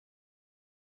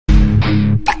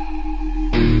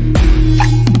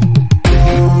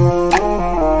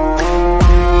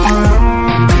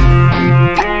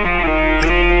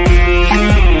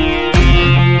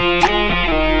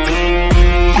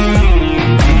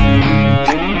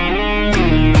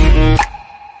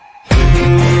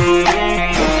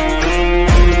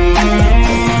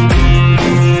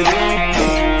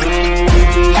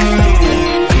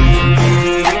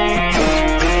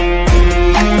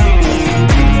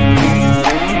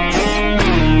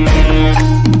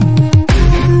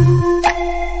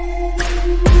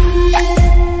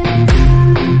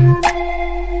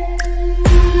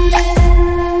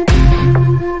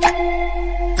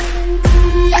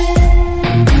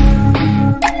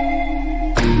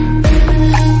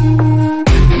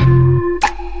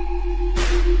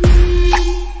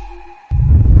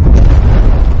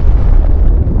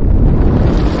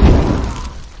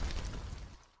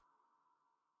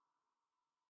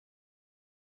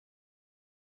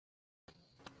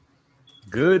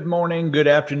Good morning, good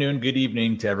afternoon, good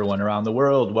evening to everyone around the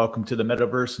world. Welcome to the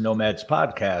Metaverse Nomads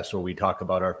Podcast, where we talk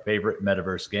about our favorite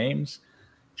Metaverse games.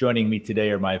 Joining me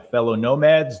today are my fellow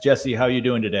nomads. Jesse, how are you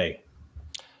doing today?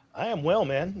 I am well,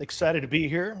 man. Excited to be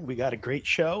here. We got a great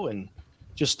show, and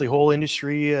just the whole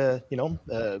industry,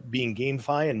 being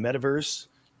GameFi and Metaverse,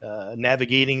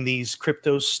 navigating these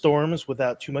crypto storms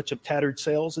without too much of tattered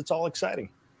sales. It's all exciting.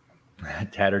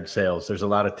 Tattered sales. There's a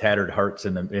lot of tattered hearts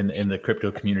in the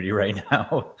crypto community right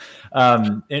now.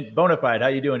 And Bonafide, how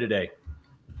you doing today?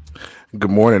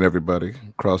 Good morning, everybody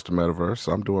across the Metaverse.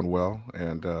 I'm doing well,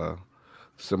 and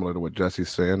similar to what Jesse's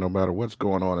saying, no matter what's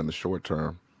going on in the short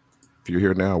term, if you're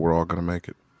here now, we're all going to make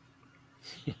it.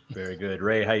 Very good.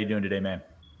 Ray, how you doing today, man?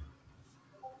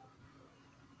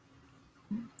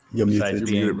 You're Besides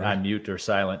muted. being on mute or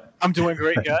silent. I'm doing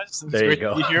great, guys. It's There you great go.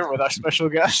 to be here with our special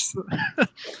guest.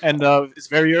 And it's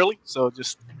very early, so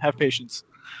just have patience.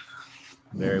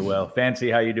 Very well. Fancy,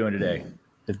 how you doing today?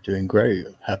 They're doing great.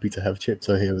 Happy to have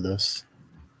Chypto here with us.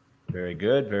 Very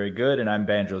good, very good. And I'm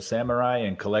Banjo Samurai,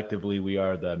 and collectively we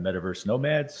are the Metaverse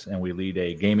Nomads, and we lead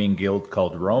a gaming guild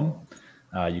called Rome.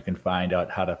 You can find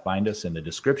out how to find us in the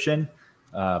description.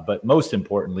 But most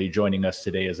importantly, joining us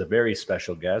today is a very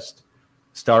special guest,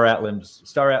 Star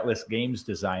Atlas games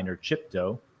designer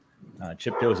Chypto.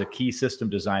 Chypto is a key system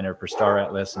designer for Star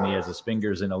Atlas, and he has his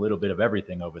fingers in a little bit of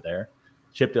everything over there.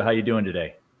 Chypto, how you doing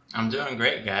today? I'm doing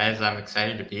great, guys. I'm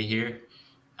excited to be here.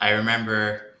 I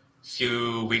remember a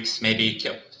few weeks, maybe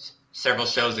several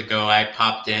shows ago, I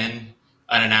popped in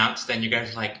unannounced, and you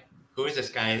guys were like, who is this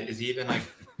guy? Is he even like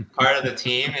part of the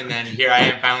team? And then here I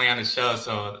am finally on the show.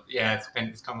 So yeah,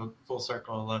 it's come full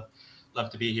circle. Love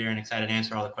to be here and excited to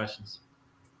answer all the questions.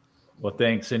 Well,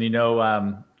 thanks. And,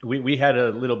 we had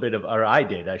a little bit of, or I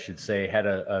did, I should say, had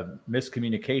a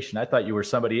miscommunication. I thought you were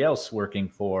somebody else working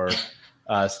for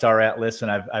Star Atlas, and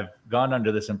I've gone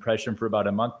under this impression for about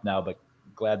a month now, but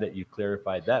glad that you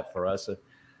clarified that for us.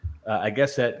 I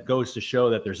guess that goes to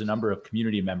show that there's a number of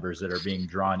community members that are being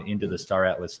drawn into the Star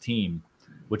Atlas team,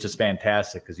 which is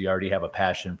fantastic because you already have a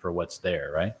passion for what's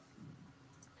there, right?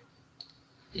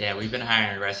 Yeah, we've been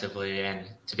hiring aggressively, and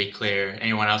to be clear,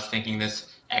 anyone else thinking this,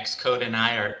 Xcode and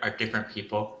I are different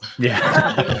people. Yeah.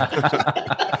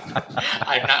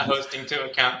 I'm not hosting two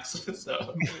accounts,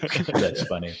 so. That's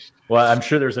funny. Well, I'm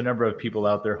sure there's a number of people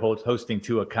out there hosting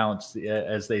two accounts.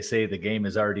 As they say, the game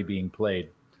is already being played.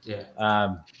 Yeah.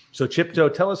 So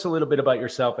Chypto, tell us a little bit about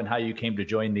yourself and how you came to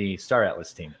join the Star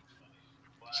Atlas team.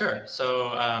 Sure.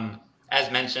 So as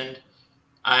mentioned,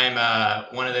 I'm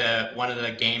one of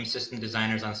the game system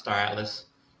designers on Star Atlas.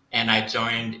 And I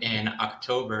joined in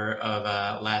October of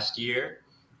last year.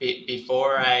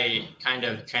 Before I kind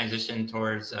of transitioned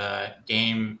towards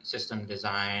game system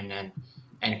design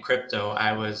and crypto,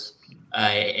 I was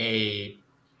a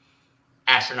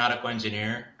astronautical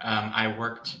engineer. I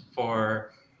worked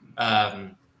for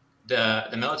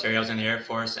the military. I was in the Air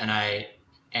Force, and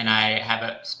I have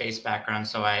a space background.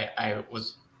 So I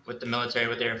was with the military,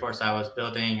 with the Air Force. I was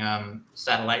building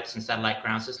satellites and satellite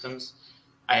ground systems.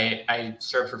 I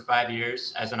served for 5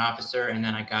 years as an officer, and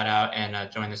then I got out and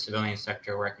joined the civilian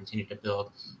sector, where I continued to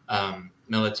build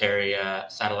military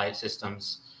satellite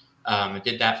systems. I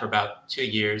did that for about 2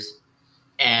 years.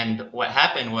 And what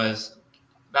happened was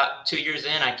about 2 years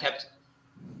in, I kept,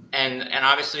 and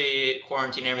obviously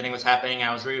quarantine and everything was happening.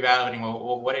 I was reevaluating,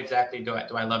 well, what exactly do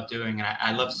I love doing? And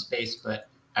I love space, but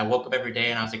I woke up every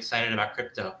day and I was excited about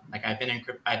crypto. Like I've been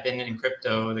in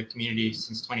crypto, the community,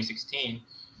 since 2016.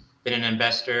 Been an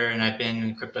investor, and I've been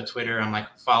in crypto Twitter. I'm like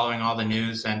following all the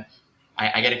news, and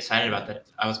I get excited about that.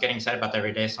 I was getting excited about that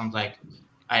every day. So I'm like,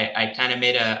 I kind of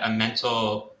made a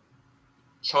mental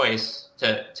choice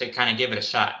to kind of give it a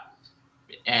shot.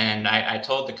 And I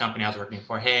told the company I was working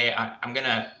for, hey,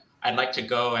 I'd like to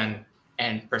go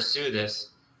and pursue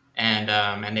this.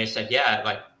 And they said, yeah,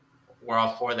 like we're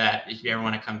all for that. If you ever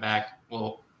want to come back,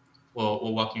 we'll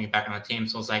welcome you back on the team.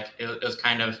 So it was like, it was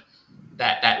kind of,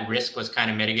 that risk was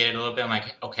kind of mitigated a little bit. I'm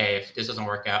like, okay, if this doesn't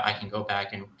work out, I can go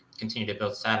back and continue to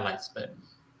build satellites. But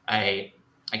I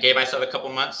gave myself a couple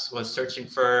months, was searching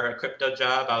for a crypto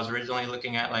job. I was originally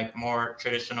looking at like more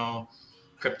traditional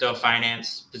crypto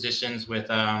finance positions with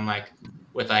CeFi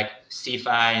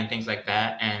and things like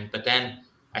that. But then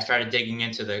I started digging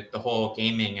into the whole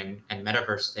gaming and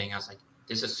metaverse thing. I was like,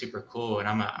 this is super cool, and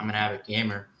I'm an avid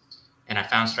gamer. And I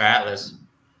found Star Atlas,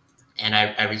 and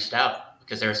I reached out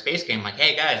because they're a space game. Like,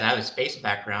 hey guys, I have a space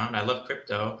background. I love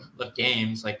crypto, love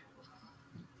games. Like,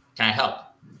 can I help?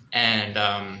 And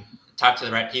talked to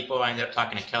the right people. I ended up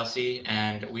talking to Kelsey,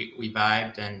 and we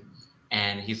vibed.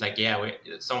 And he's like, yeah,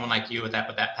 someone like you with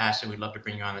that passion, we'd love to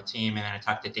bring you on the team. And then I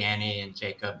talked to Danny and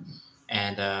Jacob,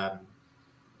 and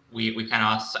we kind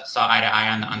of saw eye to eye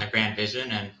on the grand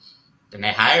vision, and then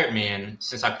they hired me. And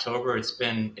since October, it's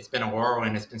been a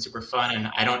whirlwind. It's been super fun,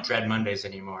 and I don't dread Mondays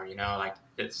anymore.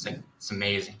 It's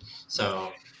amazing.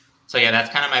 So yeah, that's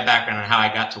kind of my background on how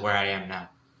I got to where I am now.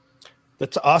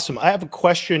 That's awesome. I have a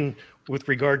question with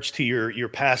regards to your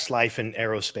past life in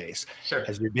aerospace. Sure.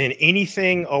 Has there been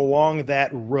anything along that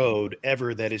road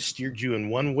ever that has steered you in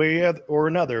one way or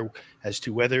another as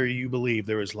to whether you believe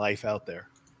there is life out there?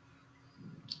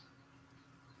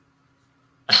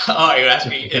 Oh, you asked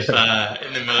me if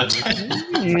in the military.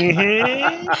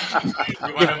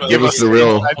 Give us the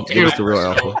real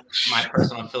alpha. My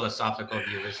personal philosophical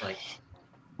view is like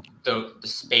the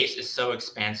space is so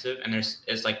expansive, and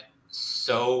there's like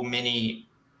so many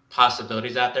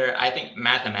possibilities out there. I think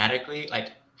mathematically,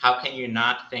 like, how can you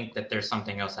not think that there's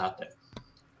something else out there?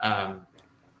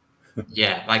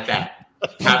 Yeah, like that.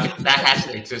 That has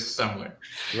to exist somewhere,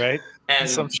 right? And in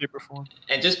some shape or form.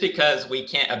 And just because we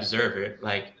can't observe it,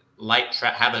 like light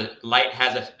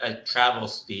has a travel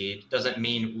speed, doesn't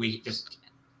mean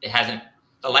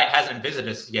the light hasn't visited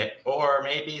us yet. Or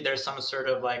maybe there's some sort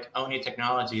of like ONI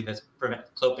technology that's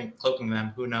cloaking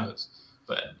them. Who knows?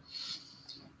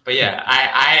 But yeah,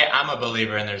 I'm a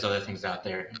believer, and there's other things out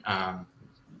there.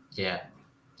 Yeah,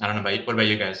 I don't know about you. What about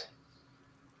you guys?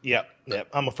 Yeah,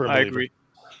 I'm a firm I believer. agree.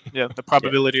 Yeah, the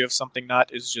probability of something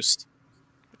not is just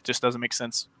doesn't make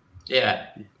sense. Yeah,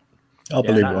 I'll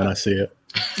believe it when I see it.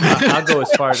 I'll go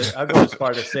as far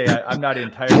to say I'm not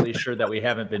entirely sure that we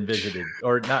haven't been visited,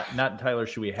 or not entirely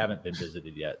sure we haven't been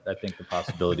visited yet. I think the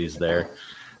possibility is there.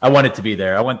 I want it to be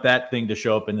there. I want that thing to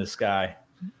show up in the sky.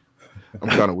 I'm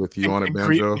kind of with you on it,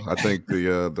 Banjo. I think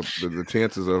the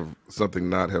chances of something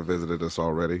not have visited us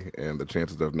already, and the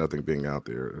chances of nothing being out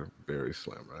there are very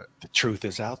slim, right? The truth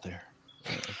is out there.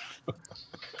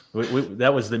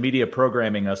 That was the media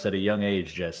programming us at a young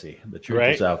age, Jesse. The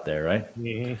truth is out there, right?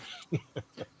 Mm-hmm.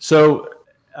 So,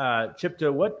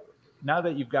 Chypto, now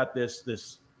that you've got this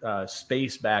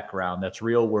space background that's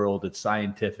real world, it's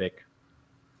scientific,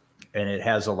 and it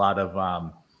has a lot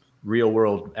of real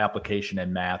world application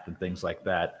in math and things like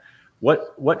that,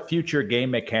 what future game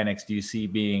mechanics do you see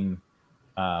being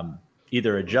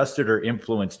either adjusted or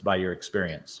influenced by your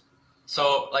experience?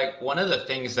 So, like, one of the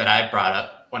things that I brought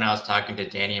up when I was talking to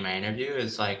Danny in my interview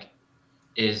is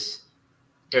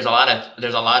there's a lot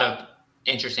of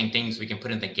interesting things we can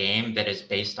put in the game that is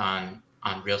based on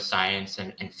real science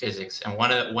and physics. And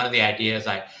one of the ideas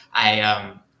I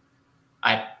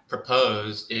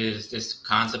proposed is this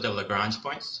concept of Lagrange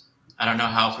points. I don't know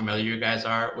how familiar you guys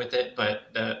are with it,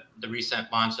 but the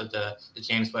recent launch of the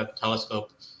James Webb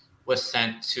Telescope was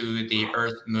sent to the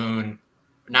Earth-Sun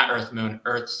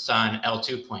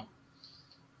L2 point.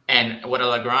 And what a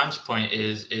Lagrange point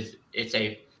is it's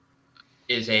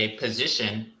a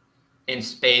position in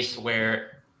space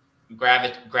where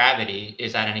gravity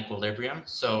is at an equilibrium.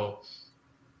 So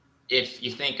if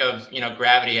you think of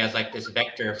gravity as like this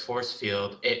vector force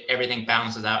field, everything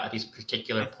balances out at these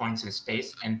particular points in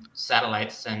space, and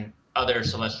satellites and other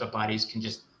celestial bodies can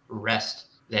just rest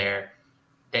there.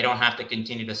 They don't have to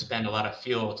continue to spend a lot of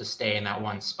fuel to stay in that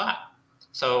one spot.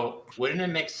 So wouldn't it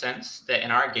make sense that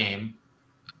in our game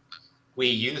we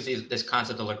use this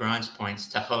concept of Lagrange points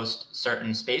to host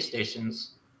certain space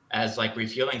stations as like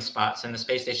refueling spots, and the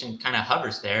space station kind of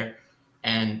hovers there,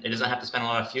 and it doesn't have to spend a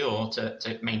lot of fuel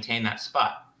to maintain that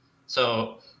spot.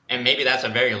 So, and maybe that's a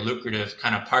very lucrative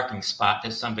kind of parking spot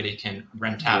that somebody can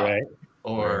rent out. Right.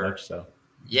 Or very much so.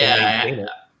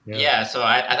 Yeah. So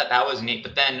I thought that was neat.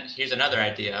 But then here's another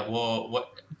idea.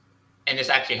 Well, and this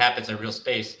actually happens in real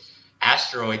space.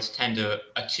 Asteroids tend to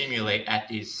accumulate at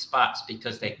these spots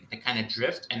because they kind of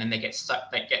drift, and then they get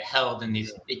sucked, they get held in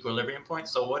these equilibrium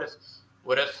points. So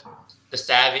what if the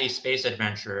savvy space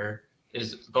adventurer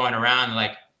is going around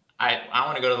like, I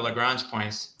want to go to the Lagrange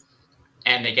points,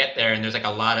 and they get there and there's like a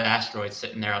lot of asteroids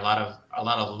sitting there, a lot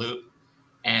of loot,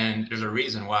 and there's a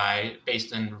reason why,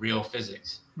 based in real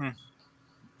physics.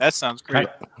 That sounds great.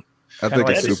 I think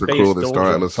it's super cool that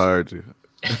Star Atlas hired you.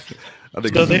 I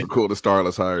think it's super cool that Star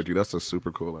Atlas hired you. That's a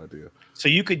super cool idea. So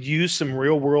you could use some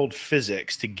real world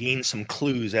physics to gain some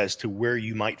clues as to where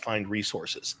you might find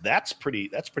resources. That's pretty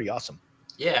awesome.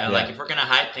 Yeah, like if we're gonna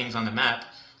hide things on the map,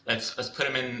 let's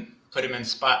put them in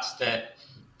spots that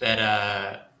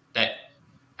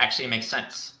actually make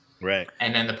sense. Right.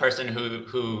 And then the person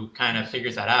who kind of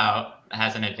figures that out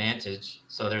has an advantage.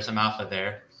 So there's some alpha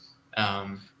there.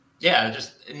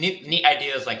 Just neat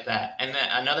ideas like that. And then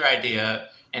another idea,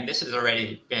 and this has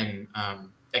already been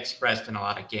expressed in a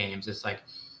lot of games, is like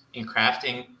in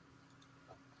crafting.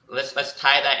 Let's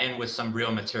tie that in with some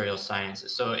real material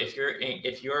sciences. So if you're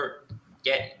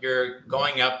you're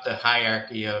going up the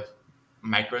hierarchy of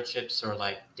microchips or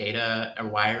like data or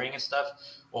wiring and stuff.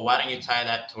 Well, why don't you tie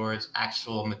that towards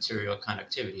actual material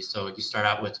conductivity? So you start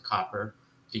out with copper.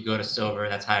 If you go to silver,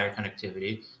 that's higher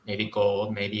conductivity, maybe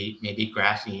gold, maybe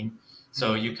graphene.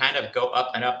 So you kind of go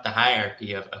up and up the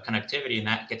hierarchy of connectivity, and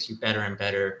that gets you better and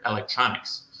better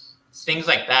electronics. Things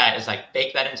like that is like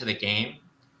bake that into the game,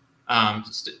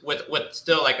 with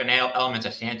still like an element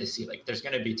of fantasy. Like there's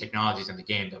going to be technologies in the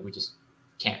game that we just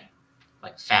can't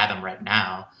like fathom right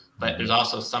now. But there's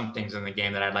also some things in the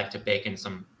game that I'd like to bake in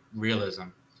some realism.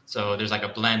 So there's like a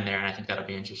blend there, and I think that'll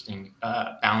be interesting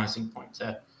balancing point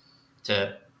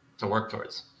to work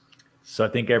towards. So I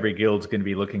think every guild's going to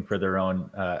be looking for their own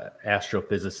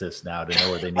astrophysicist now to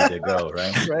know where they need to go,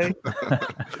 right? Right.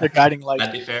 The guiding light.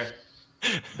 That'd be fair.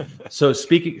 So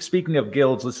speaking of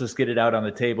guilds, let's just get it out on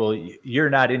the table. You're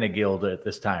not in a guild at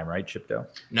this time, right, Chypto?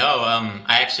 No,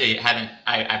 I actually haven't.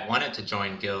 I've wanted to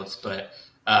join guilds, but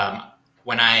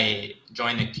when I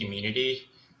joined the community,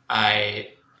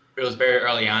 it was very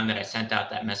early on that I sent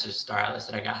out that message to Star Atlas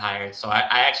that I got hired. So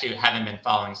I actually haven't been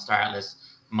following Star Atlas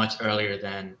much earlier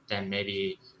than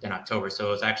October. So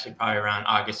it was actually probably around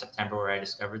August, September where I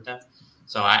discovered them.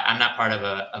 So I'm not part of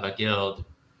a guild,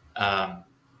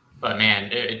 but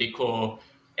man, it'd be cool.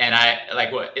 And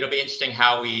it'll be interesting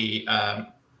how we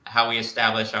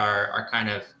establish our kind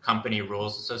of company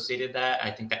rules associated with that.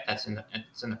 I think it's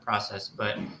in the process,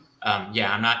 but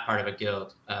yeah, I'm not part of a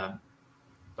guild.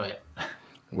 But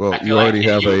well, you already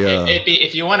have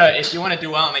if you want to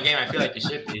do well in the game, I feel like you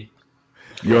should be.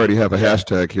 You already have a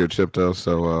hashtag here, Chypto,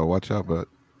 so watch out, bud.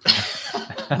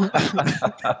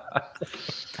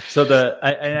 So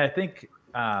I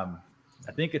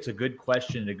think it's a good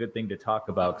question and a good thing to talk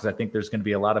about, because I think there's going to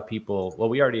be a lot of people. Well,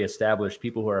 we already established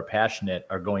people who are passionate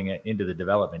are going into the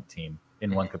development team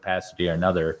in one capacity or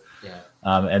another. Yeah.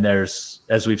 And there's,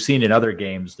 as we've seen in other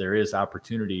games, there is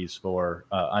opportunities for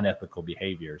unethical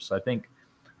behavior. So I think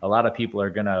a lot of people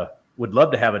would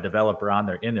love to have a developer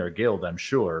in their guild, I'm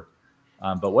sure.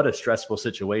 But what a stressful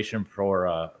situation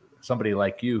for somebody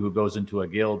like you who goes into a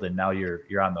guild and now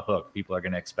you're on the hook. People are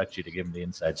going to expect you to give them the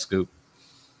inside scoop.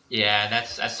 Yeah,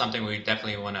 that's something we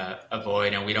definitely want to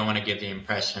avoid, and we don't want to give the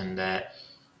impression that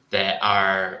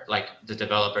our the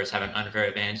developers have an unfair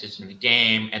advantage in the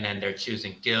game, and then they're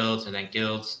choosing guilds, and then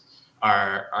guilds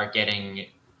are getting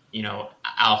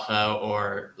alpha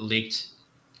or leaked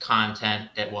content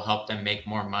that will help them make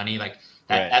more money. Like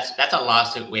that, Right. that's a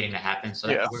lawsuit waiting to happen. So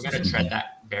Yeah. we're going to tread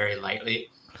that very lightly,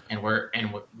 and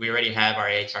we already have our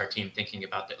HR team thinking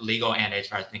about the legal and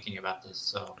HR thinking about this.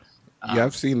 So. Yeah,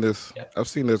 I've seen this. Yeah. I've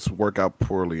seen this work out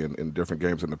poorly in different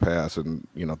games in the past, and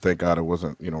thank God it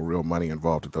wasn't real money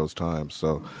involved at those times.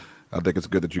 So I think it's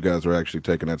good that you guys are actually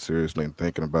taking that seriously and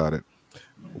thinking about it.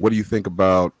 What do you think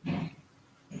about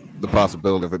the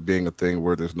possibility of it being a thing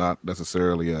where there's not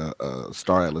necessarily a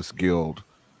Star Atlas guild,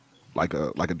 like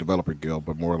a developer guild,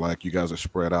 but more like you guys are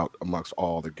spread out amongst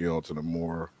all the guilds in a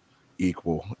more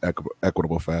equal,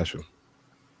 equitable fashion?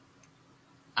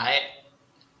 I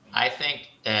think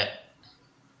that.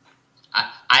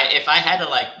 If I had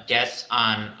to guess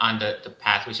on the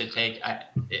path we should take,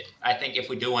 I think if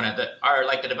we do want to,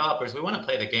 the developers, we want to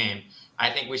play the game. I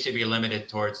think we should be limited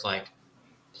towards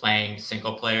playing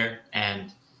single player,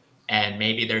 and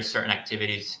maybe there's certain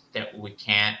activities that we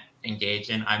can't engage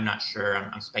in. I'm not sure.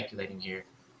 I'm speculating here.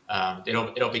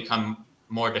 It'll become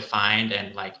more defined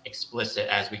and explicit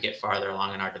as we get farther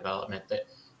along in our development, that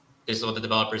this is what the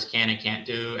developers can and can't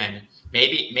do, and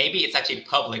maybe it's actually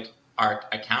public our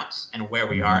accounts and where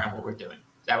we are and what we're doing.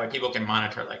 That way people can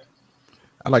monitor.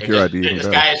 I like your idea. This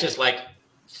guy is just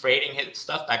freighting his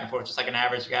stuff back and forth, just like an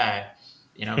average guy.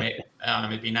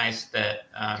 It'd be nice that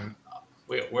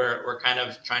we're kind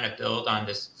of trying to build on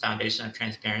this foundation of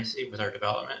transparency with our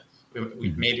development.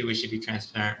 Maybe we should be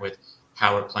transparent with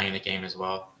how we're playing the game as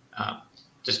well.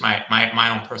 Just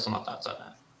my own personal thoughts on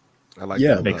that. I like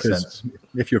Yeah, that. Makes because sense.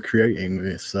 if you're creating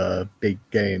this big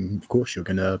game, of course you're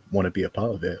gonna want to be a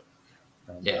part of it.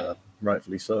 And, Yeah.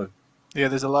 rightfully so. Yeah,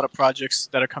 there's a lot of projects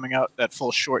that are coming out that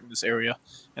fall short in this area,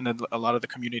 and then a lot of the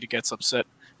community gets upset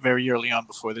very early on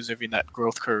before there's even that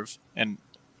growth curve, and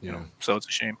so it's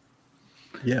a shame.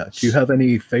 Yeah. Do you have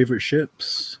any favorite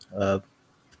ships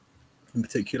in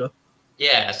particular?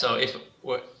 Yeah, so if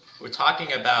we're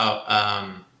talking about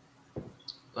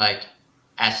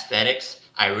aesthetics,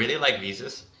 I really like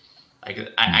Visas. I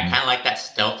kind of like that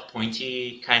stealth,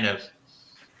 pointy kind of,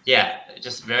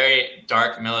 just very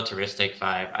dark militaristic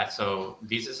vibe. So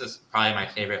Visas is probably my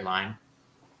favorite line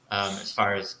as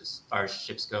far as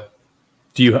ships go.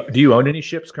 Do you own any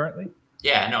ships currently?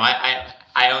 Yeah, no,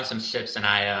 I own some ships,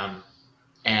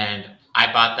 and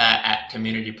I bought that at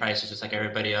community prices, just like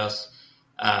everybody else.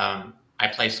 I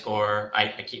play score. I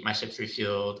keep my ships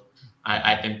refueled.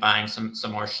 I've been buying some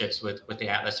more ships with the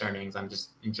Atlas earnings. I'm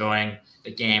just enjoying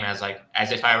the game as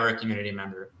if I were a community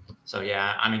member. So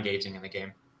yeah, I'm engaging in the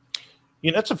game.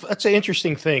 You know, that's an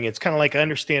interesting thing. It's kind of like, I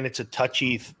understand it's a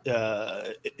touchy,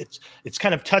 it's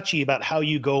kind of touchy about how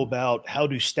you go about how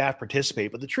do staff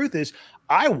participate. But the truth is,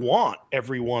 I want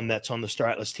everyone that's on the Star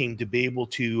Atlas team to be able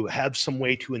to have some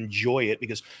way to enjoy it,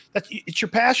 because it's your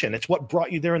passion. It's what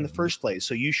brought you there in the first place.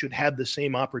 So you should have the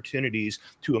same opportunities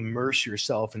to immerse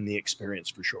yourself in the experience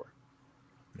for sure.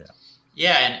 Yeah.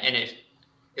 Yeah. And if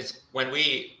it's when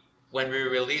we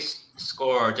released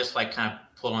score, just like kind of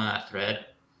pull on that thread,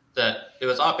 it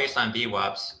was all based on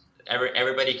VWAPs.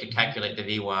 Everybody could calculate the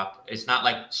VWAP. It's not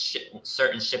like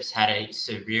certain ships had a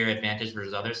severe advantage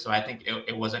versus others. So I think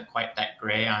it wasn't quite that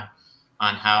gray on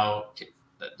how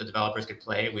the developers could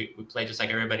play. We played just like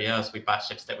everybody else. We bought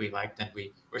ships that we liked and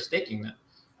we were staking them.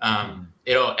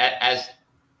 As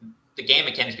the game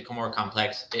mechanics become more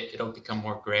complex, it'll become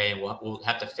more gray, and we'll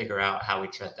have to figure out how we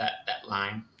tread that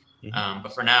line. Mm-hmm.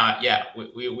 But for now, yeah,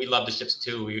 we love the ships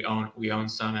too. We own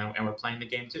some, and we're playing the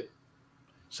game too.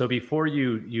 So before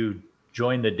you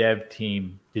joined the dev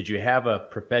team, did you have a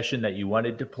profession that you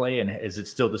wanted to play, and is it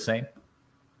still the same?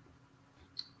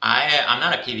 I'm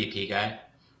not a PvP guy.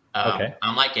 Okay.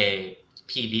 I'm like a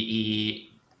PvE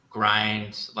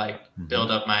grind, like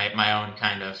build up my own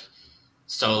kind of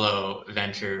solo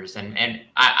ventures, and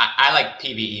I like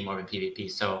PvE more than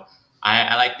PvP. So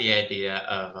I like the idea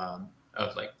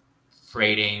of like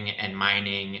freighting and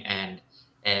mining and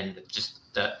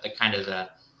just the kind of the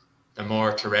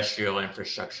more terrestrial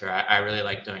infrastructure. I really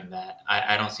like doing that.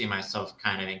 I don't see myself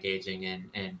kind of engaging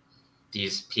in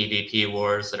these PvP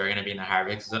wars that are going to be in the high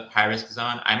risk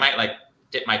zone. I might like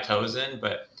dip my toes in,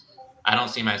 but I don't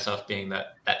see myself being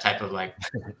that type of like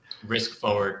risk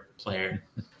forward player.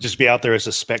 Just be out there as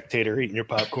a spectator eating your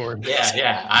popcorn.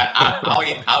 Yeah.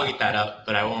 I'll eat that up,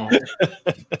 but I won't.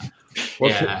 Well,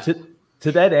 yeah.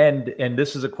 To that end, and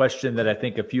this is a question that I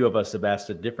think a few of us have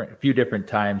asked a few different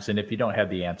times, and if you don't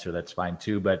have the answer, that's fine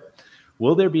too. But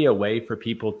will there be a way for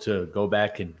people to go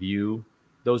back and view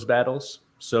those battles?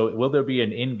 So will there be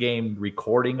an in-game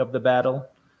recording of the battle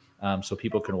so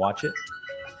people can watch it?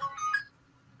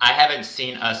 I haven't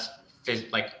seen us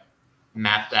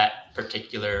map that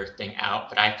particular thing out,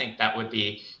 but I think that would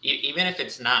be, even if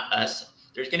it's not us,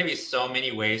 there's going to be so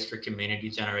many ways for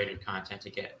community-generated content to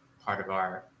get part of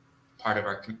our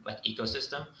like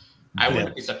ecosystem. I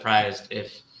wouldn't be surprised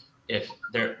if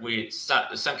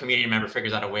some community member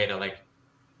figures out a way to like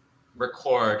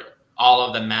record all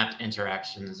of the mapped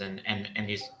interactions and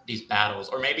these battles,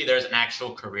 or maybe there's an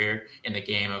actual career in the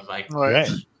game of like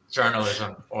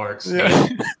journalism or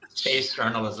space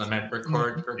journalism, and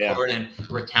record and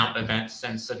recount events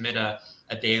and submit a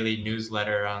daily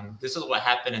newsletter on this is what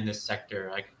happened in this sector.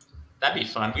 Like that'd be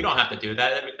fun. We don't have to do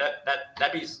that.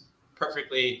 That'd be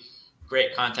perfectly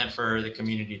great content for the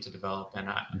community to develop, and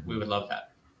we would love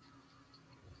that.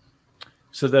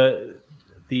 So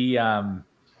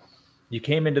you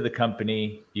came into the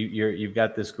company. You've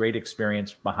got this great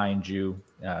experience behind you.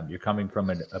 You're coming from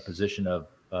a position of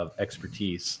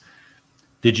expertise.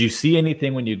 Did you see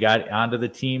anything when you got onto the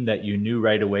team that you knew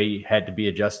right away had to be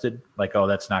adjusted? Like, oh,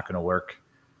 that's not going to work.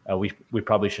 We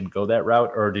probably shouldn't go that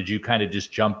route, or did you kind of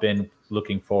just jump in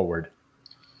looking forward?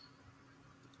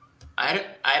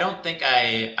 I don't think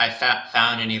I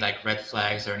found any like red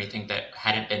flags or anything that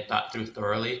hadn't been thought through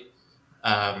thoroughly.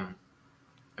 I've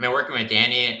been working with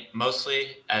Danny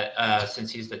mostly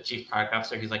since he's the chief product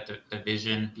officer. He's like the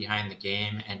vision behind the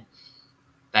game, and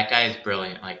that guy is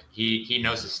brilliant. Like he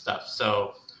knows his stuff.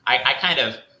 So I kind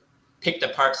of picked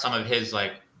apart some of his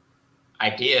like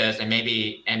ideas and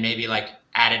maybe like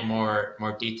added more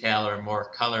detail or more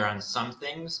color on some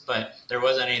things, but there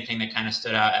wasn't anything that kind of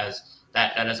stood out as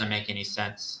that doesn't make any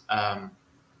sense.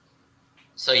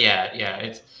 So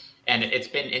it's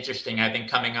been interesting. I've been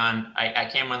coming on. I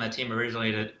came on the team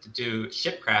originally to do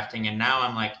ship crafting, and now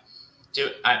I'm like,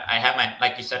 I have my,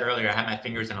 like you said earlier, I have my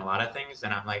fingers in a lot of things,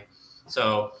 and I'm like,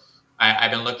 so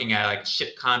I've been looking at like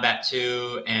ship combat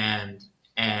 2 and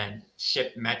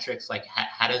ship metrics. Like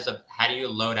how do you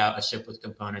load out a ship with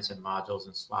components and modules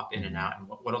and swap in and out, and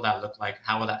what will that look like?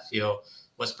 How will that feel?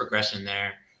 What's progression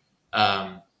there?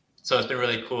 So it's been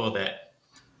really cool that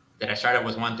I started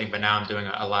with one thing, but now I'm doing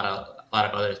a lot of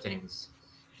other things,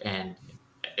 and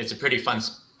it's a pretty fun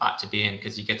spot to be in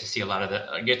because you get to see a lot of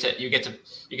you get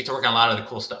to work on a lot of the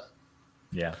cool stuff.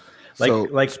 Yeah,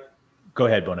 go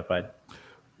ahead, Bonafide.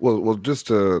 Well, just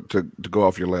to go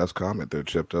off your last comment there,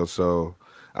 Chypto. So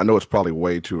I know it's probably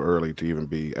way too early to even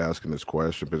be asking this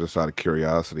question, but just out of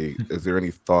curiosity, is there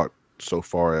any thought so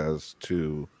far as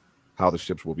to how the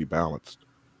ships will be balanced?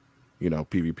 You know,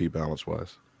 PvP balance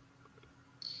wise.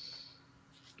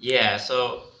 Yeah,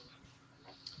 so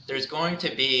there's going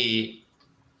to be,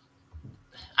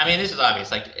 I mean, this is obvious.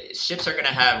 Like, ships are going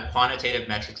to have quantitative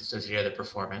metrics associated with their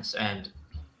performance, and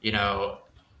you know,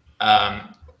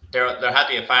 there have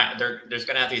to be there's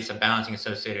going to have to be some balancing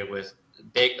associated with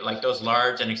big, like those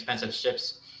large and expensive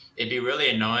ships. It'd be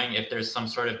really annoying if there's some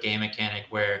sort of game mechanic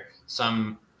where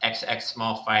some XX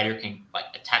small fighter can like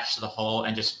attach to the hull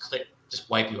and just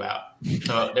wipe you out.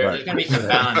 So there's going to be some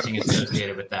balancing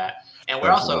associated with that. And we're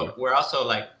also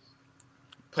like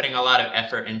putting a lot of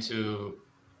effort into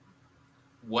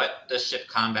what the ship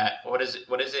combat, what is it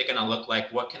going to look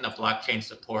like? What can the blockchain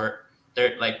support?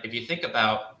 There, like, if you think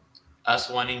about us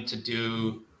wanting to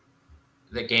do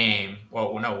the game,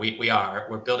 well, no,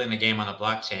 we're building the game on the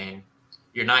blockchain.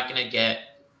 You're not going to get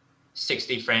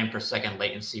 60 frame per second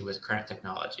latency with current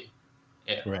technology.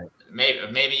 Right.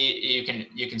 Maybe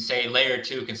you can say layer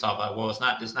 2 can solve that. Well, it's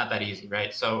not that easy,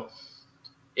 right? So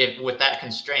if with that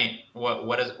constraint,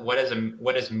 what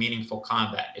is meaningful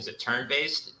combat? Is it turn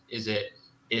based?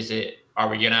 Are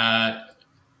we gonna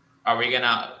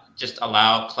just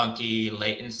allow clunky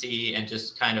latency and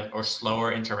just kind of, or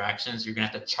slower interactions? You're gonna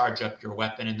have to charge up your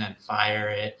weapon and then fire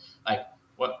it. Like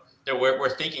we're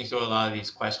thinking through a lot of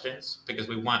these questions because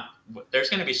there's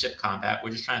going to be ship combat. We're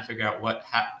just trying to figure out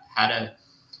how to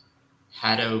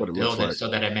build it so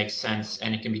that it makes sense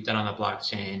and it can be done on the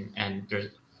blockchain. And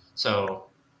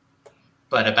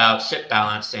but about ship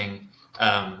balancing,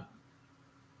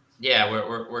 yeah,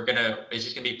 we're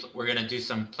gonna do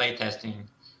some play testing,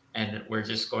 and we're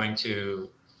gonna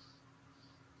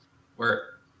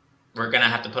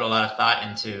have to put a lot of thought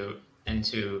into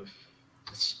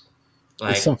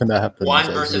like it's something that happens one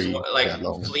versus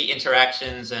fleet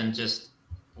interactions and just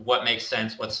what makes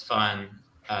sense, what's fun.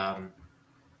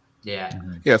 Yeah.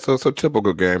 So it's a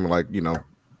typical game, like, you know,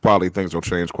 probably things will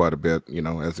change quite a bit, you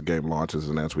know, as the game launches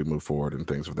and as we move forward and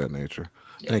things of that nature.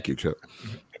 Yeah. Thank you, Chip.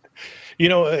 You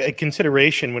know, a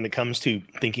consideration when it comes to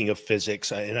thinking of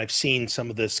physics, and I've seen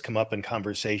some of this come up in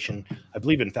conversation, I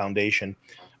believe in Foundation,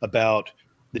 about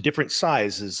the different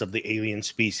sizes of the alien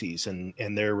species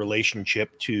and their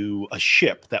relationship to a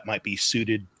ship that might be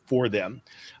suited for them.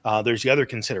 There's the other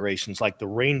considerations like the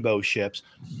rainbow ships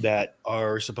that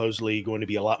are supposedly going to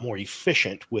be a lot more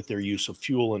efficient with their use of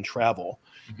fuel and travel.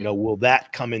 You know, will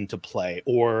that come into play?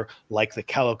 Or like the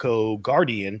Calico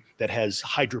Guardian that has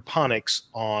hydroponics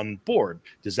on board,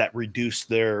 does that reduce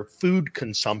their food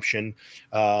consumption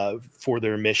for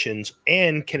their missions?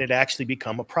 And can it actually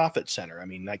become a profit center? I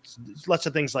mean, like lots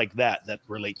of things like that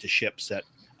relate to ships that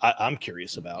I'm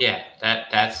curious about. Yeah,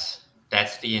 that's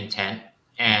the intent.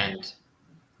 And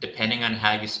depending on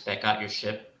how you spec out your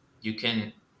ship, you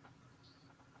can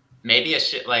maybe a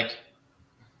ship like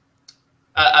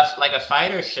a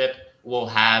fighter ship will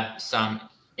have some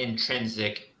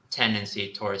intrinsic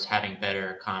tendency towards having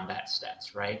better combat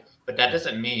stats, right? But that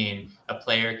doesn't mean a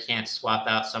player can't swap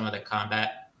out some of the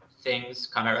combat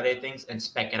related things, and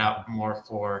spec it out more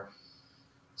for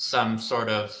some sort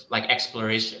of like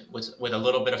exploration with a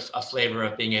little bit of a flavor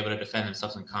of being able to defend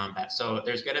themselves in combat. So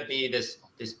there's going to be this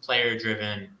player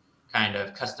driven kind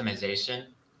of customization.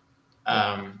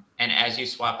 And as you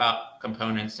swap out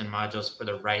components and modules for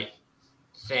the right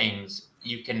things,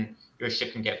 your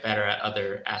ship can get better at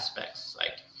other aspects,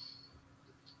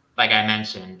 like I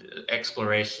mentioned,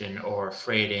 exploration or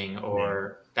freighting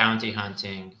or bounty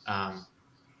hunting.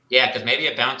 Because maybe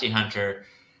a bounty hunter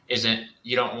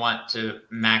you don't want to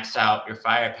max out your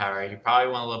firepower. You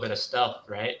probably want a little bit of stealth,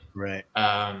 right? Right.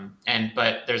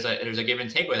 But there's a give and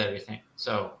take with everything.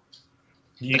 So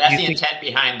that's the intent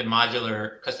behind the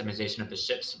modular customization of the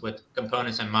ships with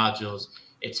components and modules.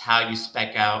 It's how you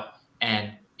spec out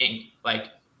and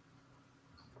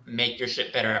make your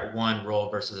ship better at one role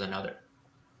versus another.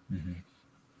 Mm-hmm.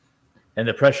 And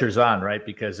the pressure's on, right?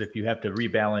 Because if you have to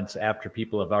rebalance after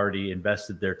people have already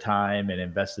invested their time and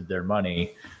invested their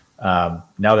money, now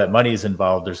that money's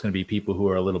involved, there's going to be people who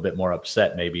are a little bit more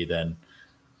upset maybe than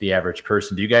the average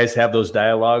person. Do you guys have those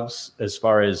dialogues as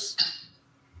far as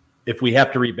if we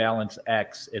have to rebalance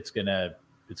X, it's gonna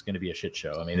be a shit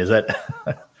show? I mean, is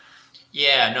that?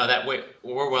 Yeah, no, that we're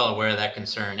well aware of that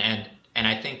concern, and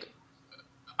I think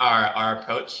our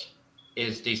approach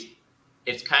is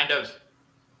it's kind of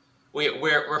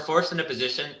we're forced in a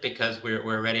position because we're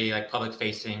already like public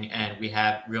facing and we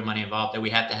have real money involved that we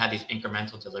have to have these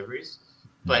incremental deliveries.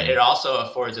 But it also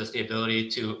affords us the ability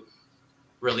to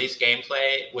release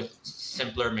gameplay with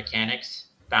simpler mechanics,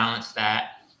 balance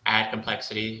that, add add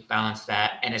complexity, balance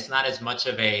that, and it's not as much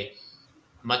of a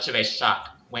shock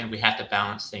when we have to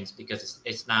balance things, because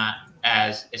it's not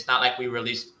like we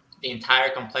released the entire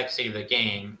complexity of the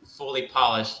game fully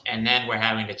polished and then we're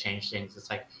having to change things. It's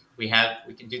like we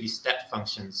can do these step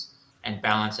functions and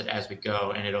balance it as we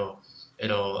go, and it'll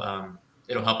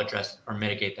help address or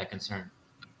mitigate that concern.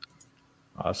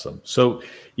 Awesome. So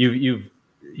you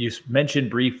mentioned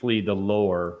briefly the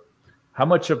lore. How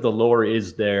much of the lore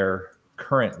is there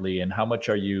currently, and how much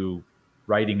are you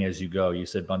writing as you go? You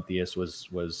said Buntius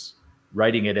was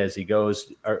writing it as he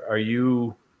goes. Are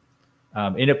you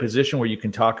in a position where you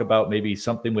can talk about maybe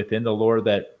something within the lore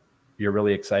that you're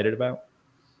really excited about?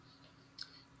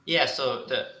 Yeah, so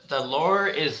the lore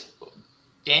is,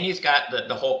 Danny's got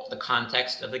the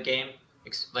context of the game.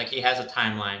 Like, he has a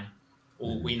timeline.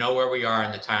 We know where we are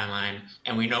in the timeline,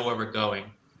 and we know where we're going.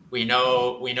 We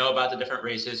know about the different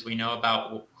races. We know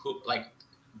about a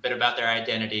bit about their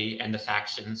identity and the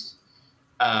factions.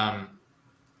 But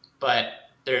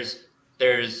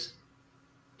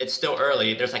it's still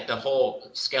early. There's like the whole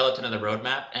skeleton of the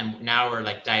roadmap, and now we're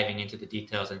like diving into the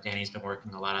details, and Danny's been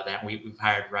working a lot of that. We've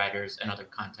hired writers and other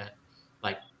content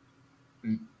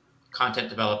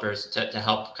developers to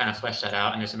help kind of flesh that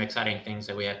out, and there's some exciting things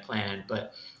that we have planned.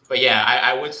 But yeah,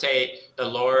 I would say the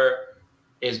lore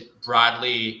is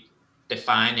broadly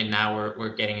defined, and now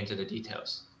we're getting into the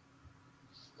details.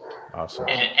 Awesome.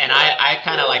 And I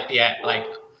kind of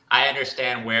I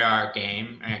understand where our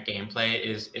gameplay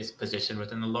is positioned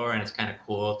within the lore, and it's kind of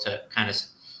cool to kind of,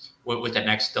 with the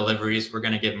next deliveries, we're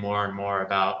going to get more and more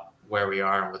about where we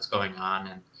are and what's going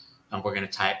on, and we're going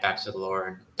to tie it back to the lore,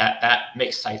 and that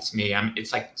excites me.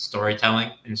 It's like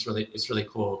storytelling, and it's really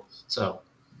cool. So,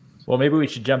 well, maybe we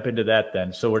should jump into that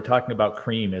then. So we're talking about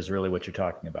Cream is really what you're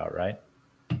talking about, right?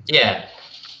 Yeah.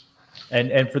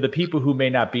 And for the people who may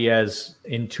not be as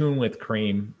in tune with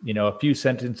Cream, a few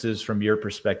sentences from your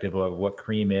perspective of what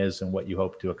Cream is and what you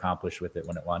hope to accomplish with it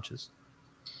when it launches.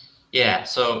 Yeah,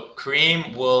 so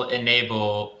Cream will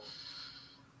enable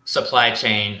supply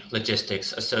chain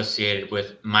logistics associated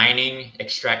with mining,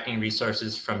 extracting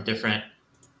resources from different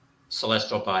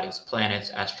celestial bodies, planets,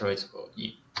 asteroids,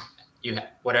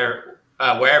 whatever,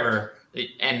 wherever,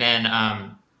 and then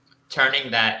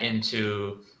turning that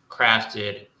into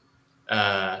crafted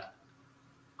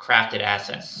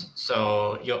assets.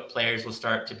 So players will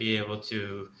start to be able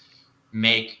to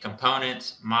make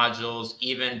components, modules,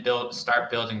 even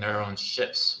start building their own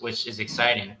ships, which is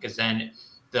exciting, because then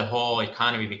the whole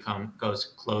economy goes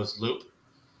closed loop.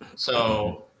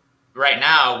 So right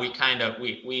now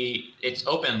it's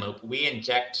open loop. We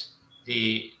inject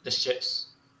the ships,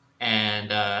 and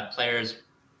players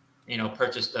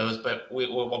purchase those, but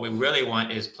what we really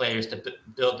want is players to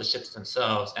build the ships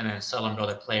themselves and then sell them to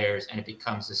other players, and it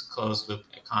becomes this closed loop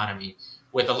economy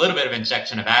with a little bit of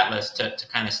injection of Atlas to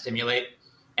kind of stimulate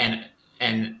and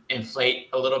inflate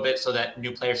a little bit so that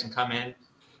new players can come in,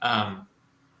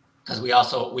 because we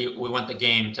want the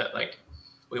game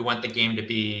to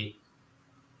be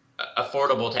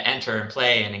affordable to enter and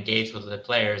play and engage with the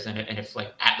players, and if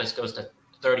like Atlas goes to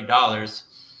 $30,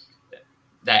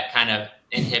 that kind of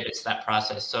inhibits that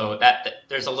process. So that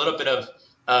there's a little bit of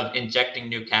injecting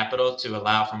new capital to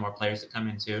allow for more players to come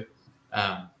in too.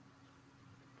 Cream,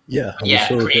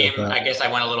 I guess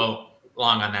I went a little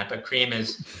long on that, but Cream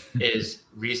is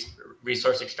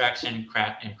resource extraction, and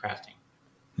crafting.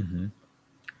 Mm-hmm.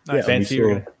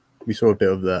 Yeah, we saw a bit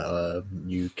of that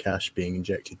new cash being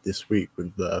injected this week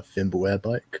with the Thimble Air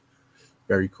Bike.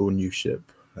 Very cool new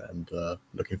ship, and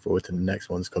looking forward to the next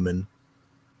ones coming.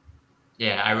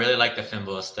 Yeah, I really like the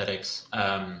Thimble aesthetics.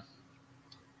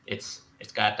 It's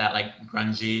got that like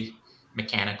grungy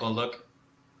mechanical look.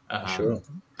 Sure.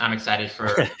 I'm excited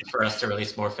for us to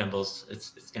release more Thimbles.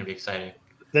 It's going to be exciting.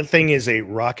 That thing is a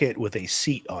rocket with a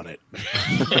seat on it. Yeah,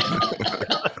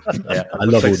 I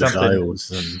love all the dials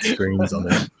and screens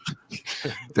on it.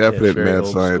 Definite mad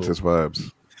scientist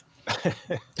vibes.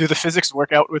 Do the physics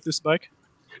work out with this bike?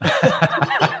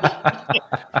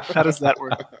 How does that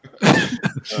work?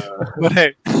 But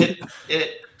hey,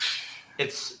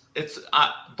 it's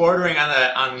bordering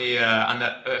on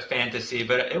the fantasy,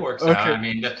 but it works out. I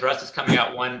mean, the thrust is coming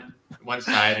out one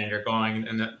side, and you're going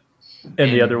in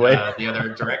the other way, the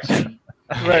other direction.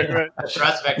 Right. The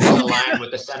thrust vector is aligned with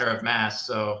the center of mass,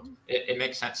 so it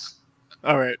makes sense.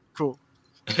 All right, cool.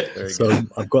 So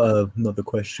I've got another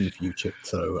question for you,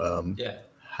 Chypto. Yeah.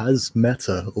 Has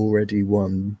Meta already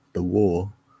won the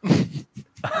war?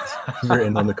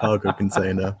 Written on the cargo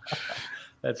container.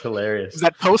 That's hilarious. Is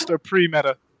that post or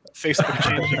pre-Meta? Facebook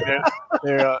changing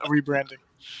their rebranding.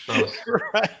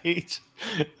 Right.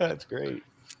 That's great.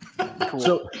 Cool.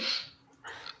 So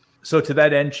So to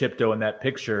that end, Chypto, in that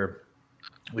picture,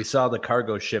 we saw the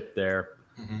cargo ship there.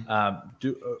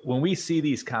 When we see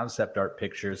these concept art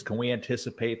pictures, can we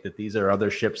anticipate that these are other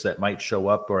ships that might show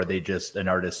up, or are they just an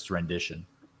artist's rendition?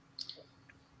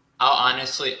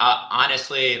 Honestly,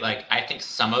 like I think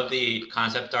some of the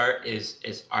concept art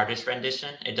is artist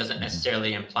rendition. It doesn't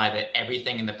necessarily imply that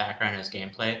everything in the background is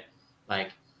gameplay.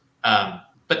 Like,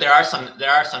 but there are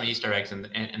some Easter eggs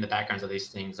in the backgrounds of these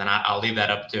things, and I'll leave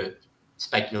that up to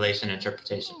speculation,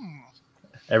 interpretation.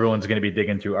 Everyone's going to be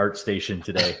digging through ArtStation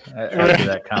today after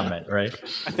that comment, right?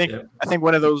 I think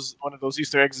one of those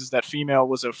Easter eggs is that female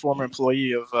was a former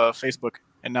employee of Facebook,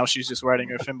 and now she's just riding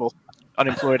her thimble,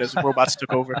 unemployed as robots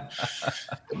took over.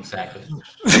 Exactly.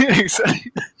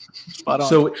 Spot on.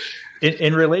 So,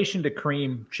 in relation to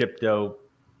Cream, Chypto,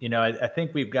 I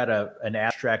think we've got an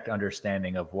abstract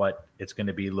understanding of what it's going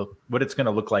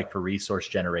to look like for resource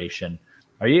generation.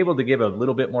 Are you able to give a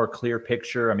little bit more clear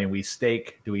picture? I mean,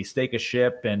 do we stake a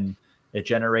ship and it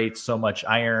generates so much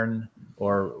iron,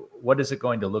 or what is it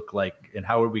going to look like, and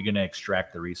how are we going to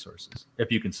extract the resources,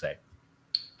 if you can say?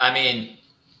 I mean,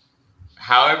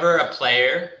 however a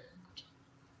player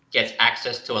gets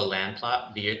access to a land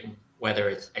plot, be it whether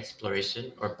it's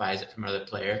exploration or buys it from another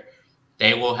player,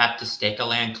 they will have to stake a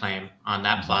land claim on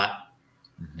that plot,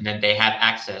 and then they have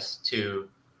access to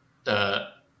the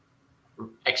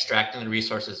extracting the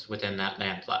resources within that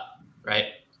land plot, right?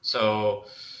 So,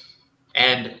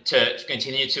 and to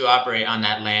continue to operate on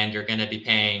that land, you're going to be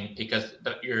paying, because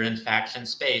you're in faction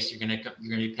space, you're going to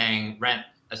be paying rent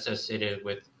associated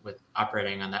with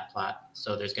operating on that plot.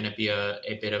 So there's going to be a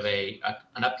bit of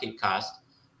an upkeep cost,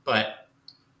 but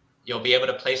you'll be able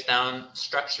to place down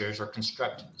structures or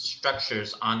construct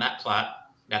structures on that plot.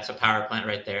 That's a power plant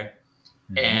right there.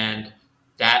 And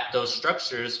those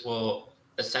structures will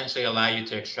essentially allow you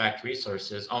to extract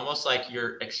resources, almost like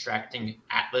you're extracting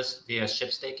Atlas via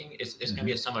ship staking. It's going to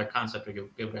be a similar concept where you'll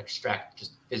be able to extract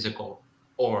just physical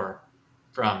ore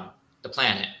from the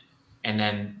planet. And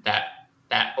then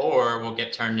that ore will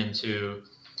get turned into,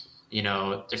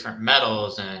 different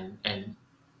metals and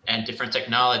different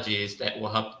technologies that will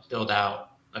help build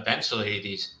out eventually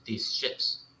these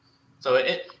ships. So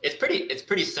it's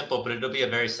pretty simple, but it'll be a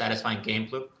very satisfying game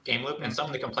loop. And some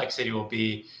of the complexity will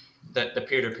be the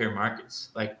peer-to-peer markets.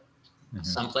 Like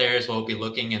some players will be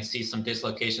looking and see some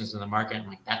dislocations in the market and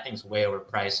like, that thing's way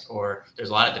overpriced, or there's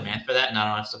a lot of demand for that and I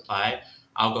don't have supply.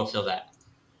 I'll go fill that.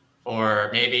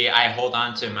 Or maybe I hold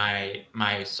on to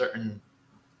my certain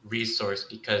resource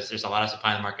because there's a lot of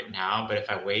supply in the market now, but if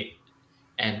I wait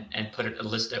and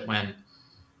list it when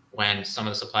some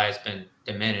of the supply has been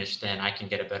diminished, then I can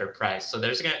get a better price. So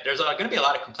there's gonna be a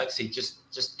lot of complexity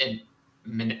just in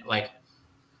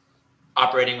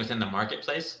operating within the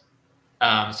marketplace.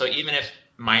 So even if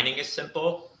mining is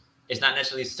simple, it's not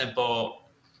necessarily simple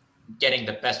getting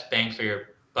the best bang for your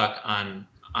buck on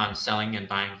selling and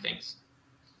buying things.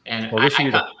 And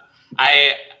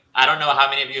I don't know how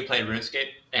many of you played RuneScape,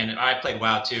 and I played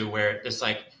WoW too, where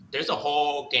there's a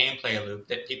whole gameplay loop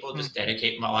that people just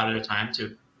dedicate a lot of their time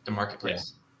to the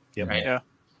marketplace. Yeah. Right. Yeah.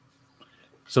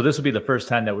 So this will be the first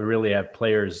time that we really have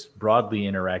players broadly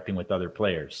interacting with other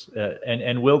players.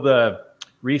 And will the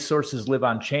resources live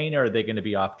on chain, or are they going to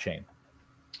be off chain?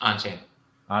 On chain.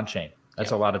 On chain.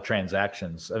 That's a lot of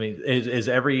transactions. I mean, is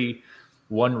every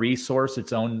one resource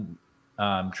its own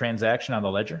transaction on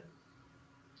the ledger?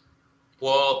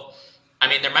 Well, I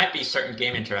mean, there might be certain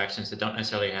game interactions that don't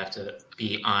necessarily have to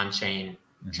be on-chain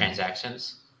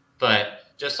transactions, but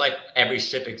just like every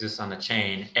ship exists on the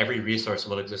chain, every resource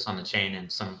will exist on the chain in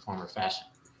some form or fashion,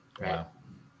 right? Wow.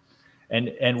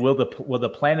 And will the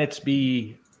planets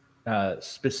be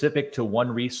specific to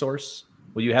one resource?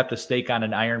 Will you have to stake on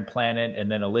an iron planet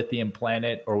and then a lithium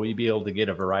planet, or will you be able to get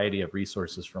a variety of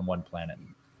resources from one planet?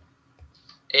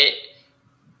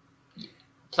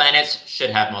 Planets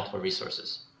should have multiple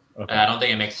resources. Okay. I don't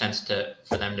think it makes sense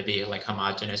for them to be like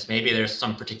homogeneous. Maybe there's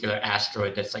some particular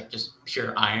asteroid that's like just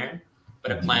pure iron,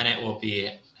 but a planet will be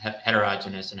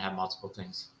heterogeneous and have multiple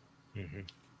things.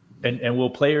 And will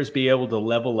players be able to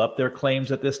level up their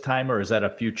claims at this time, or is that a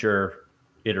future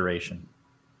iteration?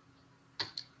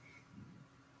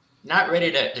 Not ready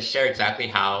to share exactly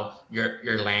how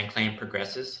your land claim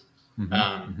progresses,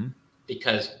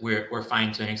 because we're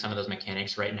fine tuning some of those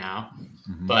mechanics right now.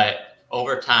 But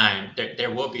over time,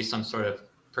 there will be some sort of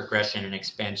progression and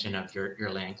expansion of your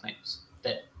land claims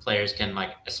that players can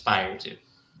like aspire to.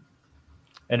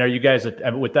 And are you guys,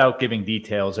 without giving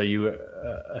details, are you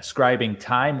ascribing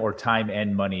time or time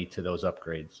and money to those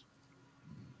upgrades?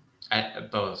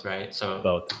 Both, right? So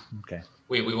both. Okay.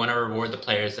 We want to reward the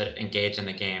players that engage in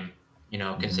the game,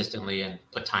 consistently and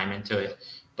put time into it.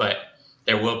 but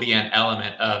there will be an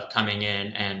element of coming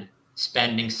in and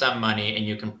spending some money, and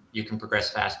you can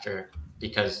progress faster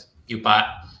because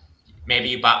maybe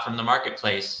you bought from the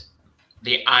marketplace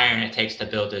the iron it takes to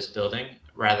build this building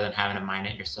rather than having to mine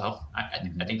it yourself.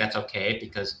 I think that's okay,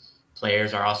 because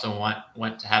players are also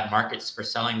want to have markets for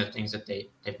selling the things that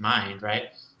they've mined,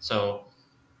 right? So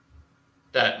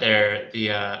that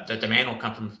the demand will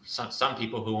come from some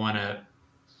people who want to,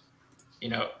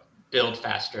 build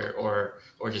faster or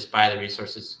just buy the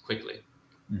resources quickly.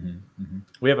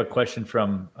 We have a question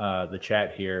from the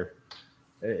chat here,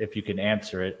 if you can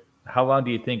answer it. How long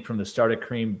do you think from the start of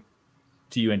Cream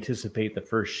do you anticipate the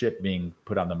first ship being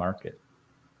put on the market?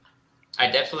 I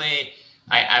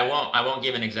won't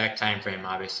give an exact time frame,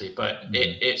 obviously, but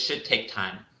it should take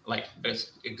time. Like,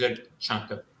 it's a good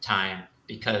chunk of time,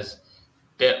 because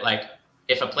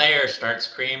if a player starts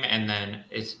Cream and then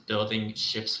is building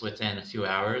ships within a few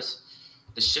hours,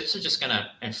 the ships are just gonna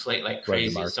inflate like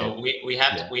crazy. So we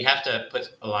have to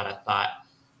put a lot of thought,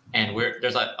 and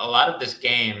there's like a lot of this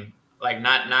game, like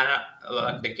not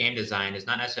the game design is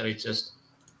not necessarily just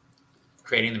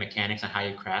creating the mechanics and how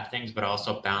you craft things, but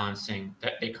also balancing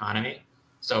the economy.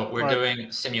 So we're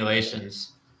doing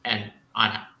simulations and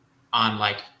on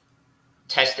like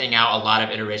testing out a lot of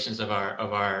iterations of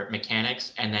our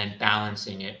mechanics, and then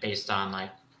balancing it based on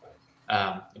like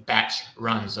batch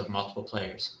runs of multiple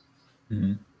players.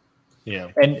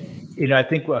 Yeah. And, I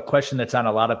think a question that's on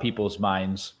a lot of people's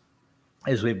minds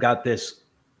is we've got this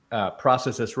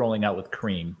process that's rolling out with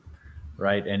Cream,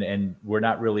 right? And we're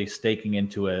not really staking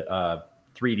into a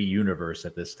 3D universe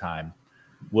at this time.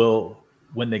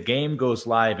 When the game goes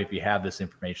live, if you have this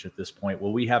information at this point,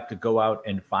 will we have to go out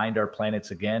and find our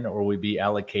planets again, or will we be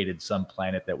allocated some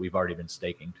planet that we've already been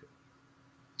staking to?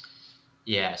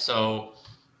 Yeah, so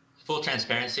full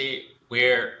transparency,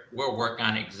 we're working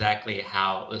on exactly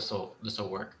how this will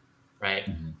work, right?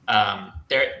 The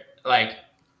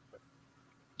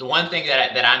one thing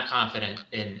that I'm confident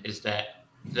in is that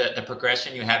the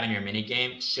progression you have in your mini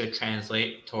game should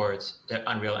translate towards the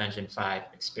Unreal Engine 5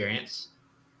 experience.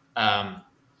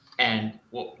 And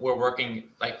we're working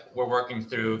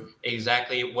through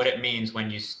exactly what it means when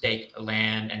you stake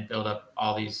land and build up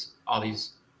all these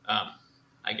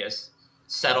I guess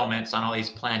settlements on all these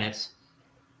planets.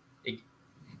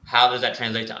 How does that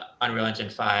translate to Unreal Engine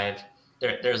 5?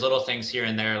 There's little things here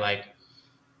and there, like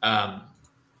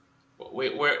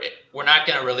we're not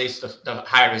going to release the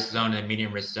high risk zone and the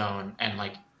medium risk zone and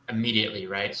like immediately,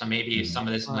 right? So maybe some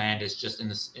of this land is just in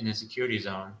the security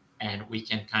zone, and we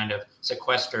can kind of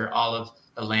sequester all of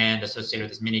the land associated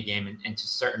with this mini game into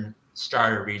certain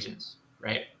starter regions,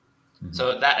 right?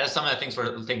 So that is some of the things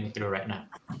we're thinking through right now.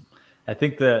 I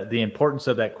think the importance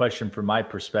of that question from my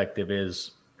perspective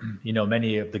is,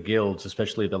 many of the guilds,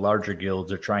 especially the larger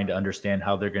guilds, are trying to understand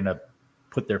how they're going to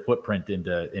put their footprint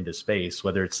into space,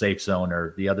 whether it's safe zone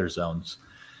or the other zones.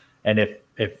 And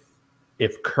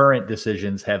if current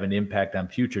decisions have an impact on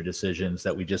future decisions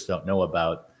that we just don't know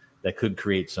about, that could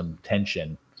create some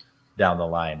tension down the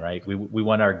line, right? We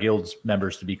want our guilds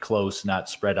members to be close, not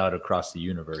spread out across the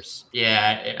universe.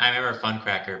 Yeah, I remember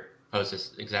Funcracker posed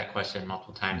this exact question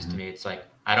multiple times to me. It's like,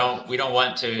 we don't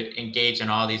want to engage in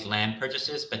all these land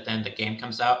purchases, but then the game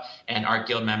comes out and our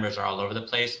guild members are all over the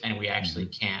place and we actually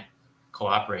can't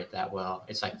cooperate that well.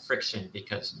 It's like friction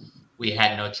because we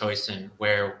had no choice in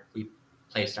where we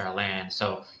placed our land.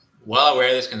 So well aware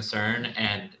of this concern,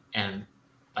 and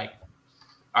like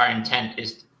our intent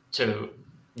is to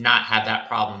not have that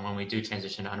problem when we do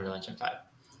transition to Unreal Engine 5.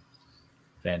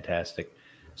 Fantastic.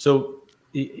 So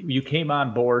you came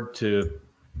on board to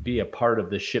be a part of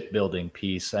the shipbuilding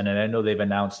piece, and I know they've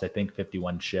announced, I think,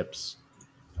 51 ships.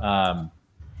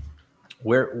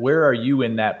 Where are you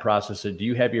in that process? Do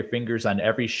you have your fingers on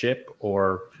every ship,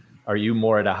 or are you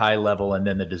more at a high level and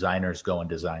then the designers go and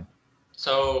design?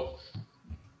 So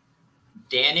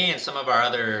Danny and some of our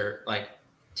other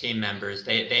team members,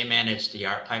 they manage the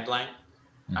art pipeline.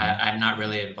 I'm not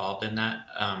really involved in that.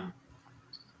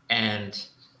 And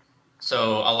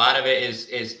so a lot of it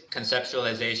is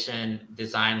conceptualization,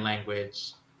 design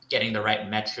language, getting the right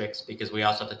metrics, because we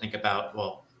also have to think about,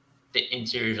 well, the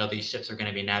interiors of these ships are going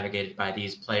to be navigated by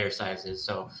these player sizes.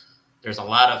 So there's a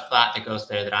lot of thought that goes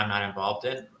there that I'm not involved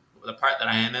in. The part that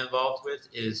I am involved with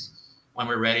is when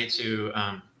we're ready to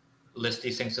list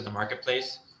these things to the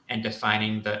marketplace and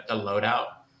defining the loadout.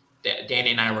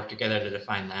 Danny and I work together to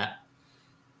define that.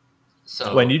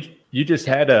 So when you just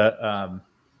had a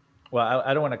well,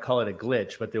 I don't want to call it a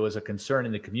glitch, but there was a concern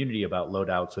in the community about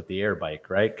loadouts with the air bike,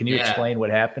 right? Can you explain what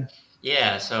happened?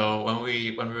 Yeah, so when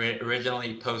we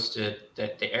originally posted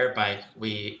the air bike,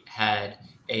 we had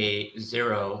a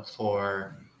 0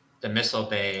 for the missile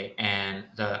bay and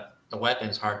the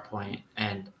weapons hardpoint,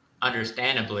 and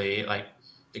understandably, like,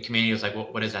 the community was like, well,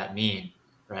 what does that mean,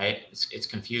 right? It's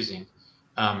confusing.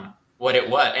 What it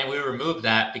was, and we removed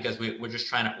that because we're just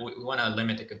trying to, we want to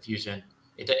limit the confusion.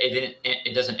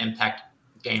 It doesn't impact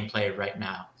gameplay right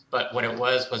now. But what it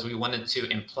was we wanted to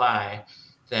imply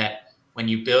that when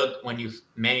you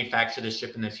manufacture the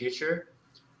ship in the future,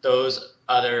 those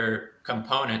other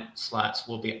component slots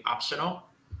will be optional.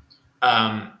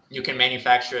 You can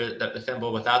manufacture the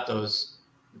thimble without those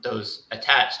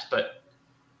attached, but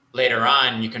later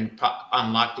on you can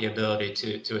unlock the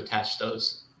ability to attach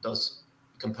those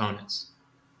components.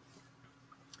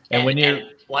 And when you're,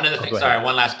 one of the things, sorry,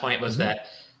 one last point was that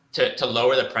to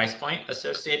lower the price point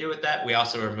associated with that, we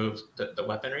also removed the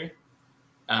weaponry.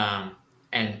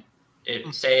 And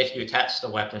say if you attach the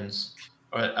weapons,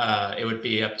 or it would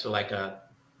be up to like a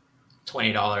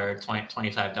 $20,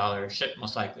 $25 ship,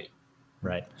 most likely.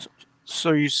 right.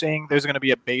 So you're saying there's going to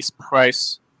be a base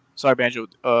price, sorry, Banjo,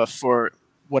 for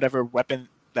whatever weapon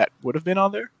that would have been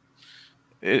on there?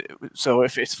 So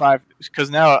if it's $5, because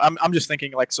now I'm just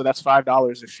thinking, like, so that's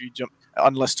 $5 if you jump,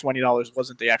 unless $20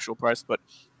 wasn't the actual price. But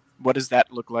what does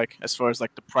that look like as far as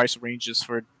like the price ranges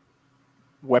for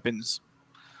weapons?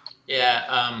 Yeah,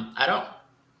 I don't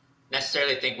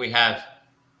necessarily think we have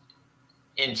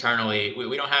internally,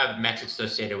 we don't have metrics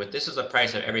associated with this is the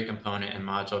price of every component and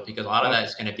module, because a lot of that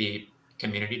is going to be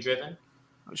community driven.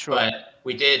 Sure. But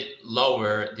we did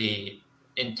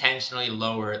intentionally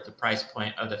lower the price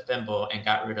point of the thimble and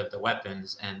got rid of the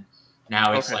weapons, and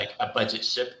now it's like a budget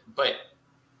ship. But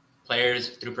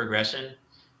players, through progression,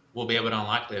 will be able to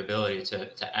unlock the ability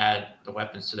to add the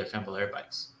weapons to their thimble air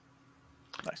bikes.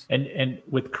 Nice. And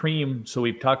with Cream, so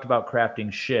we've talked about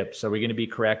crafting ships. Are we going to be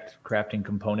crafting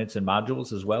components and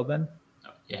modules as well then?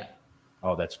 Yeah.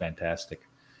 Oh, that's fantastic.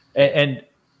 And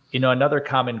you know, another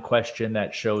common question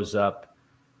that shows up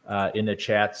in the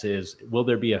chats is, will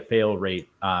there be a fail rate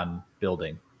on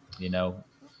building? You know,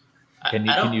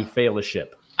 can you fail a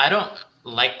ship? I don't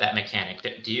like that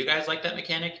mechanic. Do you guys like that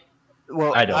mechanic?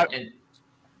 Well, I don't.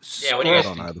 Yeah, what do you guys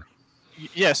think? Either.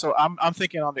 Yeah, so I'm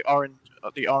thinking on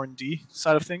the R&D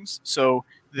side of things. So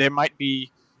there might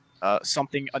be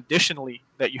something additionally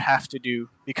that you have to do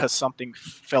because something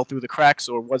fell through the cracks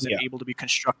or wasn't able to be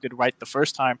constructed right the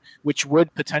first time, which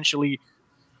would potentially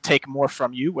take more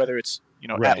from you, whether it's, you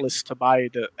know, Atlas to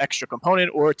buy the extra component,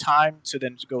 or time to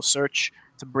then go search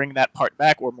to bring that part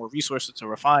back, or more resources to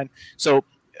refine. So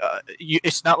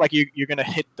it's not like you're going to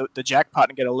hit the jackpot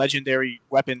and get a legendary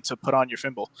weapon to put on your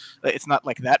thimble. It's not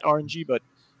like that RNG, but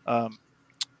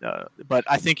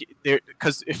I think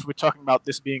because if we're talking about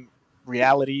this being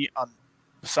reality on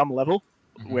some level,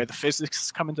 where the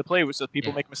physics come into play, which is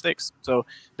people make mistakes. So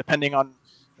depending on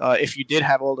if you did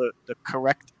have all the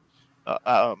correct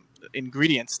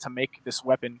ingredients to make this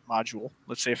weapon module,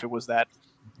 let's say if it was that,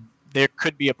 there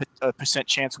could be a percent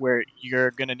chance where you're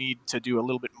going to need to do a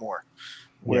little bit more,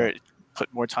 where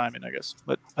put more time in, I guess.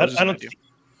 But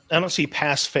I don't see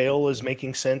pass fail as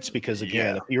making sense, because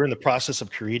again, if you're in the process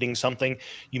of creating something,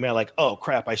 you may like, oh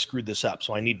crap, I screwed this up,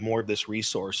 so I need more of this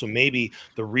resource. So maybe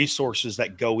the resources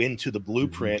that go into the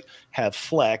blueprint have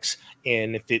flex,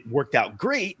 and if it worked out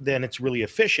great, then it's really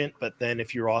efficient. But then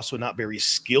if you're also not very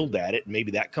skilled at it,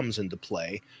 maybe that comes into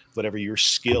play, whatever your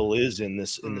skill is in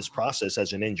this process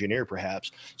as an engineer,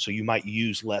 perhaps. So you might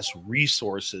use less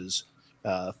resources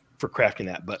for crafting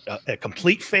that, but a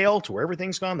complete fail to where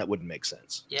everything's gone, that wouldn't make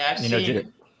sense. Yeah,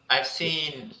 I've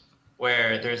seen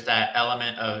where there's that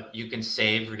element of you can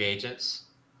save reagents,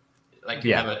 like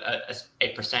you have a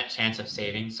percent chance of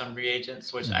saving some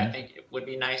reagents, which I think it would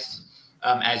be nice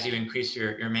as you increase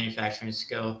your manufacturing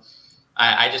skill.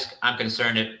 I'm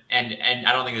concerned and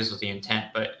I don't think this was the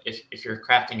intent, but if you're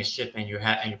crafting a ship and you're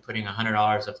putting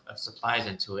 $100 of supplies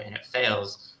into it and it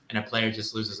fails, and a player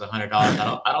just loses $100,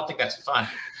 I don't think that's fun.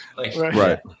 Like,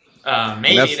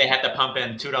 maybe they had to pump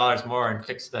in $2 more and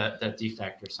fix the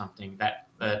defect or something. But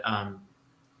I'd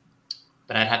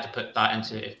have to put thought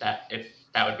into if that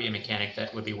would be a mechanic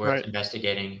that would be worth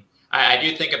investigating. I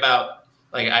do think about,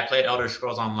 like, I played Elder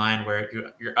Scrolls Online where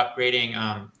you're upgrading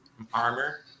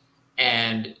armor,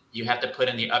 and you have to put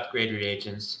in the upgrade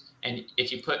reagents. And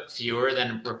if you put fewer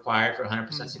than required for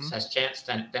 100% success chance,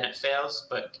 then it fails.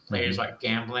 But players are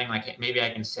gambling, like, maybe I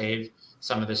can save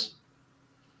some of this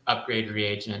upgrade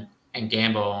reagent and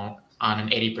gamble on an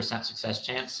 80% success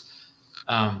chance.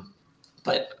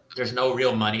 But there's no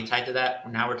real money tied to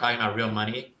that. Now we're talking about real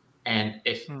money. And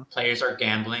if players are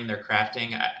gambling, they're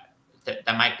crafting,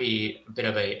 that might be a bit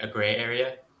of a gray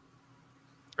area.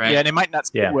 Right? Yeah, and it might not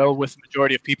sit well with the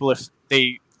majority of people if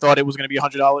they thought it was going to be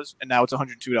 $100, and now it's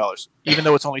 $102. Even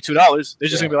though it's only $2, they're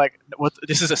just going to be like, "What?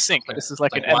 This is a sink. This is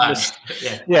like an endless."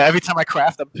 Yeah. Every time I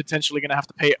craft, I'm potentially going to have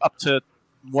to pay up to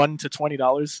 $1 to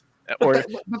 $20. Or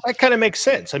that kind of makes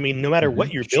sense. I mean, no matter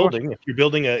what you're building,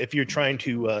 if you're trying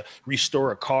to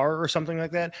restore a car or something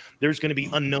like that, there's going to be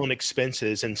unknown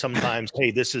expenses, and sometimes,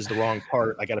 hey, this is the wrong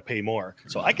part, I got to pay more.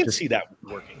 So I can see that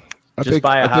working. Just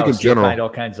buy a house, you find all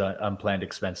kinds of unplanned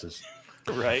expenses.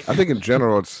 Right. I think in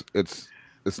general, it's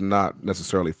not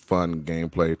necessarily fun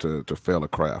gameplay to fail a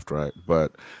craft, right?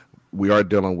 But we are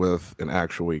dealing with an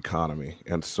actual economy,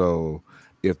 and so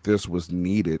if this was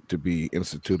needed to be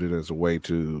instituted as a way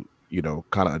to,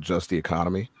 kind of adjust the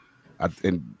economy,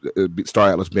 and Star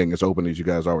Atlas being as open as you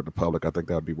guys are with the public, I think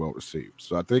that would be well received.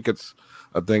 So I think it's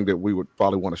a thing that we would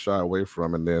probably want to shy away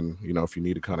from, and then, if you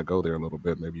need to kind of go there a little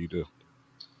bit, maybe you do.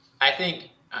 I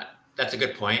think that's a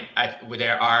good point.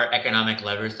 There are economic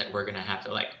levers that we're going to have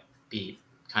to be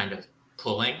kind of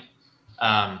pulling,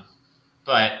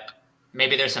 but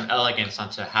maybe there's some elegance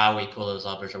onto how we pull those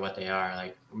levers or what they are.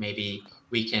 Like maybe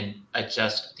we can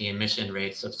adjust the emission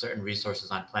rates of certain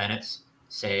resources on planets.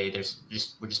 Say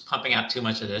we're just pumping out too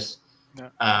much of this.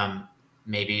 Yeah.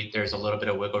 Maybe there's a little bit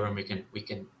of wiggle room we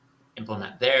can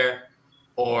implement there,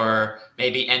 or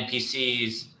maybe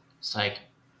NPCs. It's like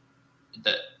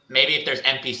maybe if there's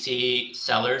NPC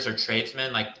sellers or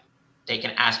tradesmen, like they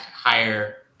can ask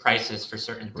higher prices for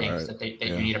certain things that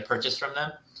you need to purchase from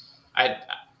them.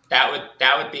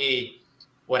 That would be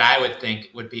what I would think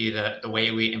would be the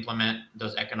way we implement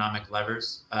those economic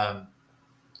levers,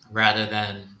 rather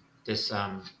than this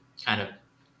kind of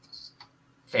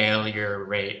failure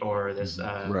rate or this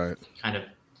kind of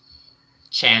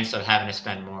chance of having to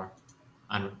spend more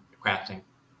on crafting.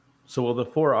 So will the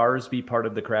 4 R's be part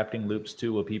of the crafting loops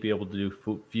too? Will people be able to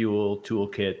do fuel,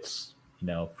 toolkits,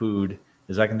 food?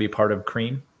 Is that going to be part of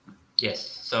Cream? Yes.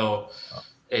 So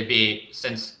it'd be,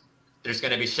 since there's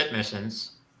going to be ship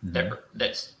missions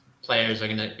that players are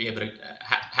going to be able to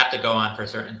have to go on for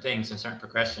certain things and certain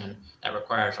progression that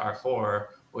requires R4.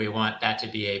 We want that to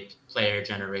be a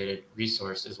player-generated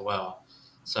resource as well.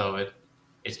 So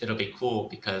it'll be cool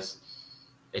because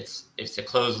it's a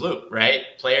closed loop,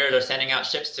 right? Players are sending out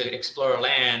ships to explore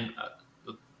land.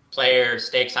 Player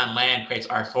stakes on land, creates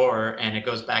R4, and it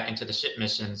goes back into the ship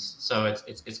missions. So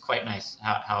it's quite nice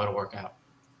how it'll work out.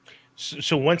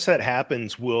 So once that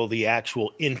happens, will the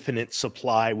actual infinite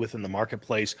supply within the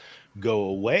marketplace go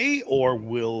away, or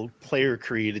will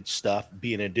player-created stuff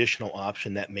be an additional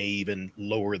option that may even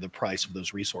lower the price of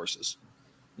those resources?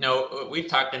 No, we've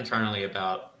talked internally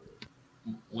about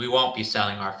we won't be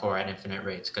selling R4 at infinite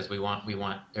rates because we want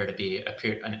there to be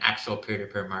an actual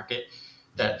peer-to-peer market.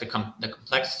 The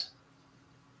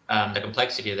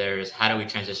complexity there is how do we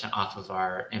transition off of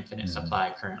our infinite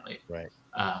supply currently? Right.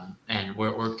 And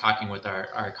we're talking with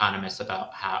our economists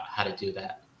about how to do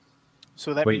that.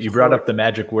 So that you brought up the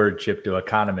magic word, Chypto,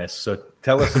 economists. So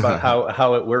tell us about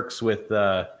how it works with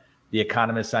the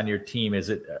economists on your team.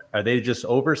 Are they just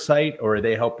oversight, or are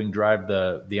they helping drive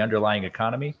the underlying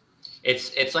economy?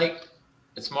 It's like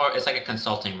a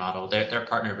consulting model. They're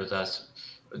partnered with us.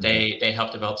 They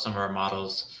help develop some of our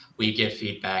models. We give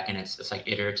feedback, and it's like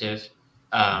iterative.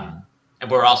 And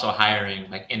we're also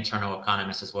hiring like internal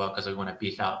economists as well because we want to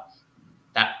beef out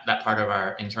that part of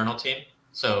our internal team.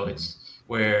 So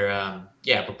we're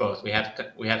both. We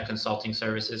have consulting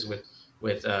services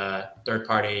with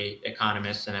third-party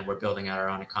economists, and then we're building out our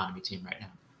own economy team right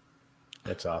now.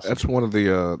 That's awesome. That's one of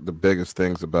the biggest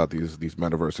things about these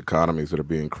metaverse economies that are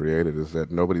being created is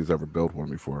that nobody's ever built one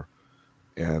before,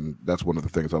 and that's one of the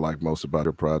things I like most about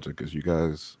your project is you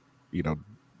guys,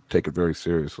 take it very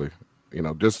seriously.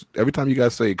 Just every time you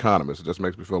guys say economists, it just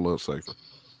makes me feel a little safer.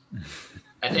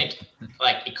 I think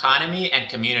like economy and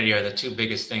community are the two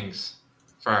biggest things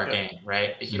for our game,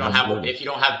 right? If you don't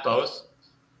have both,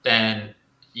 then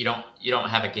you don't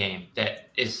have a game that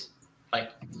is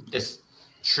like this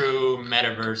true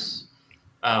metaverse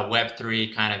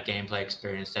Web3 kind of gameplay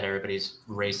experience that everybody's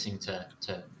racing to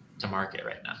market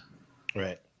right now.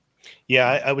 Right.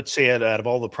 Yeah, I would say out of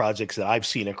all the projects that I've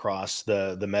seen across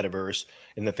the metaverse,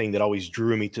 and the thing that always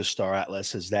drew me to Star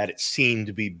Atlas is that it seemed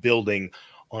to be building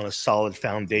on a solid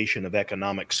foundation of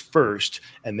economics first,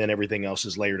 and then everything else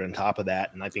is layered on top of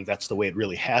that. And I think that's the way it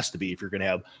really has to be if you're going to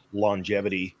have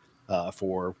longevity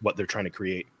for what they're trying to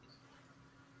create.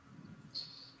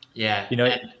 Yeah.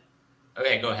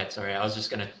 Okay, go ahead. Sorry, I was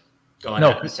just going to go in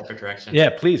a separate direction.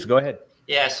 Yeah, please go ahead.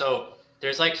 Yeah, so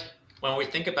there's when we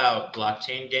think about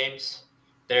blockchain games,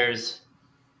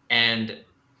 and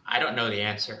I don't know the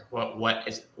answer. What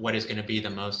is going to be the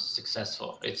most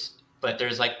successful? But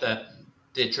there's like the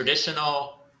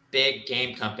traditional big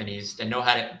game companies that know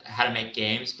how to make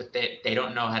games, but they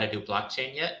don't know how to do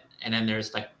blockchain yet. And then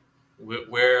there's like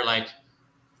we're like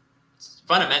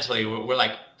fundamentally we're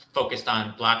like focused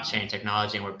on blockchain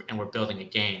technology, and we're building a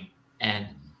game. And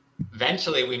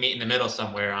eventually we meet in the middle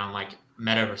somewhere on like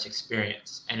metaverse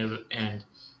experience, and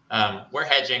we're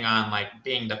hedging on like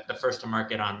being the first to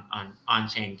market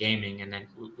on-chain gaming, and then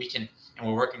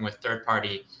we're working with third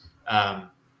party,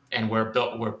 and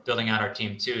we're building out our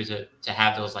team too to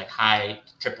have those like high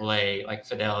AAA like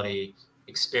fidelity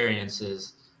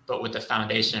experiences, but with the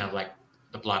foundation of like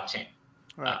the blockchain.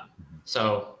 Right.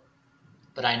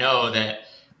 But I know that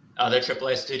other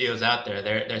AAA studios out there,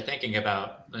 they're thinking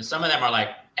about, some of them are like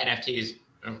NFTs.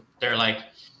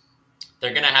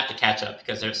 They're going to have to catch up,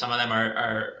 because some of them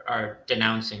are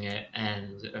denouncing it,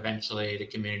 and eventually the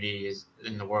community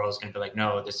in the world is going to be like,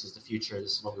 no, this is the future.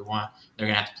 This is what we want. They're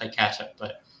going to have to play catch up.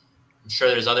 But I'm sure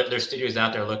there's studios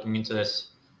out there looking into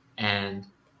this, and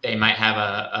they might have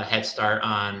a head start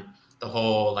on the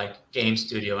whole like game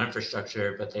studio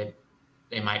infrastructure, but they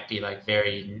might be like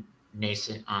very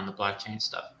nascent on the blockchain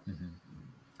stuff.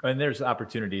 Mm-hmm. And there's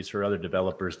opportunities for other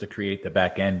developers to create the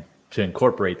back end to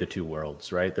incorporate the two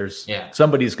worlds, right?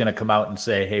 Somebody's going to come out and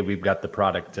say, hey, we've got the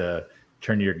product to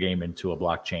turn your game into a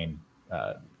blockchain,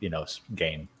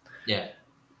 game. Yeah.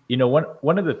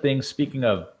 One of the things, speaking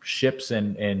of ships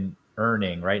and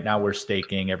earning, right now we're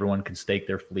staking, everyone can stake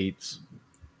their fleets.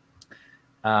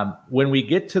 When we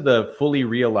get to the fully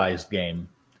realized game,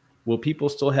 will people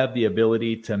still have the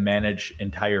ability to manage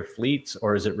entire fleets,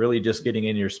 or is it really just getting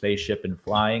in your spaceship and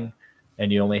flying,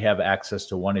 and you only have access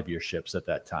to one of your ships at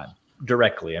that time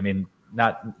directly? I mean,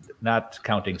 not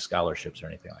counting scholarships or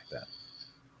anything like that.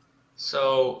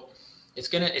 So it's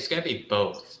gonna be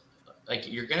both. Like,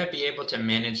 you're gonna be able to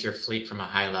manage your fleet from a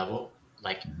high level,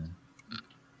 like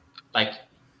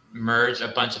merge a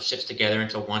bunch of ships together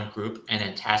into one group and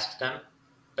then task them.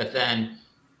 But then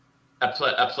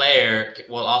a player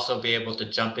will also be able to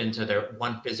jump into their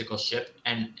one physical ship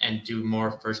and do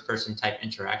more first-person type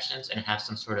interactions and have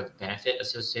some sort of benefit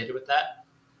associated with that.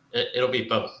 It'll be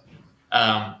both.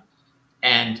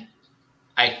 And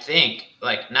I think,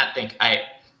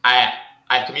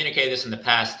 I've communicated this in the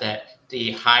past, that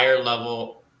the higher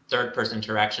level third-person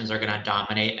interactions are going to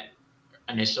dominate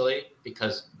initially,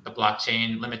 because the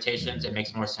blockchain limitations, it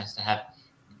makes more sense to have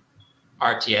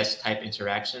RTS type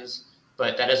interactions.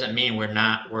 But that doesn't mean we're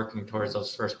not working towards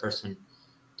those first-person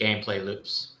gameplay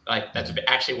loops. Like, that's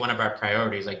actually one of our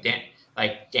priorities.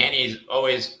 Danny's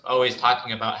always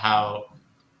talking about how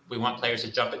we want players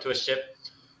to jump into a ship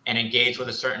and engage with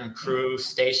a certain crew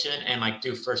station and like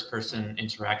do first-person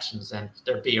interactions, and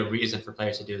there'd be a reason for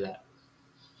players to do that.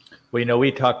 Well,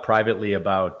 we talked privately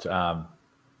about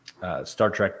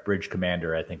Star Trek Bridge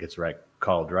Commander, I think it's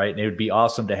called, right? And it would be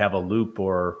awesome to have a loop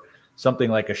or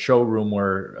something like a showroom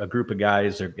where a group of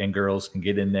guys and girls can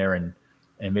get in there and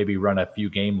maybe run a few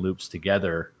game loops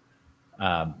together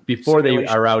before they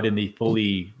are out in the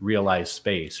fully realized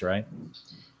space, right?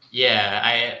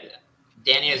 Yeah,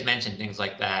 Danny has mentioned things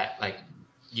like that, like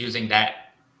using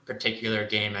that particular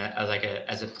game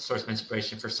as a source of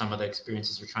inspiration for some of the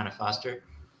experiences we're trying to foster.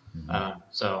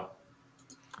 Mm-hmm.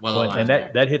 And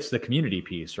that hits the community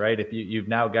piece, right? If you've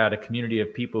now got a community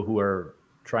of people who are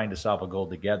trying to solve a goal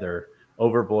together,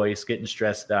 over voice, getting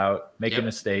stressed out, making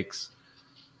mistakes.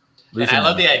 And I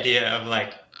love the idea of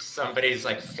like somebody's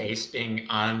like face being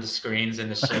on the screens in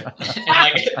the ship, and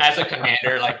like as a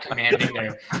commander, like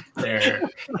commanding their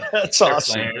awesome.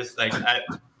 Players. Like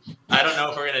I don't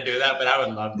know if we're gonna do that, but I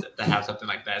would love to have something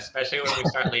like that, especially when we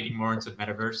start leading more into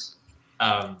metaverse.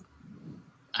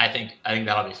 I think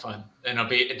that'll be fun, and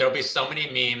there'll be so many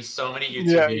memes, so many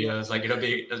YouTube videos.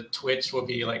 Like Twitch will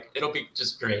be like, it'll be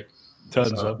just great.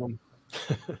 Tons of them.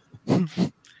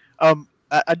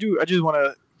 I just want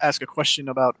to ask a question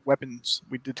about weapons.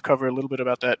 We did cover a little bit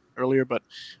about that earlier, but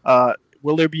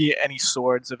will there be any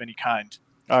swords of any kind?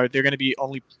 Are there going to be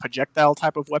only projectile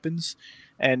type of weapons?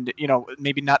 And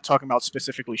maybe not talking about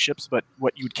specifically ships, but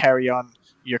what you would carry on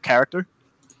your character?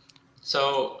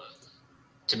 So,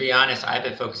 to be honest, I've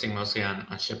been focusing mostly on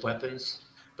ship weapons,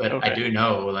 but I do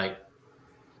know like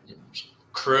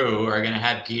crew are going to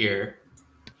have gear,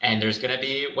 and there's going to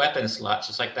be weapon slots,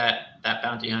 just like that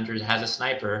bounty hunter has a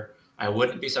sniper. I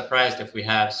wouldn't be surprised if we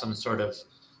have some sort of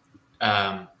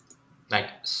like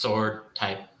sword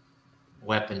type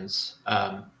weapons.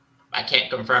 I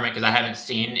can't confirm it because I haven't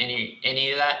seen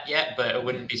any of that yet, but it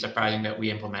wouldn't be surprising that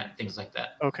we implement things like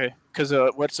that. Okay, because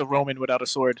what's a Roman without a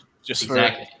sword? Just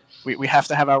exactly. We have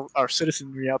to have our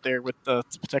citizenry out there with to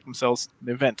protect themselves in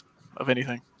the event of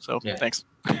anything. So thanks.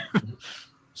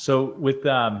 So with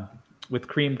with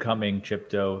Cream coming,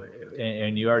 Chypto,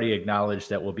 and you already acknowledged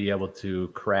that we'll be able to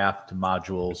craft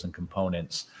modules and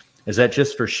components. Is that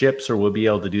just for ships, or we'll be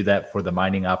able to do that for the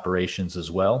mining operations as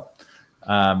well?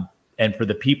 And for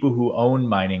the people who own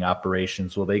mining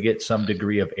operations, will they get some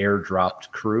degree of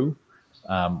airdropped crew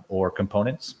or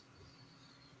components?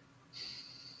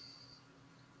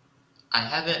 I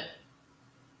haven't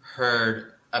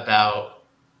heard about,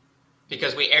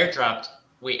 because we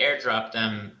airdropped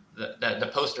them the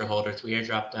poster holders. We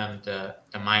airdropped them the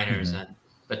miners,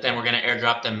 but then we're going to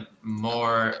airdrop them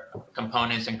more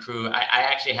components and crew. I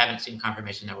actually haven't seen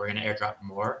confirmation that we're going to airdrop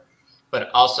more, but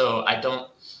also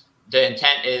the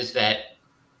intent is that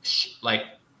like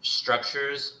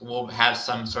structures will have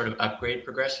some sort of upgrade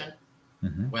progression,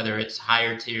 whether it's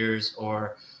higher tiers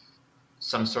or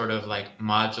some sort of like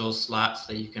module slots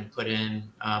that you can put in.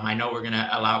 I know we're going to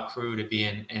allow crew to be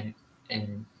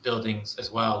in buildings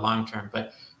as well long term,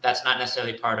 but that's not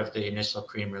necessarily part of the initial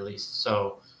Cream release.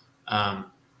 So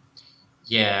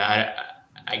yeah,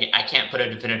 I can't put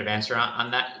a definitive answer on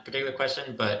that particular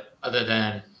question, but other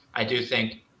than I do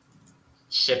think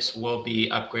ships will be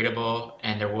upgradable,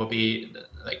 and there will be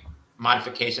like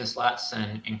modification slots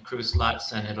and crew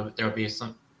slots, and there'll be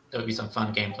some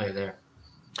fun gameplay there.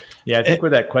 Yeah, I think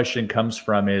where that question comes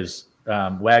from is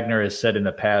Wagner has said in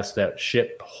the past that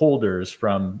ship holders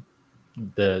from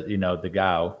the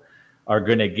GAU are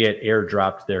going to get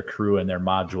airdropped their crew and their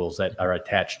modules that are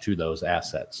attached to those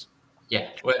assets. Yeah,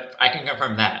 I can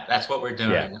confirm that. That's what we're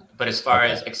doing. Yeah. But as far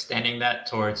as extending that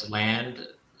towards land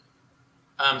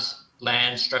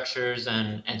structures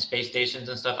and space stations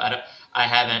and stuff, I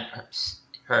haven't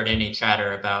heard any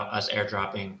chatter about us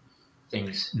airdropping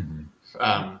things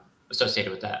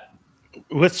associated with that.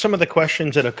 With some of the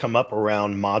questions that have come up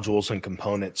around modules and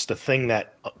components, the thing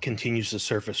that continues to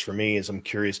surface for me is I'm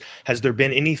curious, has there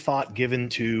been any thought given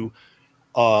to,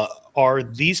 are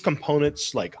these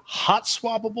components like hot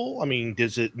swappable? I mean,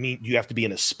 does it mean you have to be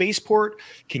in a spaceport?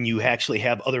 Can you actually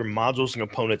have other modules and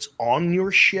components on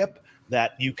your ship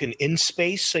that you can in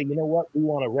space say, you know what, we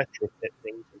want to retrofit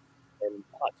things and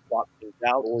hot swap things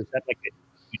out? Or is that like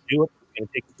you do it, it's going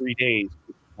to take 3 days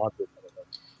to module?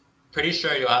 Pretty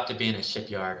sure you'll have to be in a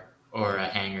shipyard or a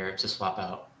hangar to swap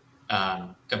out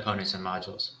components and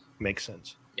modules. Makes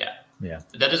sense. Yeah. Yeah.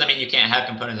 That doesn't mean you can't have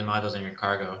components and modules in your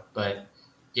cargo, but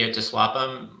you have to swap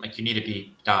them. Like you need to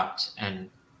be docked and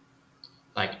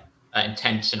like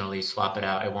intentionally swap it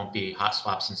out. It won't be hot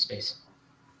swaps in space.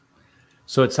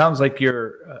 So it sounds like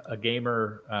you're a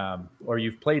gamer, or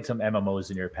you've played some MMOs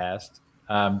in your past.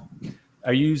 Are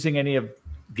you using any of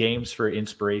games for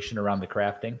inspiration around the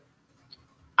crafting?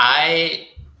 I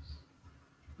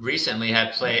recently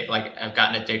have played, like I've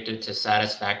gotten addicted to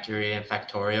Satisfactory and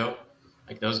Factorio.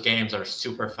 Like those games are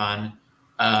super fun.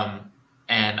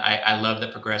 And I love the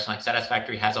progression. Like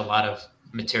Satisfactory has a lot of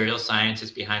material sciences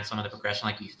behind some of the progression.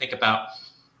 Like you think about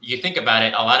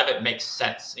it, a lot of it makes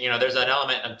sense. You know, there's an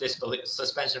element of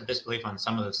suspension of disbelief on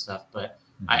some of this stuff, but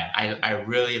I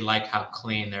really like how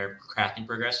clean their crafting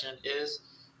progression is.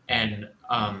 And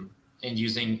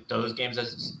using those games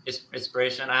as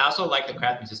inspiration. I also like the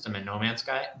crafting system in No Man's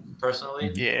Sky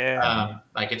personally. Yeah.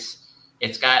 Like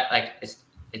it's got like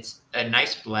it's a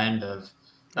nice blend of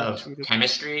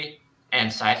chemistry and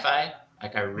sci-fi.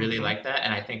 Like I really like that,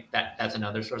 and I think that's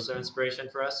another source of inspiration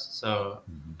for us. So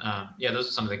yeah, those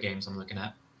are some of the games I'm looking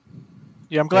at.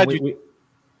 Yeah, I'm glad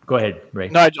go ahead, Ray.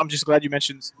 No, I'm just glad you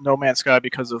mentioned No Man's Sky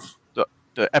because of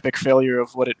the epic failure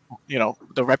of what it,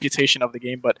 the reputation of the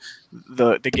game, but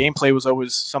the gameplay was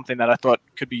always something that I thought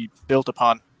could be built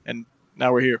upon, and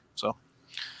now we're here. So,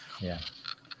 yeah,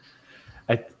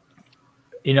 I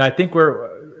think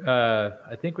we're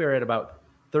at about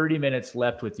 30 minutes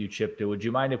left with you, Chypto. Would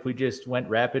you mind if we just went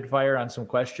rapid fire on some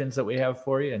questions that we have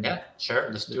for you? And yeah, sure.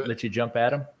 Let's do it. Let you jump at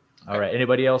them. Okay. All right.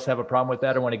 Anybody else have a problem with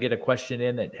that or want to get a question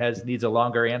in that needs a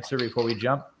longer answer before we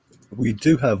jump? We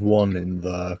do have one in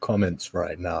the comments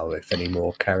right now. If any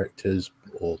more characters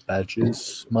or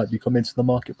badges might be coming to the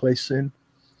marketplace soon.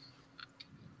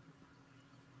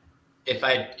 If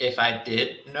I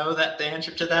did know that the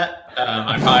answer to that,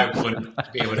 I probably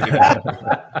wouldn't be able to give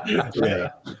it. Yeah.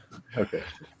 Okay.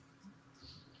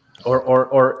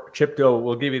 Or Chypto,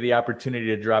 we'll give you the opportunity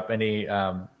to drop any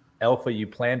alpha you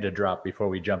plan to drop before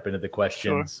we jump into the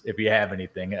questions. Sure. If you have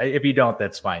anything. If you don't,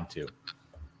 that's fine too.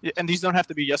 Yeah, and these don't have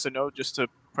to be yes or no. Just to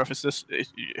preface this,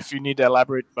 if you need to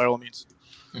elaborate, by all means.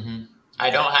 Mm-hmm. I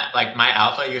don't have my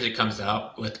alpha usually comes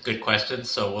out with good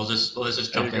questions, so we'll just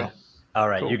jump in. All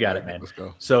right, cool. You got it, man. Let's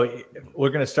go. So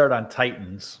we're going to start on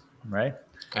Titans, right?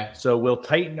 Okay. So will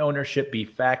Titan ownership be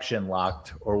faction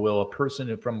locked, or will a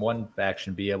person from one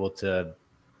faction be able to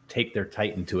take their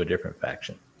Titan to a different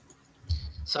faction?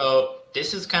 So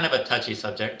this is kind of a touchy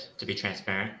subject, to be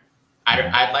transparent.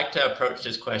 I'd like to approach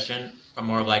this question from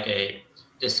more of like a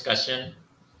discussion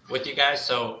with you guys.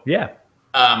 So yeah,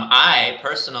 I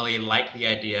personally like the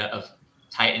idea of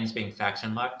Titans being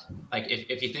faction locked. Like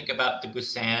if you think about the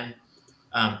Busan,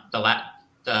 the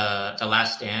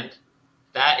Last Stand,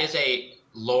 that is a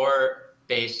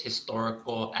lore-based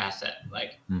historical asset.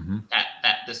 Like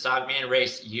that the Sogmian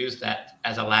race used that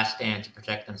as a last stand to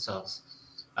protect themselves.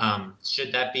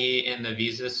 Should that be in the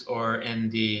Visas or in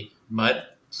the Mud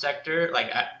sector?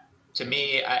 Like to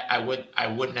me, I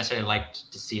wouldn't necessarily like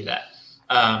to see that.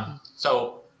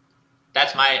 So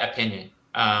that's my opinion.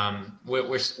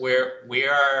 We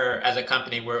are as a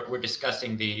company we're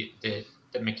discussing the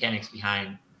mechanics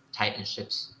behind Titan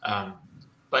ships.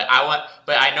 But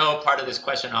I know part of this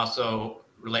question also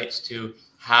relates to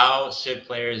how should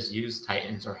players use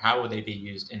Titans, or how would they be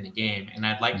used in the game? And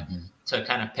I'd like to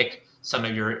kind of pick some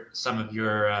of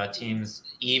your team's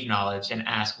EVE knowledge and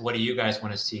ask, what do you guys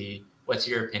want to see? What's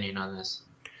your opinion on this?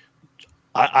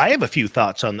 I have a few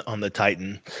thoughts on the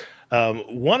Titan.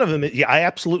 One of them, I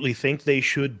absolutely think they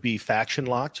should be faction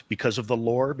locked because of the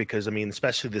lore, because I mean,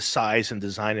 especially the size and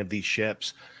design of these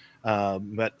ships.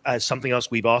 But as something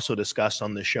else we've also discussed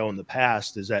on the show in the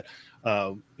past is that,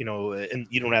 you know, and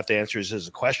you don't have to answer this as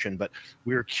a question, but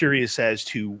we're curious as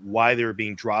to why they're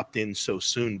being dropped in so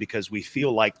soon, because we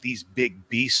feel like these big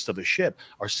beasts of a ship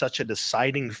are such a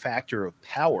deciding factor of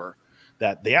power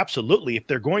that they absolutely, if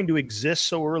they're going to exist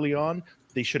so early on,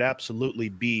 they should absolutely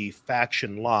be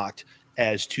faction locked,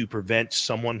 as to prevent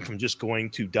someone from just going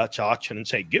to Dutch auction and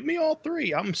say, give me all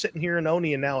three. I'm sitting here in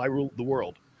ONI and now I rule the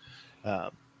world.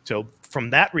 So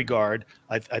from that regard,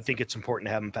 I think it's important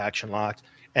to have them faction locked.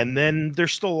 And then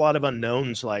there's still a lot of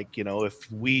unknowns. Like, you know,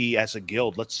 if we as a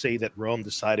guild, let's say that Rome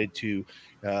decided to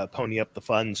pony up the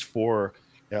funds for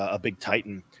a big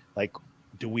Titan, like,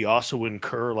 do we also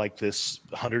incur like this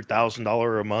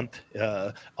 $100,000 a month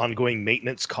ongoing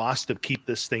maintenance cost to keep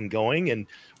this thing going? And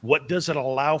what does it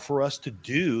allow for us to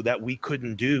do that we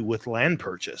couldn't do with land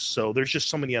purchase? So there's just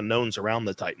so many unknowns around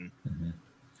the Titan.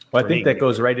 Well, I think that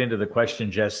goes right into the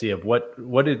question, Jesse, of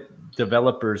what did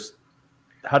developers,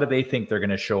 how do they think they're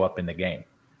going to show up in the game?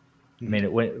 I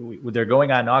mean, when they're going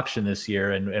on auction this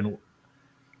year, and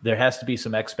there has to be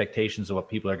some expectations of what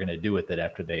people are going to do with it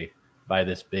after they buy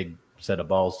this big set of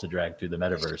balls to drag through the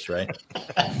metaverse, right?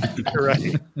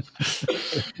 Right.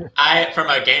 From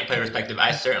a gameplay perspective,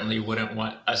 I certainly wouldn't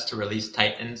want us to release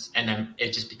Titans and then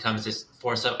it just becomes this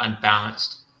force of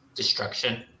unbalanced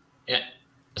destruction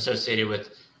associated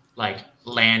with like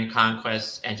land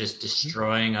conquests and just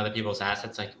destroying other people's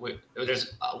assets. Like we're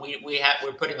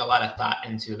putting a lot of thought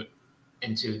into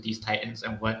these Titans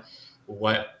and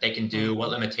what they can do, what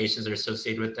limitations are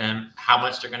associated with them, how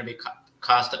much they're going to be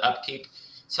cost to upkeep.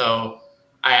 So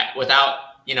without,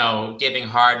 you know, giving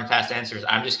hard and fast answers,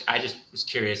 I just was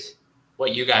curious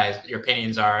what your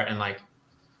opinions are. And like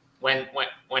when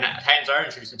Titans are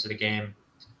introduced into the game,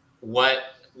 what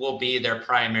will be their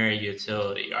primary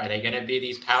utility? Are they going to be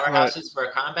these powerhouses for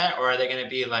combat, or are they going to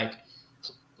be like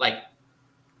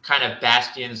kind of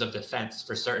bastions of defense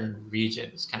for certain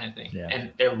regions kind of thing? Yeah.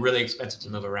 And they're really expensive to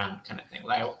move around kind of thing.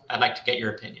 I'd like to get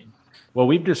your opinion. Well,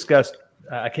 we've discussed,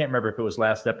 I can't remember if it was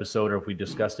last episode or if we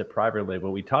discussed it privately,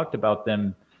 but we talked about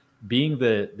them being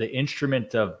the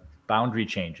instrument of boundary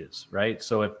changes, right?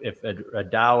 So if a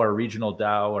DAO or regional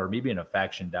DAO or maybe in a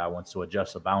faction DAO wants to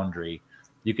adjust a boundary,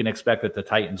 you can expect that the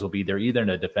Titans will be there either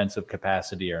in a defensive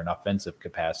capacity or an offensive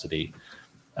capacity,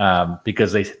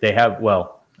 because they have,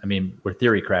 well, I mean, we're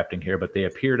theory crafting here, but they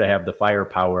appear to have the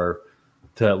firepower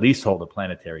to at least hold a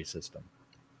planetary system.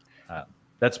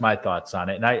 That's my thoughts on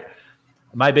it. And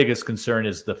my biggest concern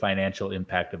is the financial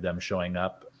impact of them showing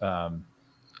up.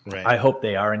 Right. I hope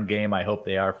they are in game. I hope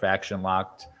they are faction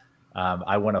locked.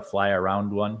 I want to fly around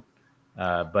one,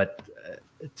 but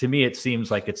to me, it seems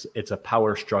like it's a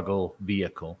power struggle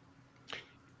vehicle.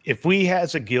 If we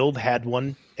as a guild had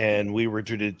one and we were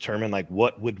to determine like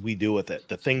what would we do with it,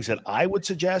 the things that I would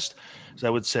suggest is I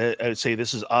would say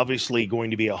this is obviously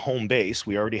going to be a home base.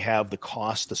 We already have the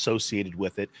cost associated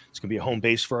with it. It's going to be a home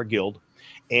base for our guild.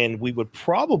 And we would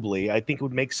probably, I think it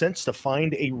would make sense to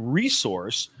find a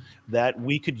resource that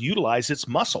we could utilize its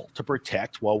muscle to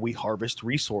protect while we harvest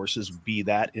resources, be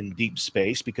that in deep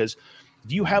space, because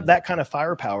if you have that kind of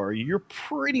firepower, you're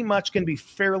pretty much going to be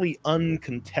fairly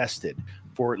uncontested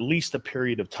for at least a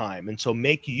period of time. And so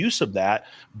make use of that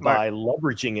by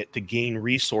leveraging it to gain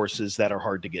resources that are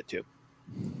hard to get to.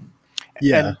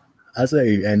 Yeah. And as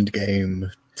a end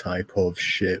game type of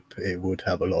ship, it would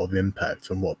have a lot of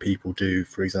impact on what people do.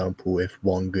 For example, if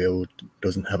one guild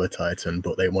doesn't have a Titan,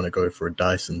 but they want to go for a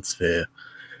Dyson sphere,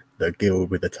 the guild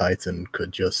with a Titan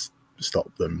could just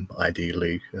stop them,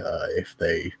 ideally, if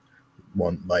they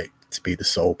want like to be the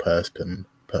sole person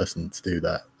to do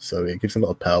that. So it gives a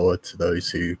lot of power to those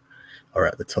who are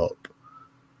at the top,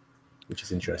 which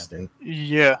is interesting.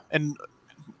 Yeah, and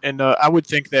I would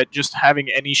think that just having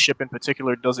any ship in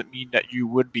particular doesn't mean that you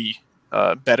would be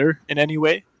better in any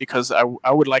way, because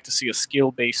I would like to see a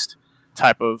skill-based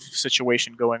type of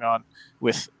situation going on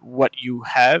with what you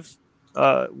have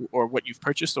or what you've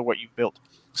purchased or what you've built.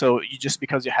 So just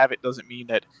because you have it doesn't mean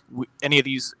that any of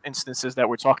these instances that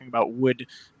we're talking about would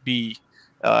be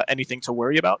anything to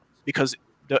worry about. Because,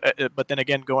 but then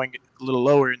again, going a little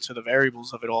lower into the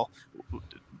variables of it all,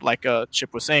 like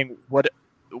Chip was saying, what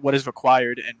is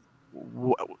required and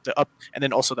and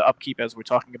then also the upkeep, as we're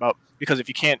talking about. Because if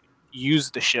you can't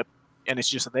use the ship and it's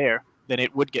just there, then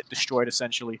it would get destroyed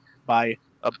essentially by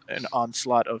an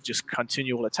onslaught of just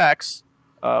continual attacks.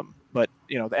 But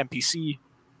the NPC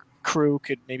crew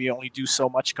could maybe only do so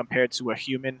much compared to a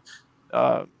human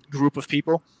group of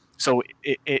people. So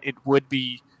it would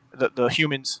be the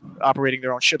humans operating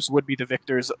their own ships would be the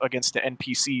victors against the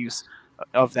NPCs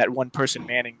of that one person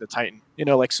manning the Titan.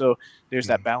 So there's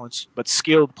that balance. But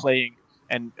skilled playing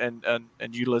and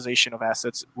utilization of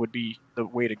assets would be the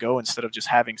way to go, instead of just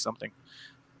having something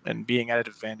and being at an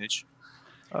advantage.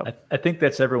 I think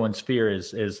that's everyone's fear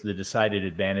is the decided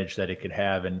advantage that it could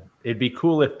have. And it'd be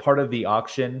cool if part of the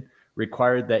auction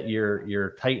required that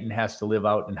your Titan has to live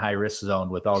out in high risk zone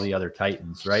with all the other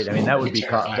Titans, right? I mean, that would be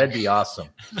that'd be awesome.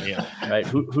 Yeah. Right.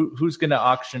 Who's going to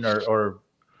auction or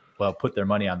put their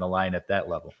money on the line at that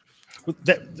level?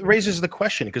 That raises the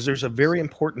question, because there's a very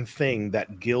important thing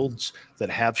that guilds that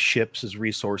have ships as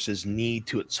resources need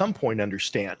to at some point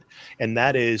understand, and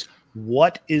that is,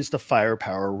 what is the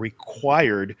firepower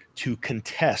required to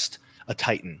contest a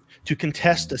Titan, to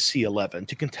contest a C11,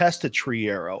 to contest a tree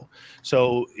arrow?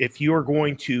 So if you're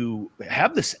going to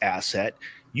have this asset,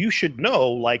 you should know,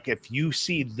 like, if you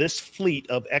see this fleet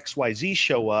of XYZ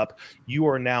show up, you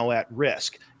are now at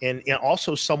risk. And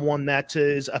also someone that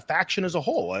is a faction as a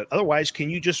whole. Otherwise, can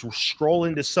you just stroll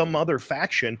into some other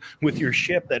faction with your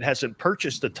ship that hasn't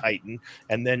purchased a Titan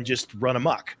and then just run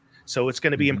amok? So it's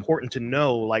going to be important to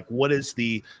know, like, what is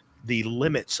the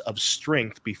limits of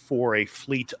strength before a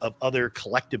fleet of other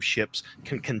collective ships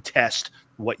can contest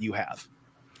what you have.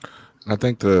 I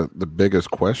think the biggest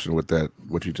question with that,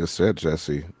 what you just said,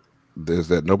 Jesse, is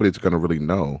that nobody's going to really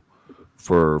know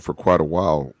for quite a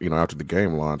while, after the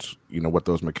game launch, what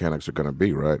those mechanics are going to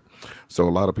be, right? So a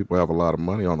lot of people have a lot of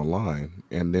money on the line,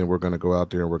 and then we're going to go out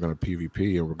there and we're going to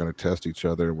PvP and we're going to test each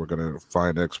other and we're going to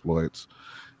find exploits.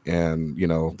 And,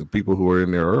 the people who are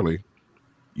in there early,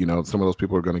 some of those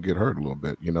people are going to get hurt a little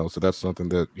bit, so that's something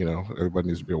that, everybody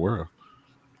needs to be aware of.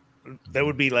 That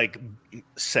would be like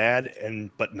sad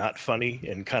but not funny,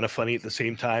 and kind of funny at the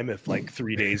same time, if like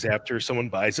 3 days after someone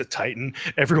buys a Titan,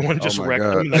 everyone just wrecked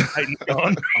them and that Titan's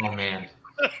gone. Oh man,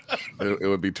 it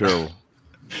would be terrible.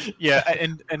 Yeah,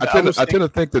 and I tend to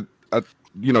think that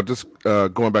just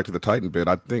going back to the Titan bit,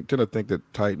 I tend to think that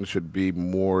Titan should be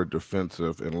more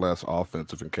defensive and less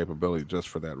offensive in capability, just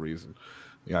for that reason.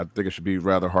 I think it should be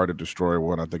rather hard to destroy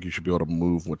one. I think you should be able to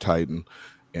move with Titan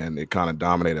and it kind of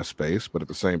dominate a space, but at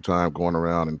the same time going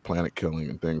around and planet killing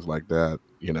and things like that,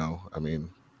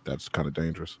 that's kind of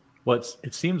dangerous. Well,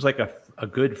 it seems like a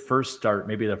good first start,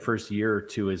 maybe the first year or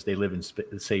two, is they live in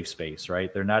safe space,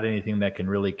 right? They're not anything that can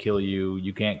really kill you.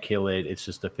 You can't kill it. It's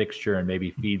just a fixture and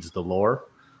maybe feeds the lore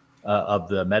of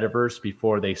the metaverse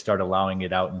before they start allowing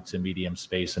it out into medium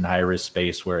space and high risk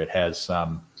space where it has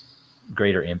some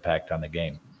greater impact on the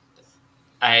game.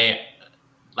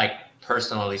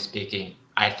 Personally speaking,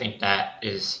 I think that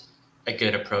is a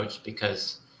good approach,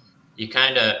 because you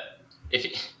kind of,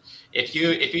 if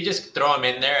you just throw them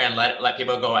in there and let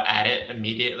people go at it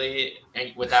immediately,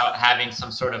 and without having some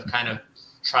sort of kind of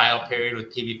trial period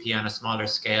with PvP on a smaller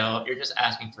scale, you're just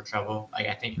asking for trouble.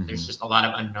 I think there's just a lot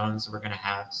of unknowns we're going to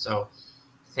have. So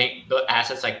think the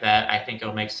assets like that, I think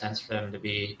it'll make sense for them to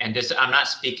be, and this, I'm not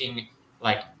speaking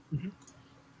like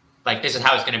this is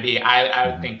how it's going to be. I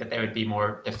would think that they would be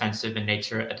more defensive in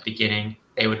nature at the beginning.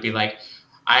 They would be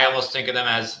I almost think of them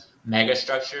as mega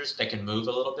structures that can move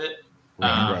a little bit.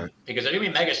 Right. Because they're going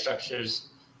to be mega structures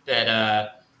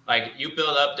that, you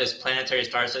build up this planetary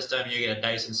star system, you get a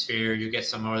Dyson sphere, you get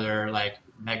some other,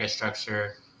 mega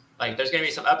structure. There's going to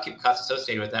be some upkeep costs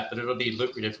associated with that, but it'll be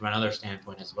lucrative from another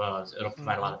standpoint as well. As it'll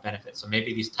provide a lot of benefits. So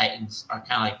maybe these Titans are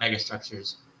kind of like mega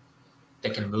structures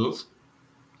that can move.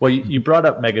 Well, you brought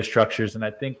up megastructures, and I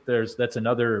think that's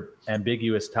another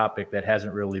ambiguous topic that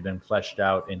hasn't really been fleshed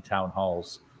out in town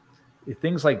halls.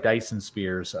 Things like Dyson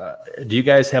spheres. Do you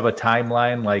guys have a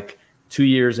timeline? Like 2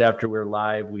 years after we're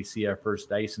live, we see our first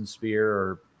Dyson sphere,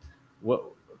 or what?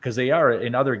 Because they are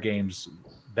in other games.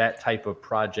 That type of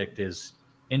project is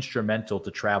instrumental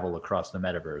to travel across the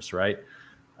metaverse, right?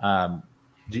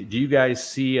 Do you guys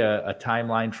see a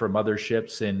timeline for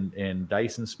motherships and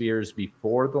Dyson spheres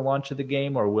before the launch of the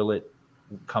game, or will it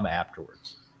come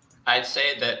afterwards? I'd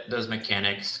say that those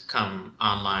mechanics come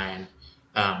online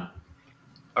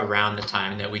around the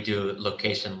time that we do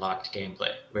location locked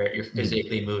gameplay, where you're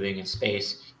physically moving in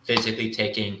space, physically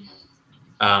taking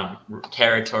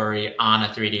territory on a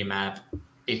 3D map.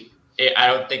 I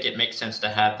don't think it makes sense to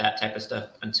have that type of stuff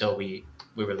until we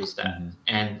release that.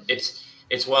 And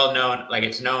it's well known, like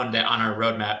it's known that on our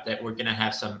roadmap that we're going to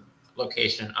have some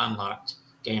location unlocked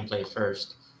gameplay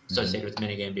first associated with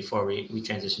minigame before we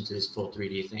transition to this full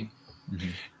 3D thing.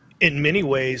 In many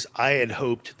ways, I had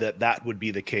hoped that would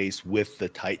be the case with the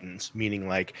Titans, meaning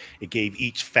like it gave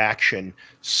each faction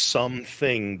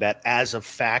something that as a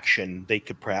faction they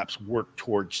could perhaps work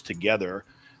towards together,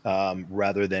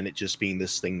 rather than it just being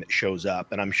this thing that shows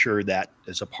up. And I'm sure that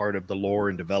as a part of the lore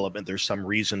and development, there's some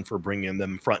reason for bringing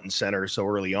them front and center so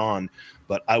early on.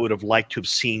 But I would have liked to have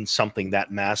seen something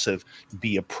that massive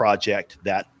be a project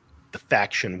that the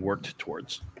faction worked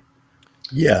towards.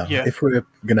 Yeah. If we're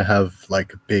going to have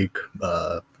like a big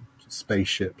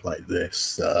spaceship like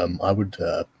this, I would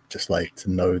just like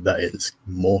to know that it's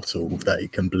mortal, that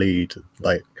it can bleed.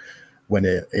 Like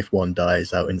if one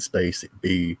dies out in space, it'd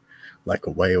be like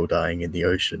a whale dying in the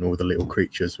ocean. All the little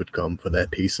creatures would come for their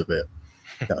piece of it.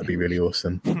 That would be really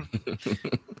awesome.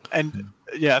 And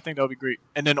yeah, I think that would be great.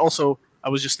 And then also, I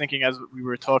was just thinking as we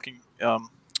were talking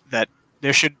that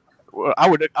there should, I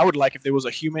would like if there was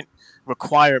a human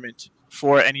requirement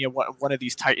for any of one of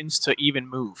these Titans to even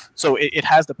move. So it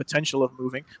has the potential of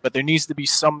moving, but there needs to be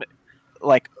some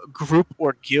like group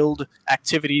or guild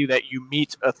activity that you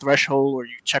meet a threshold or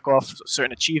you check off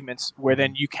certain achievements where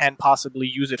then you can possibly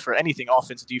use it for anything,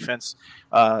 offense, defense,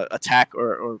 attack,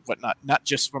 or whatnot, not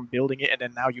just from building it and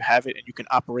then now you have it and you can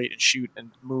operate and shoot and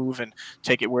move and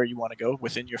take it where you want to go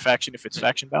within your faction if it's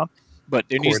faction bound. But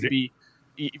there needs to be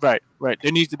right.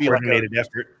 There needs to be like coordinated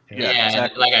effort. Yeah,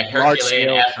 exactly. Like a Herculean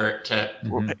effort to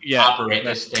operate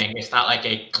this thing. It's not like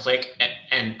a click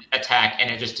and attack and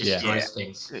it just destroys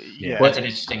things. That's an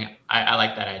interesting. I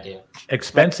like that idea.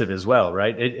 Expensive as well,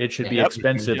 right? It should be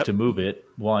expensive to move it,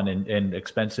 one, and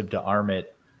expensive to arm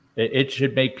it. It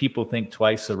should make people think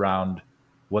twice around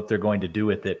what they're going to do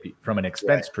with it from an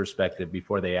expense perspective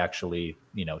before they actually,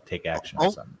 take action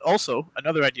on something. Also,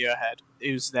 another idea I had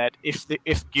is that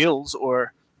if guilds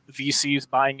or VCs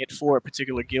buying it for a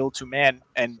particular guild to man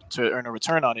and to earn a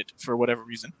return on it for whatever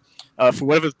reason, for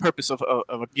whatever the purpose of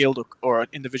a guild or an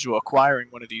individual acquiring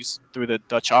one of these through the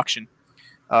Dutch auction,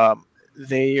 I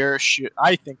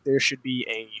think there should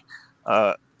be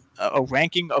a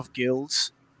ranking of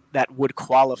guilds that would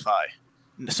qualify.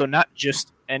 So not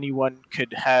just anyone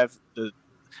could have the.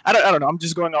 I don't know. I'm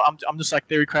just like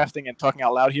theory crafting and talking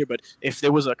out loud here. But if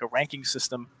there was like a ranking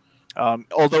system,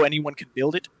 although anyone could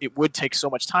build it, it would take so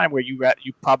much time where you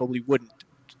probably wouldn't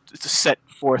set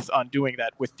forth on doing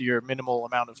that with your minimal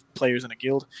amount of players in a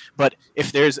guild. But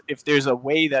if there's a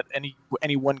way that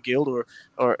any one guild or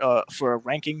for a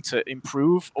ranking to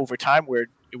improve over time, where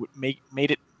it would made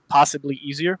it possibly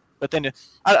easier. But then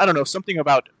I don't know, something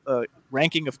about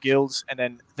ranking of guilds and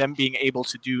then them being able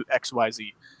to do X, Y,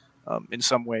 Z in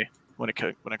some way when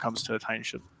it comes to the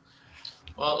Titanship.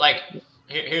 Well, like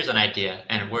here's an idea,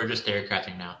 and we're just theory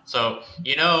crafting now. So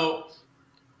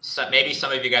maybe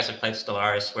some of you guys have played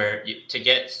Stellaris, where to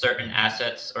get certain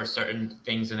assets or certain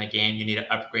things in the game, you need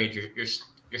to upgrade your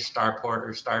starport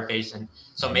or star base, and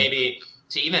so maybe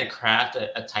to even craft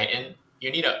a Titan,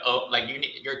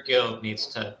 your guild needs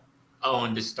to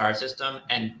own the star system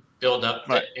and build up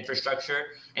the infrastructure,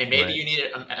 and maybe you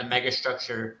need a mega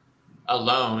structure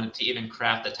alone to even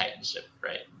craft the Titanship,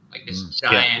 right? Like this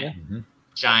giant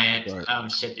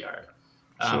shipyard.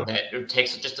 That it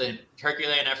takes just a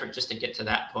Herculean effort just to get to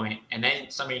that point, and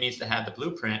then somebody needs to have the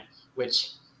blueprint,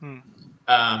 which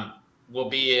will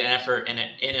be an effort in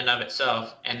and of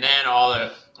itself, and then all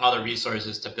the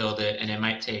resources to build it, and it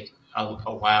might take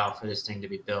a while for this thing to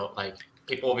be built. Like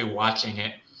people will be watching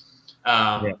it.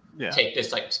 Take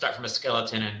this, like start from a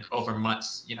skeleton and over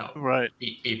months,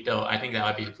 be built. I think that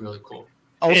would be really cool.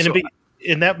 Also,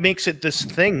 and that makes it this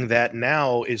thing that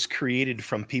now is created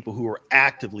from people who are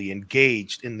actively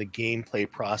engaged in the gameplay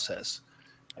process.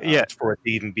 For it to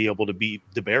even be able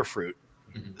to bear fruit.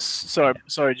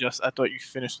 Sorry, Jess. I thought you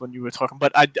finished when you were talking,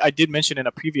 but I did mention in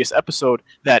a previous episode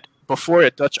that before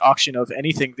a Dutch auction of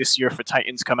anything this year for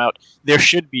Titans come out, there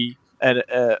should be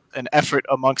an effort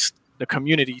amongst the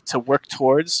community to work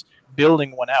towards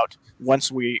building one out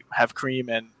once we have cream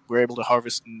and we're able to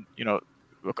harvest and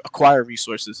acquire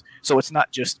resources. So it's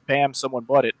not just bam, someone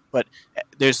bought it, but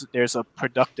there's a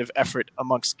productive effort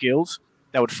amongst guilds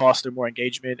that would foster more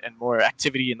engagement and more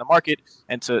activity in the market,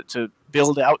 and to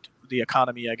build out the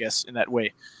economy, I guess, in that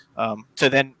way.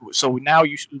 So now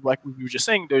like we were just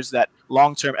saying, there's that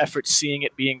long-term effort, seeing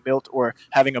it being built or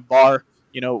having a bar,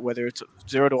 whether it's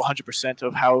 0 to 100%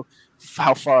 of how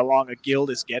far along a guild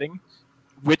is getting,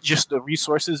 with just the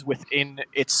resources within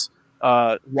its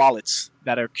wallets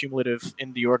that are cumulative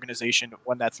in the organization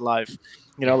when that's live.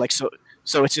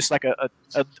 So it's just like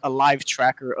a live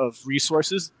tracker of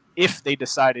resources if they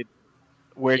decided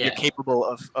where you're capable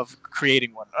of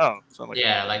creating one.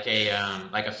 Like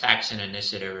a faction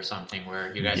initiative or something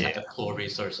where you guys have to pool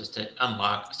resources to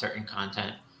unlock certain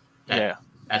content.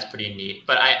 That's pretty neat.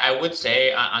 But I would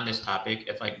say on this topic,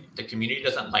 if like the community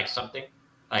doesn't like something,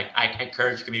 like I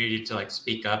encourage the community to like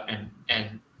speak up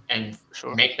and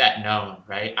make that known,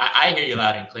 right? I hear you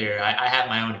loud and clear. I have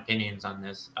my own opinions on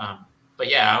this. But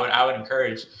yeah, I would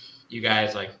encourage you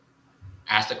guys, like,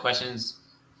 ask the questions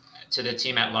to the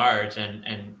team at large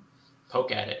and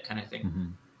poke at it, kind of thing. Mm-hmm.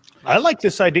 I like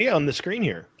this idea on the screen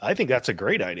here. I think that's a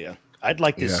great idea. I'd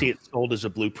like to see it sold as a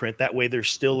blueprint. That way there's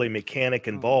still a mechanic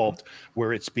involved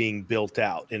where it's being built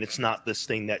out, and it's not this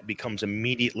thing that becomes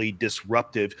immediately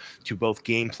disruptive to both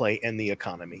gameplay and the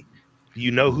economy.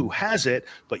 You know who has it,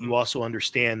 but you also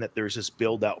understand that there's this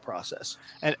build out process.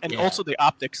 And also the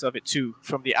optics of it too,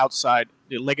 from the outside,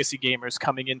 the legacy gamers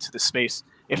coming into the space.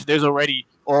 If there's already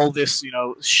all this,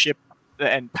 ship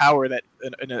and power that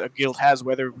a guild has,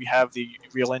 whether we have the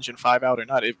Real Engine 5 out or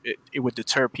not, it would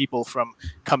deter people from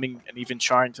coming and even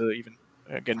trying to even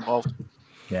get involved.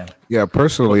 Yeah.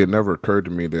 Personally, it never occurred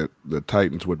to me that the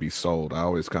Titans would be sold. I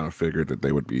always kind of figured that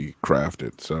they would be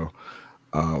crafted. So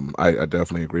I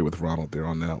definitely agree with Ronald there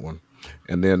on that one.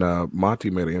 And then Monty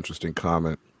made an interesting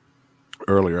comment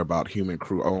earlier about human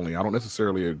crew only. I don't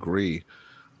necessarily agree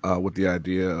with the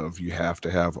idea of you have to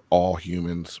have all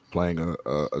humans playing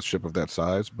a ship of that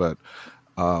size, but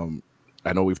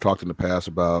I know we've talked in the past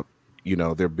about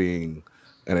there being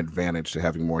an advantage to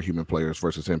having more human players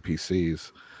versus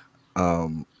NPCs.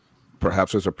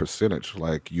 Perhaps there's a percentage,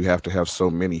 like you have to have so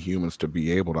many humans to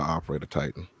be able to operate a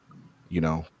Titan,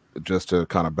 just to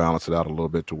kind of balance it out a little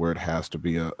bit to where it has to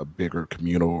be a bigger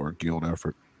communal or guild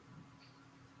effort.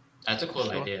 That's a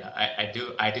cool idea. I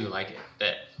do like it,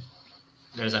 that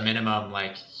there's a minimum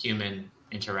like human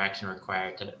interaction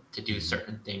required to do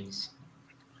certain things.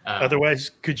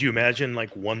 Otherwise, could you imagine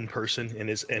like one person and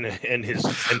his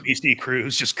NPC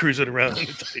crews just cruising around in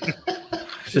the Titan?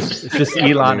 It's just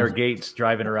Elon or Gates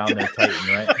driving around their Titan,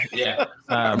 right? Yeah.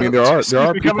 I mean, there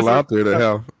are people out there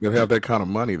that have that kind of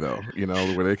money though,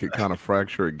 where they could kind of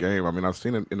fracture a game. I mean, I've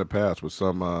seen it in the past with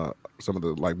some of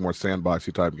the like more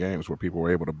sandboxy type games where people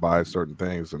were able to buy certain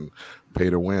things and pay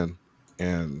to win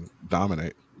and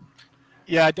dominate.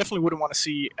 Yeah, I definitely wouldn't want to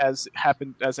see as it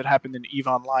happened in EVE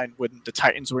Online when the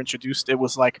Titans were introduced. It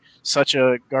was like such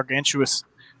a gargantuous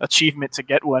achievement to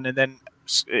get one, and then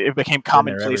it became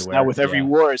commonplace now with every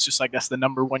war. It's just like that's the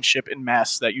 #1 ship in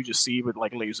mass that you just see with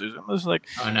like lasers, and it's like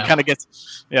kind of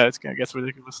gets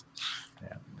ridiculous.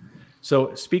 Yeah.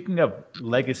 So speaking of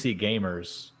legacy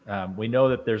gamers, we know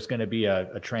that there's going to be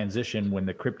a transition when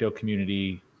the crypto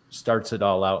community starts it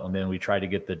all out, and then we try to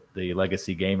get the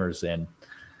legacy gamers in.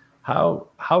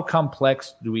 How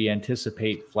complex do we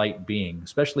anticipate flight being,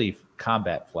 especially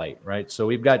combat flight, right? So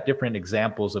we've got different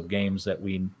examples of games that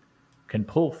we can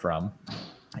pull from,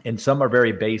 and some are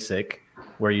very basic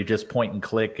where you just point and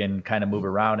click and kind of move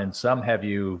around, and some have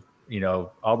you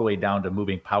all the way down to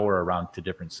moving power around to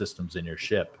different systems in your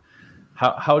ship.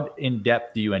 How in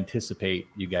depth do you anticipate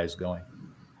you guys going?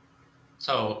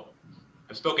 So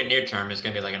I've spoken near term, it's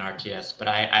going to be like an RTS, but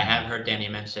I have heard Danny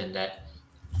mention that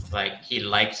like he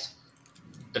likes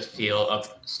the feel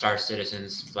of Star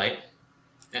Citizen's flight,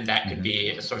 and that could be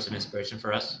a source of inspiration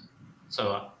for us.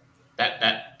 So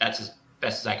that's as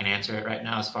best as I can answer it right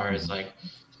now, as far as like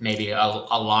maybe a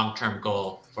long-term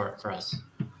goal for us.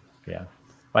 Yeah.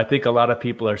 I think a lot of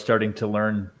people are starting to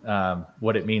learn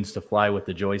what it means to fly with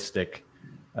the joystick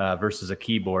versus a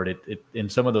keyboard. It in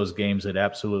some of those games, it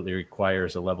absolutely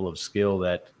requires a level of skill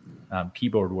that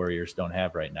keyboard warriors don't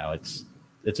have right now. It's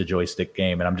a joystick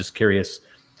game, and I'm just curious.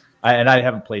 I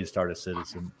haven't played Star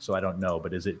Citizen, so I don't know.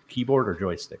 But is it keyboard or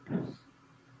joystick?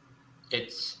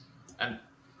 It's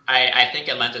I think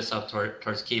it lends itself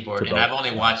towards keyboard, and I've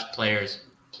only watched players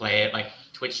play it like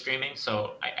Twitch streaming,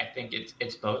 so I think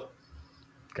it's both.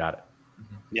 Got it.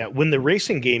 Yeah, when the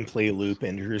racing gameplay loop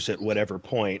enters at whatever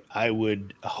point, I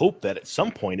would hope that at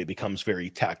some point it becomes very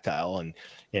tactile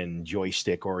and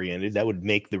joystick oriented. That would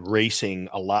make the racing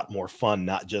a lot more fun,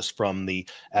 not just from the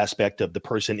aspect of the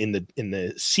person in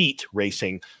the seat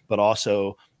racing, but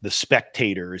also the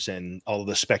spectators and all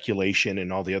the speculation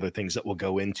and all the other things that will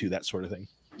go into that sort of thing.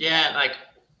 Yeah, like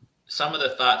some of the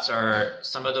thoughts are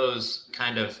some of those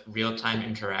kind of real-time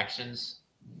interactions,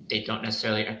 they don't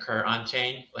necessarily occur on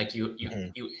chain. Like you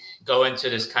go into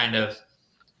this kind of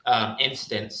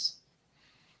instance,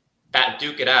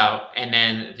 duke it out, and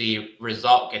then the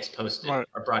result gets posted or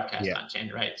broadcast on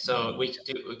chain, right? So we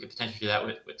could potentially do that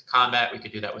with combat. We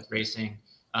could do that with racing.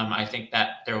 I think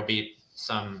that there will be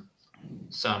some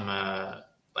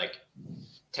like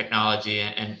technology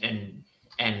and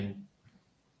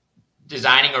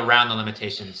designing around the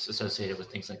limitations associated with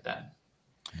things like that.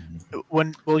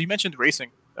 You mentioned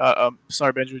racing.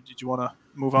 Sorry, Benjamin, did you want to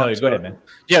move on? No, go ahead, man.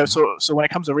 Yeah, so when it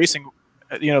comes to racing,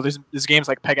 there's games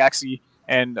like Pegaxi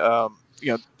and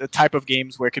the type of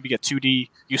games where it could be a 2D.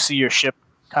 You see your ship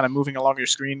kind of moving along your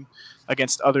screen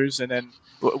against others, and then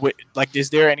like, is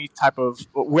there any type of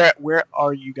where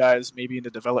are you guys maybe in the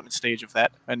development stage of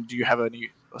that, and do you have a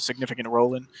significant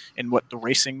role in what the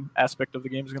racing aspect of the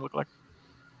game is going to look like?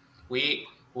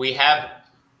 We have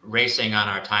racing on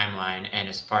our timeline, and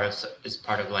it's part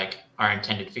of like our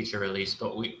intended feature release,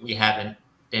 but we haven't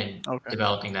been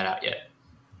developing that out yet.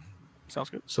 Sounds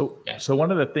good. So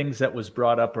one of the things that was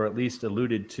brought up, or at least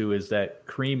alluded to, is that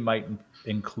Cream might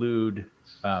include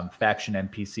faction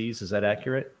NPCs. Is that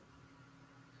accurate?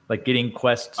 Like getting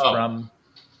quests from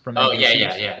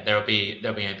NPCs? Yeah. There'll be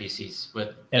NPCs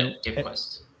with give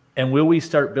quests. And will we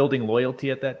start building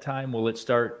loyalty at that time? Will it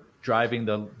start driving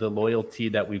the loyalty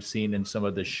that we've seen in some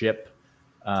of the ship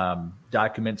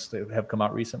documents that have come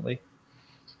out recently?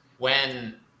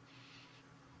 When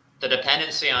the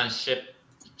dependency on ship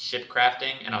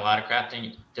crafting and a lot of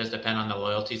crafting does depend on the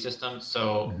loyalty system.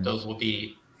 So those will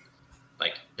be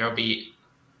like, there'll be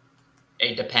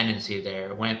a dependency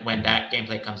there. When that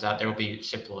gameplay comes out, there will be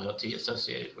ship loyalty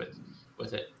associated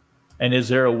with it. And is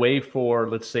there a way for,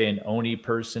 let's say, an ONI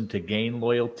person to gain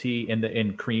loyalty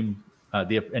in Cream,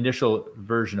 the initial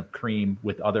version of Cream,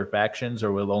 with other factions,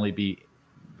 or will it only be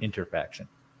interfaction?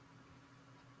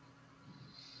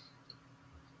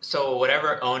 So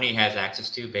whatever ONI has access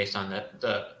to based on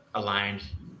the aligned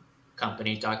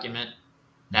company document,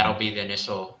 that'll be the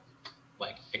initial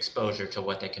like exposure to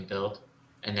what they can build.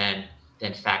 And then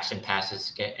faction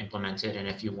passes get implemented. And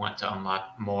if you want to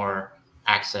unlock more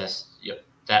access,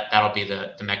 that'll be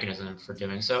the mechanism for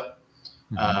doing so.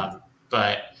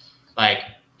 But like,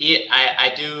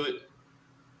 I do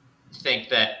think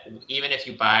that even if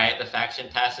you buy the faction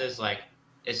passes, like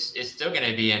it's still going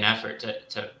to be an effort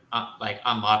to like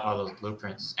unlock all those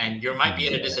blueprints, and you might be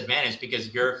at a disadvantage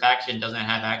because your faction doesn't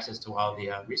have access to all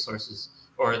the resources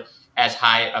or as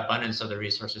high abundance of the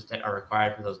resources that are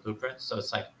required for those blueprints. So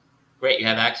it's like, great, you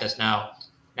have access now.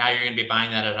 Now you're going to be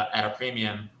buying that at a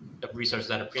premium, the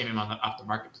resources at a premium off the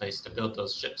marketplace to build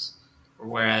those ships.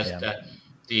 Whereas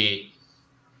the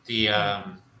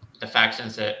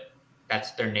factions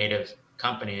that's their native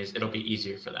companies, it'll be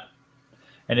easier for them.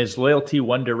 And is loyalty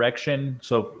one direction?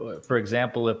 So, for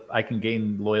example, if I can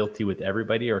gain loyalty with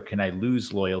everybody, or can I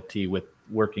lose loyalty with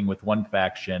working with one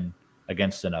faction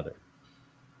against another?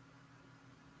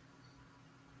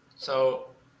 So,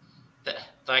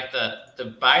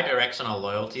 the bi-directional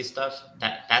loyalty stuff,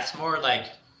 that's more like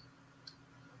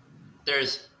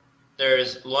there's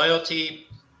loyalty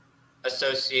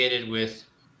associated with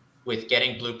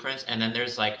getting blueprints, and then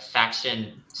there's like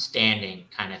faction standing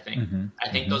kind of thing. I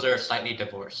think those are slightly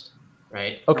divorced,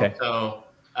 right? Okay. So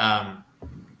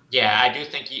I do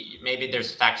think maybe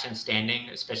there's faction standing,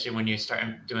 especially when you start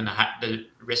doing the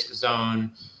risk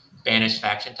zone, banished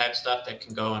faction type stuff that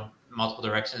can go in multiple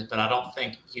directions. But I don't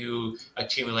think you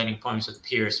accumulating points with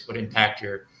peers would impact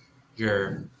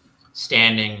your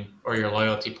standing or your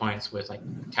loyalty points with like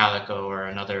Calico or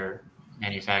another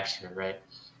manufacturer, right?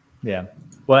 Yeah.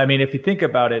 Well, I mean, if you think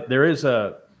about it, there is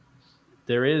a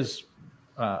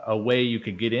way you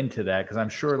could get into that, because I'm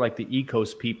sure like the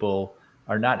Ecos people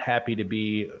are not happy to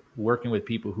be working with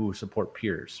people who support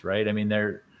peers, right? I mean,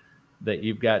 that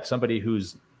you've got somebody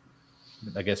who's,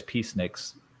 I guess,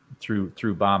 peaceniks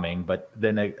through bombing, but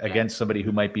then against somebody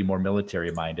who might be more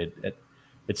military minded.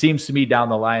 It seems to me down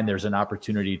the line there's an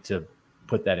opportunity to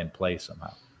put that in place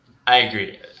somehow. I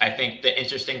agree. I think the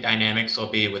interesting dynamics will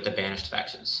be with the banished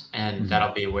factions, and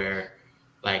that'll be where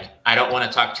like, I don't want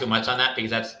to talk too much on that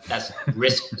because that's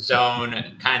risk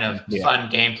zone kind of fun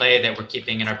gameplay that we're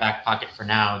keeping in our back pocket for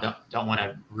now. Don't want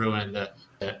to ruin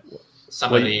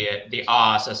some of the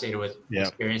awe associated with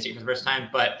experiencing it for the first time.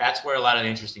 But that's where a lot of the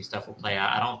interesting stuff will play out.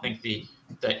 I don't think the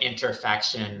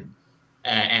inter-faction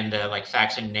and the like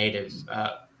faction native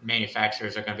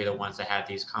manufacturers are going to be the ones that have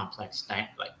these complex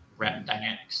rep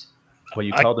dynamics. Well,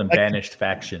 you called them banished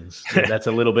factions. So that's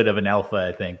a little bit of an alpha,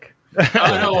 I think.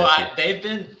 Oh no, they've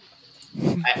been.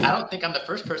 I don't think I'm the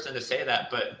first person to say that,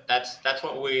 but that's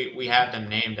what we have them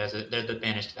named as. They're the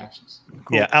banished factions.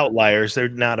 Cool. Yeah, outliers. They're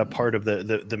not a part of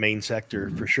the main sector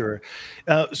for sure.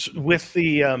 With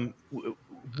the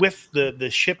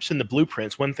ships and the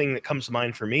blueprints, one thing that comes to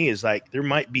mind for me is like it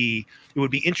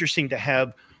would be interesting to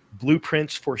have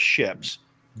blueprints for ships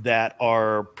that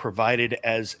are provided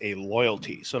as a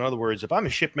loyalty. So in other words, if I'm a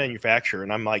ship manufacturer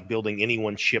and I'm like building any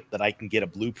one ship that I can get a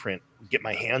blueprint, get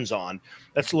my hands on,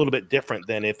 that's a little bit different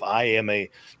than if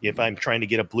I'm trying to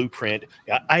get a blueprint.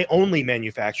 I only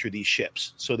manufacture these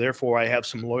ships. So therefore I have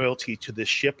some loyalty to this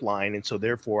ship line. And so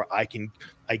therefore I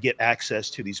get access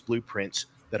to these blueprints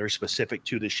that are specific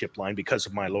to this ship line because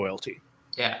of my loyalty.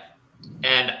 Yeah.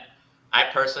 And I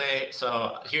personally,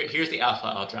 so here's the alpha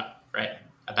I'll drop, right?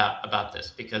 About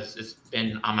this, because it's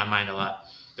been on my mind a lot.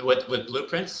 With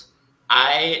blueprints,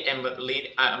 I'm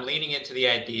leaning into the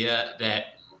idea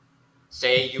that,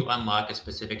 say you unlock a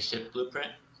specific ship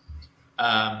blueprint,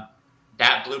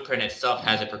 that blueprint itself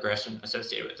has a progression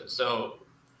associated with it. So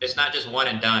it's not just one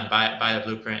and done by the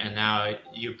blueprint, and now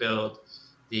you build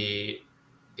the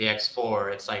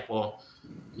X4. It's like, well,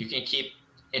 you can keep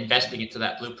investing into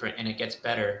that blueprint, and it gets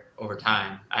better over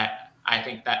time. I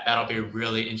think that'll be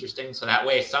really interesting. So that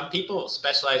way, some people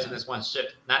specialize in this one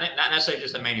ship, not necessarily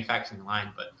just a manufacturing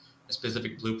line, but a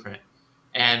specific blueprint.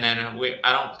 And then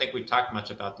I don't think we've talked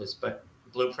much about this, but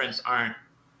blueprints aren't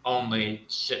only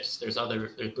ships. There's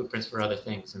blueprints for other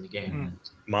things in the game.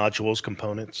 Modules,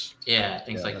 components. Yeah,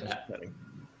 things like that.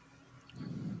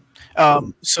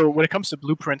 So when it comes to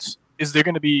blueprints, is there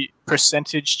going to be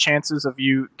percentage chances of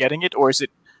you getting it, or is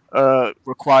it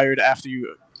required after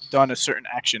you've done a certain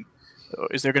action?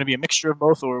 Is there going to be a mixture of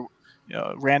both, or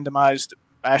randomized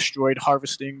asteroid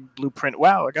harvesting blueprint?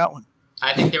 Wow, I got one.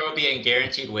 I think there will be a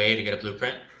guaranteed way to get a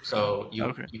blueprint. So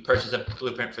you purchase a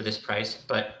blueprint for this price,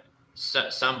 but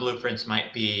some blueprints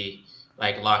might be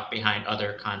like locked behind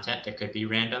other content that could be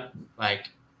random. Like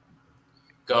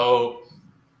go,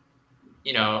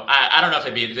 I don't know if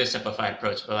it'd be this simplified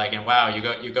approach, but like in WoW,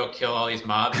 you go kill all these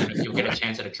mobs and you'll get a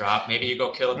chance at a drop. Maybe you go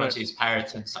kill a bunch of these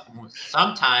pirates, and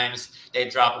sometimes they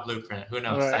drop a blueprint. Who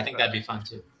knows? I think that'd be fun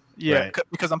too. Yeah,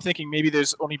 because I'm thinking maybe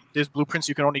there's blueprints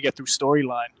you can only get through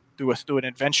storyline, through an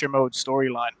adventure mode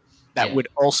storyline that would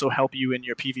also help you in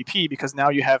your PvP, because now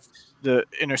you have the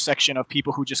intersection of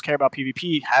people who just care about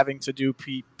PvP having to do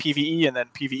PvE, and then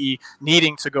PvE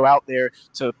needing to go out there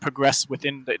to progress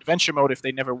within the adventure mode if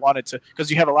they never wanted to,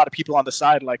 because you have a lot of people on the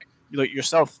side like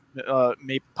yourself,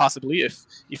 may possibly,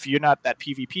 if you're not that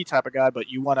PvP type of guy, but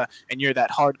you want to, and you're that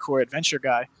hardcore adventure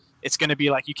guy, it's going to be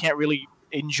like you can't really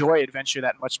enjoy adventure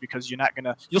that much, because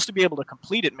you'll still be able to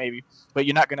complete it maybe, but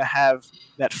you're not going to have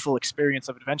that full experience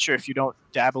of adventure if you don't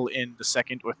dabble in the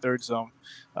second or third zone.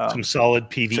 Some solid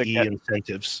PvE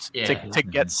incentives to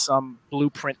get some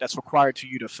blueprint that's required to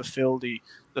you to fulfill the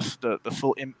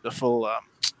full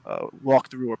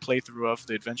walkthrough or playthrough of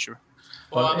the adventure.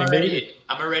 Well, I'm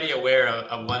already aware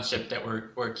of one ship that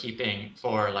we're keeping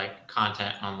for like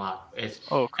content unlock.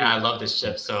 Cool. And I love this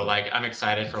ship, so like I'm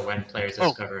excited for when players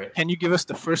discover it. Can you give us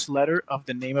the first letter of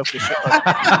the name of the ship?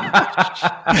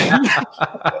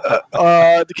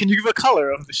 Can you give a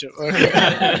color of the ship?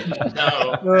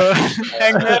 No.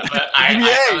 But I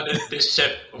know this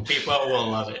ship, people will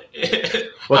love it.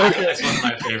 It's one of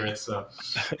my favorites. So,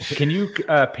 can you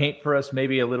paint for us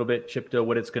maybe a little bit, Chypto,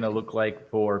 what it's going to look like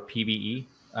for PvE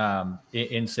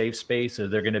in safe space? Are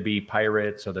there going to be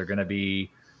pirates? Are there going to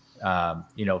be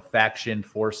faction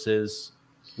forces?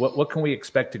 What can we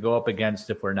expect to go up against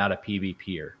if we're not a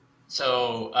PvPer?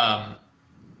 So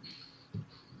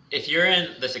if you're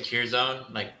in the secure zone,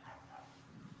 like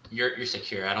you're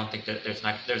secure. I don't think that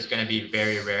there's going to be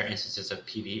very rare instances of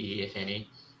PvE, if any.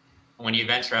 When you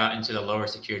venture out into the lower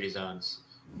security zones,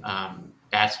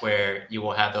 that's where you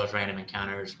will have those random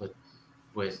encounters with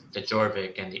the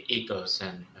Jorvik and the Ecos,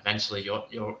 and eventually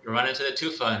you'll run into the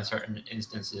Tufa in certain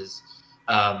instances,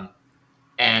 that'll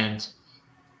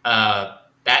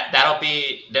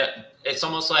be it's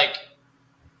almost like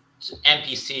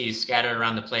NPCs scattered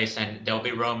around the place, and they'll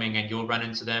be roaming, and you'll run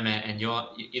into them, and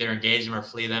you'll either engage them or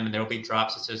flee them, and there'll be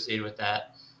drops associated with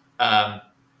that.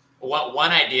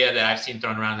 one idea that I've seen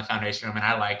thrown around the Foundation Room, and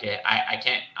I like it.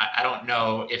 I don't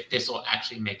know if this will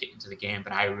actually make it into the game,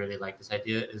 but I really like this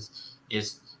idea.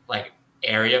 Is like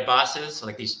area bosses, so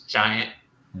like these giant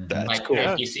like cool.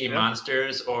 NPC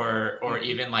monsters, or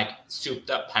even like souped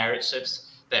up pirate ships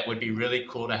that would be really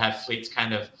cool to have fleets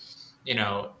kind of,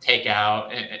 take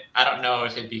out. And I don't know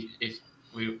if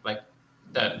we like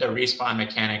the respawn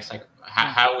mechanics, like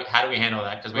how do we handle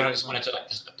that? Because we don't just want it to like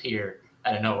just appear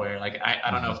out of nowhere. Like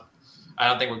I don't know. I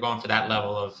don't think we're going for that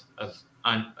level of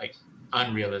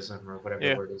unrealism or whatever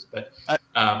the word is. But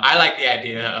I like the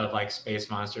idea of like space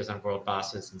monsters and world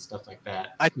bosses and stuff like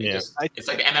that. It's like the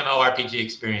MMORPG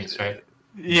experience, right?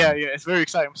 Yeah, it's very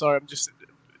exciting. I'm sorry, I'm just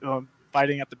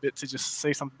biting at the bit to just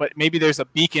say something. But maybe there's a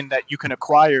beacon that you can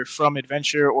acquire from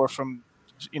adventure or from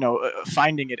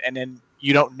finding it, and then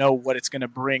you don't know what it's going to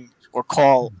bring or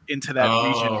call into that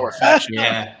region or faction.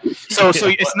 So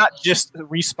it's not just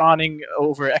respawning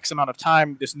over X amount of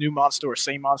time, this new monster or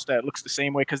same monster that looks the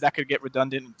same way, because that could get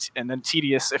redundant and then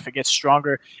tedious if it gets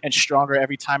stronger and stronger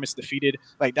every time it's defeated.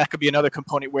 Like that could be another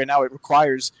component where now it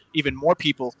requires even more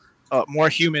people, more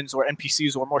humans or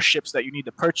NPCs or more ships that you need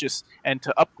to purchase and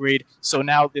to upgrade. So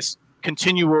now this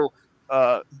continual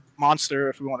monster,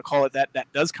 if we want to call it that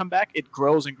does come back, it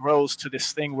grows and grows to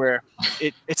this thing where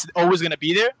it's always going to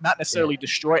be there, not necessarily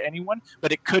destroy anyone,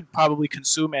 but it could probably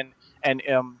consume and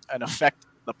affect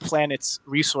the planet's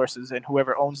resources and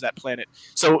whoever owns that planet.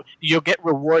 So you'll get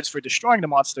rewards for destroying the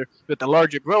monster, but the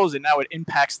larger it grows, and now it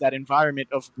impacts that environment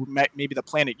of maybe the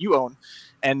planet you own,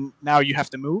 and now you have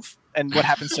to move. And what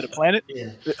happens to the planet?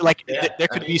 There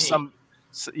could be some.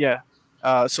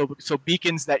 So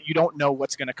beacons that you don't know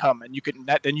what's going to come, and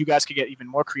then you guys could get even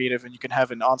more creative, and you can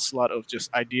have an onslaught of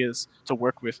just ideas to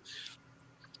work with.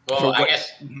 Well, I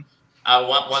guess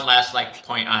one last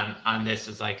point on this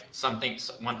is like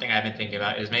one thing I've been thinking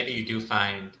about is maybe you do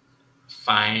find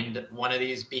one of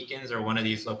these beacons or one of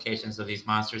these locations of these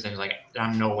monsters, and you're like,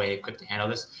 I'm no way equipped to handle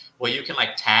this. Well, you can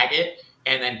like tag it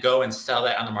and then go and sell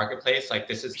that on the marketplace. Like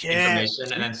this is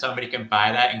information, and then somebody can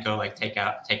buy that and go like take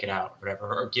it out,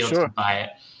 whatever, or guilds can buy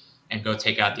it and go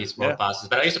take out these world bosses.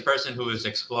 But at least a person who is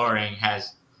exploring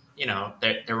has,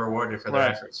 they're rewarded for their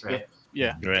efforts, right?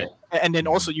 Yeah. Right. And then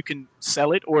also you can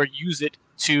sell it or use it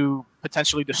to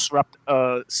potentially disrupt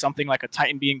something like a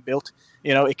Titan being built.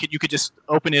 You could just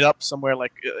open it up somewhere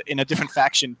like in a different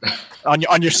faction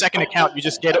on your second account. You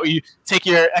just you take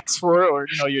your X4 or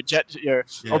your jet, your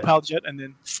Opal jet, and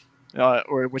then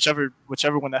or whichever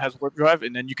one that has warp drive,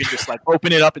 and then you can just like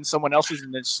open it up in someone else's,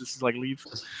 and then it's just like leave.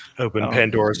 Open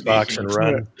Pandora's box and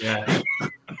run. Yeah,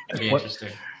 that'd be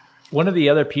interesting. One of the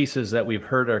other pieces that we've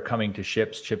heard are coming to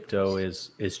ships, Chypto,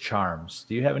 is charms.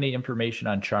 Do you have any information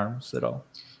on charms at all?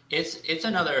 It's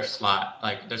another slot.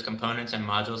 Like there's components and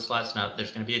module slots. Now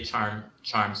there's going to be a charm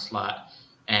slot,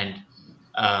 and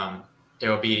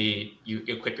there will be you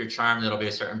equip your charm. There'll be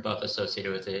a certain buff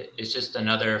associated with it. It's just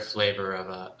another flavor of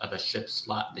a ship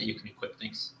slot that you can equip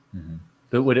things.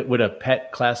 But would a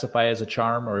pet classify as a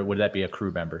charm, or would that be a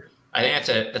crew member? I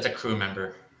think that's a crew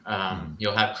member.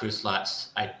 You'll have crew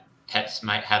slots. Pets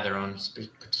might have their own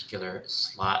particular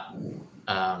slot.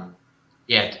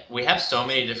 We have so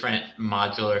many different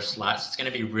modular slots. It's going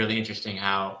to be really interesting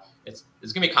how it's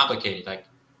going to be complicated. Like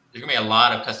there's going to be a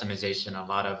lot of customization, a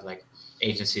lot of like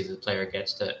agency that the player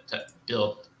gets to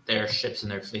build their ships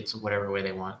and their fleets whatever way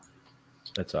they want.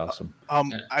 That's awesome.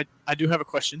 I do have a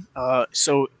question.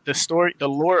 So the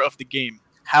lore of the game,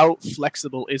 how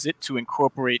flexible is it to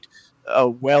incorporate a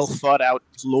well thought out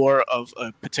lore of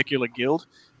a particular guild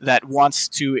that wants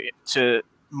to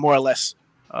more or less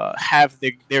have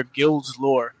their guild's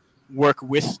lore work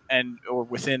with or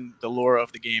within the lore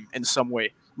of the game in some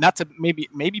way, not to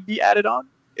maybe be added on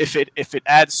if it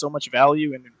adds so much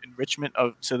value and enrichment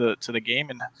to the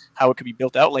game and how it could be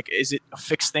built out. Like, is it a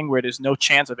fixed thing where there's no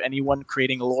chance of anyone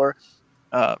creating a lore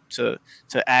to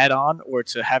add on or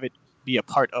to have it be a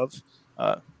part of?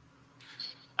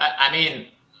 I mean,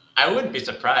 I wouldn't be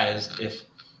surprised if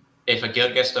a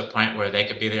guild gets to a point where they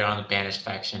could be their own banished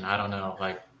faction. I don't know.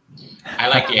 Like, I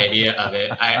like the idea of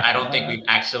it. I don't think we've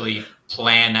actually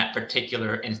planned that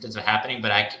particular instance of happening,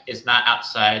 but it's not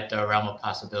outside the realm of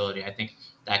possibility. I think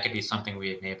that could be something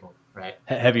we enable, right?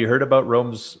 Have you heard about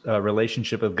Rome's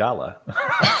relationship with Gala?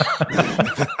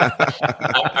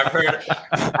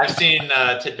 I've seen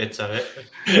tidbits of it.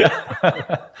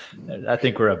 I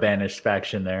think we're a banished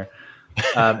faction there.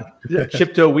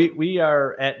 Chypto, we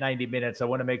are at 90 minutes. I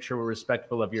want to make sure we're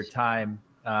respectful of your time.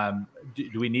 Do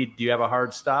you have a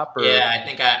hard stop? Or? Yeah, I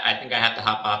think I have to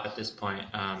hop off at this point.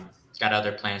 Got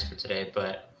other plans for today,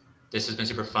 but this has been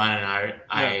super fun, and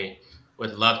I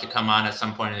would love to come on at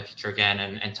some point in the future again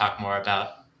and talk more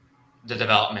about the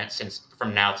development since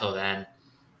from now till then.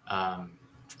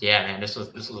 Yeah, man, this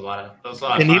was a lot of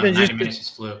fun. Even 90 minutes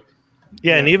just flew.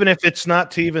 Yeah, and even if it's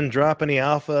not to even drop any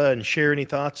alpha and share any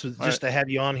thoughts, just to have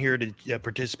you on here to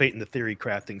participate in the theory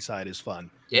crafting side is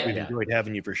fun. Yeah, we've enjoyed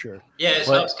having you for sure. Yeah, it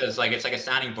helps because like it's like a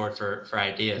sounding board for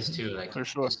ideas too. Like for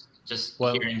sure. Just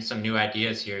hearing some new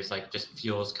ideas here is like just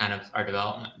fuels kind of our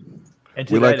development. And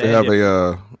we like to have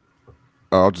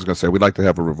I was just gonna say we'd like to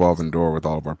have a revolving door with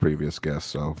all of our previous guests.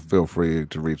 So feel free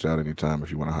to reach out anytime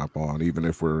if you want to hop on. Even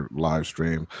if we're live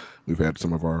stream, we've had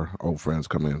some of our old friends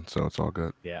come in, so it's all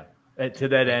good. Yeah. To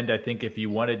that end, I think if you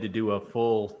wanted to do a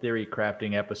full theory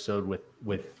crafting episode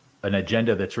with an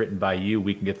agenda that's written by you,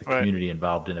 we can get the community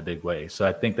involved in a big way. So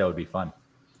I think that would be fun.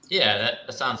 Yeah,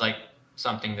 that sounds like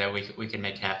something that we can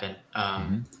make happen.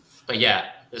 But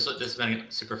yeah, this has been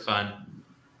super fun.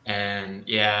 And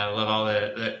yeah, I love all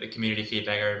the community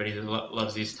feedback. Everybody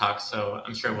loves these talks. So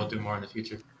I'm sure we'll do more in the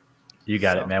future. You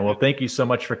got it, man. Well, thank you so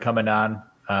much for coming on.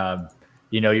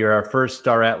 You're our first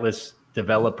Star Atlas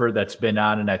developer that's been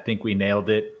on, and I think we nailed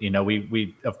it.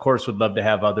 We of course would love to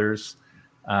have others,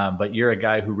 but you're a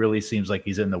guy who really seems like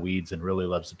he's in the weeds and really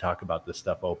loves to talk about this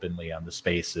stuff openly on the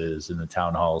spaces and the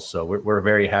town halls. So we're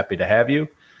very happy to have you.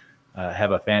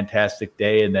 Have a fantastic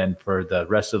day, and then for the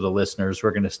rest of the listeners,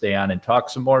 we're going to stay on and talk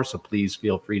some more. So please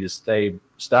feel free to stay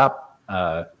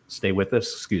with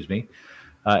us. Excuse me.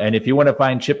 And if you want to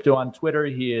find Chypto on Twitter,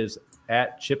 he is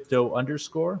at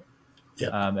Chypto_.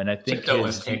 Yeah. And I think Chypto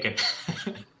was taken.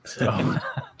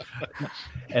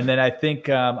 And then I think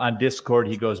on Discord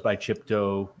he goes by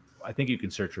Chypto. I think you can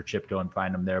search for Chypto and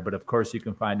find him there. But of course, you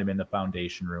can find him in the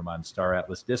Foundation Room on Star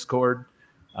Atlas Discord,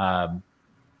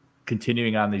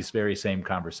 continuing on these very same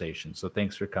conversations. So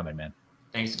thanks for coming, man.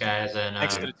 Thanks, guys, and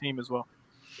thanks to the team as well.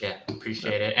 Yeah,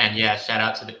 appreciate it. And yeah, shout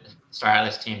out to the Star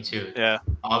Atlas team too. Yeah,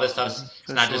 all this stuff's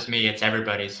it's not just me; it's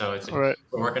everybody. So we're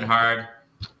working hard.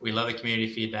 We love the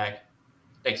community feedback.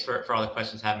 Thanks for all the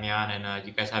questions, having me on, and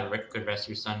you guys have a good rest of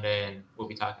your Sunday, and we'll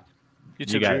be talking. You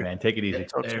too, got it, man. Take it easy.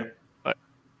 Bye.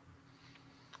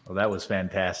 Well, that was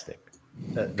fantastic.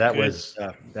 That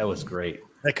was great.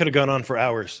 That could have gone on for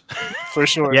hours. For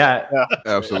sure. Yeah.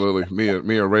 Absolutely. Me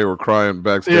and Ray were crying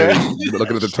backstage,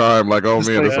 looking at the time like, oh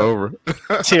man, it's over.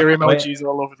 Tear emojis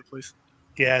all over the place.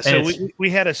 Yeah, so we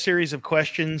had a series of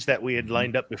questions that we had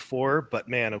lined up before, but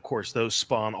man, of course, those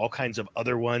spawn all kinds of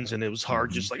other ones, and it was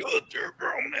hard just like, I'm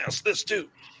going to ask this too.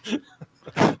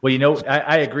 Well,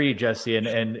 I agree, Jesse,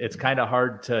 and it's kind of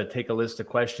hard to take a list of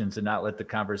questions and not let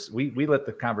the we let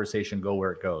the conversation go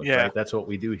where it goes. Yeah. Right? That's what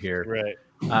we do here. Right.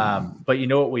 But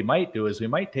what we might do is we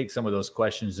might take some of those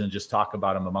questions and just talk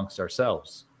about them amongst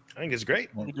ourselves. I think it's great.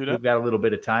 We've got a little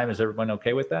bit of time. Is everyone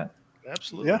okay with that?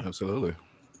 Absolutely. Yeah, absolutely.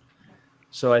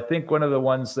 So I think one of the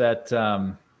ones that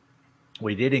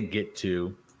we didn't get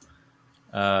to,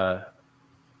 let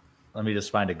me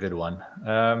just find a good one.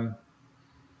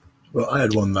 Well, I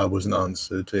had one that wasn't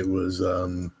answered. It was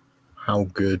how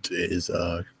good is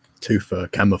Tufa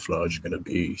camouflage going to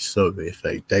be? So if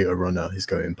a data runner is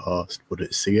going past, would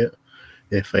it see it?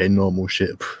 If a normal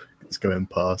ship is going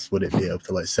past, would it be able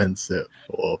to sense it?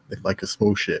 Or if a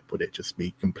small ship, would it just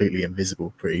be completely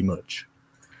invisible pretty much?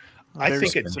 I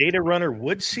think a data runner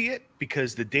would see it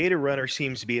because the data runner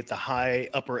seems to be at the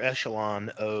upper echelon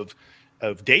of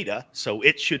data. So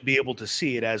it should be able to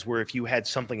see it, as where if you had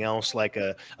something else like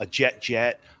a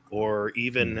jet or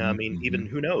even, even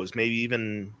who knows, maybe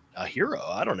even a hero,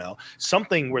 I don't know,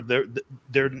 something where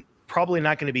they're probably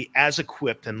not going to be as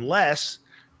equipped unless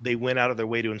they went out of their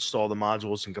way to install the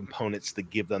modules and components that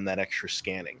give them that extra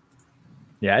scanning.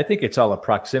 Yeah, I think it's all a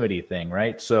proximity thing,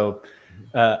 right? So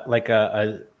like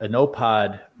an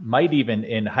OPOD might even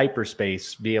in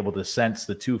hyperspace be able to sense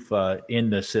the TUFA in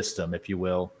the system, if you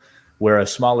will, where a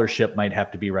smaller ship might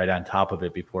have to be right on top of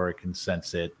it before it can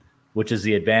sense it, which is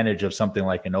the advantage of something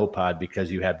like an OPOD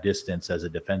because you have distance as a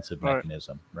defensive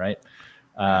mechanism, right?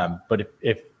 But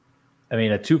if a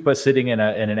TUFA sitting in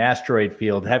an asteroid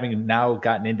field, having now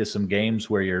gotten into some games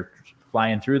where you're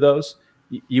flying through those,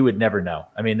 you would never know.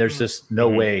 There's just no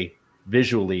way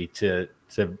visually to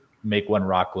make one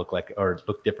rock look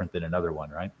different than another one,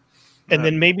 right? And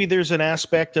then maybe there's an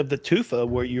aspect of the TUFA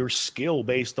where your skill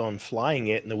based on flying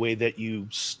it in the way that you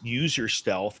use your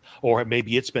stealth, or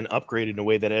maybe it's been upgraded in a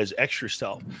way that has extra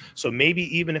stealth. So maybe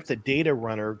even if the data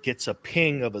runner gets a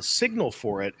ping of a signal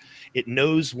for it, it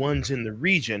knows one's in the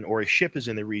region or a ship is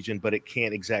in the region, but it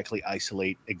can't exactly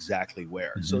isolate exactly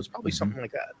where. So it's probably something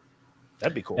like that.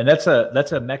 That'd be cool. And that's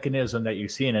a mechanism that you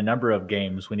see in a number of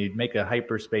games. When you make a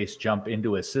hyperspace jump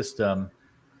into a system,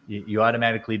 you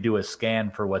automatically do a scan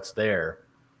for what's there.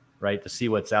 right? To see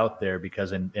what's out there,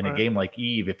 because in a game like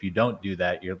Eve, if you don't do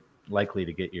that, you're likely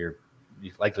to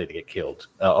get killed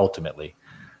ultimately.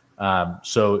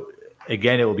 So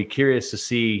again, it will be curious to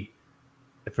see,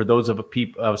 for those of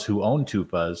us who own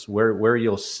TUFAs, where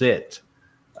you'll sit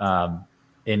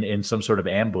in some sort of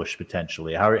ambush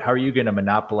potentially. How are you going to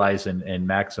monopolize and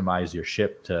maximize your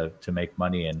ship to make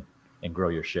money and grow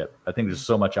your ship? I think there's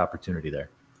so much opportunity there.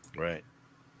 Right.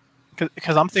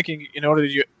 Because I'm thinking, in order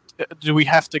to do we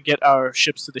have to get our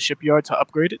ships to the shipyard to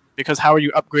upgrade it? Because how are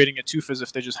you upgrading a TUFAs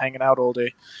if they're just hanging out all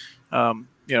day? In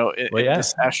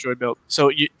this asteroid belt.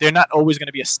 So they're not always going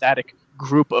to be a static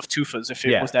group of TUFAs. If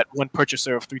it was that one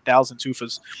purchaser of 3,000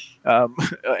 TUFAs,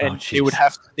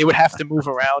 they would have to move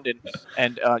around,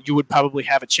 and you would probably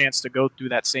have a chance to go through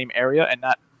that same area and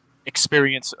not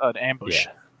experience an ambush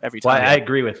every time. Well, I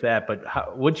agree with that, but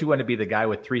wouldn't you want to be the guy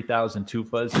with 3,000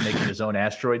 TUFAs making his own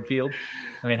asteroid field?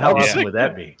 I mean, how awesome would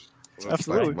that be?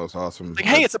 Absolutely. That's the most awesome. Like,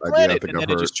 hey, it's a planet, and then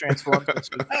it just transforms.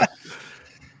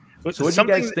 So what do you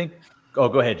guys think? Oh,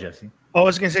 go ahead, Jesse. Oh, I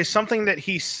was going to say something that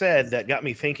he said that got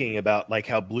me thinking about, like,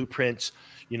 how blueprints,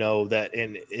 that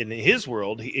in his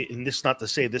world, and this is not to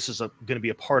say this is going to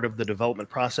be a part of the development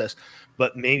process,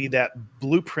 but maybe that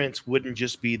blueprints wouldn't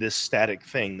just be this static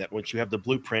thing, that once you have the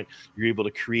blueprint, you're able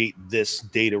to create this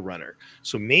data runner.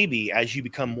 So maybe as you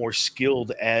become more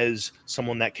skilled as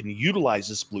someone that can utilize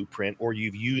this blueprint, or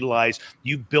you've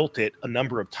built it a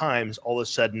number of times, all of a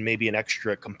sudden maybe an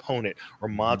extra component or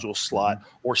module slot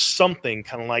or something,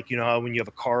 kind of like, how when you have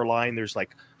a car line, there's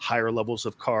like higher levels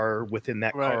of car within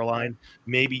that car line.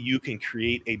 Maybe you can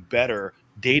create a better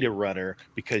data runner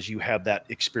because you have that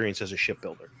experience as a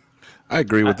shipbuilder. I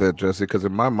agree with that, Jesse, because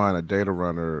in my mind, a data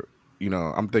runner,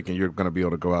 I'm thinking you're going to be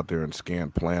able to go out there and scan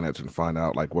planets and find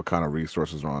out like what kind of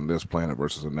resources are on this planet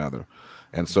versus another.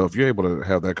 And so if you're able to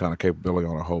have that kind of capability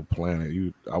on a whole planet,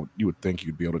 you would think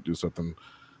you'd be able to do something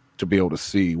to be able to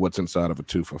see what's inside of a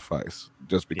TUFA FICE.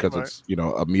 Just because it's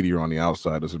a meteor on the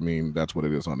outside doesn't mean that's what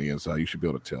it is on the inside. You should be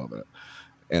able to tell that.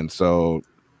 And so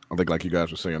I think, like you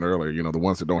guys were saying earlier, the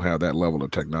ones that don't have that level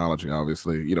of technology,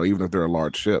 obviously, even if they're a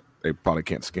large ship, they probably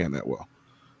can't scan that well.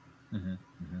 Mm-hmm.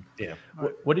 Mm-hmm. Yeah.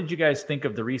 What did you guys think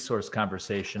of the resource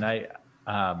conversation? I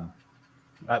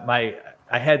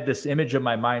had this image in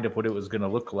my mind of what it was going to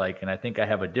look like, and I think I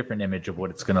have a different image of what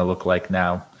it's going to look like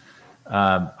now.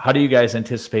 How do you guys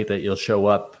anticipate that you'll show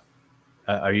up?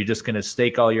 Are you just going to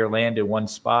stake all your land in one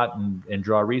spot and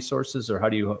draw resources, or how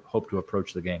do you hope to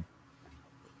approach the game?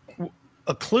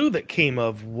 A clue that came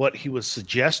of what he was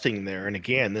suggesting there, and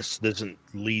again, this doesn't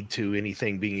lead to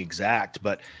anything being exact,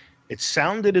 but it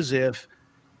sounded as if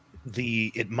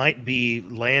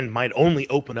land might only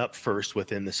open up first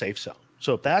within the safe zone.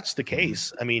 So if that's the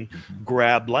case, I mean,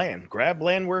 grab land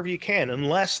wherever you can,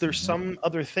 unless there's some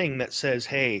other thing that says,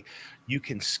 hey, you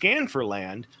can scan for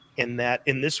land, and that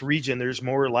in this region, there's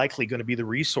more likely going to be the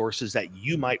resources that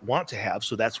you might want to have.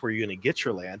 So that's where you're going to get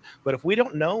your land. But if we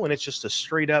don't know, and it's just a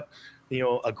straight up,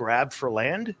 a grab for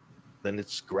land, then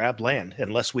it's grab land,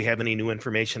 unless we have any new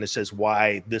information that says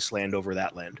why this land over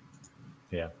that land.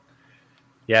 Yeah.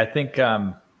 Yeah. I think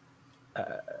from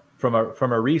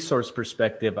a resource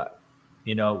perspective,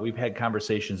 we've had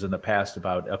conversations in the past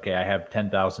about, okay, I have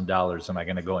 $10,000. Am I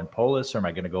going to go in Polis or am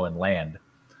I going to go in land?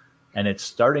 And it's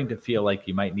starting to feel like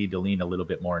you might need to lean a little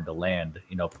bit more into land.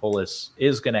 Polis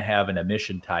is going to have an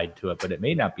emission tied to it, but it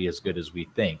may not be as good as we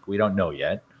think. We don't know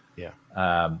yet. Yeah.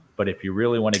 But if you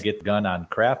really want to get the gun on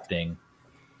crafting,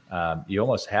 you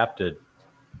almost have to,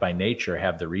 by nature,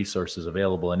 have the resources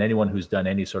available. And anyone who's done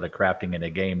any sort of crafting in a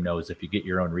game knows if you get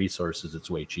your own resources, it's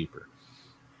way cheaper.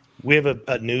 We have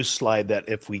a news slide that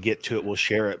if we get to it, we'll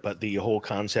share it. But the whole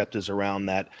concept is around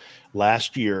that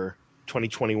last year,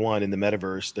 2021, in the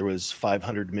metaverse, there was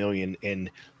 500 million in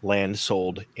land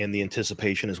sold, and the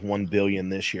anticipation is 1 billion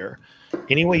this year.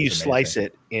 Any way you slice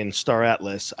it in Star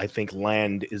Atlas, I think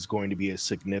land is going to be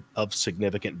of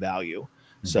significant value.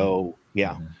 Mm-hmm. So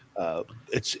yeah,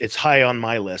 it's high on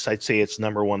my list. I'd say it's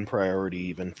number one priority,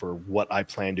 even for what I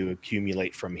plan to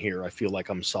accumulate from here. I feel like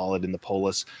I'm solid in the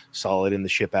Polis, solid in the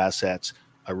ship assets.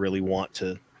 I really want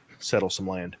to settle some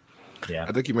land. Yeah,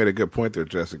 I think you made a good point there,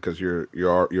 Jesse, because you're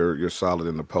solid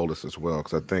in the Polis as well.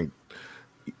 Because I think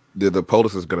the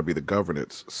Polis is going to be the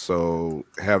governance, so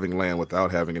having land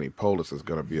without having any Polis is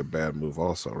going to be a bad move,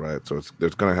 also, right? So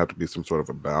there's going to have to be some sort of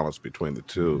a balance between the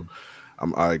two.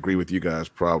 Mm-hmm. I agree with you guys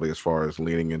probably as far as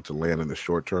leaning into land in the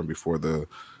short term before the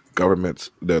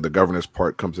governance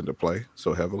part comes into play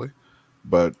so heavily.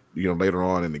 But later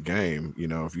on in the game,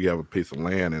 if you have a piece of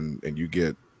land and you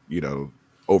get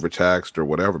overtaxed or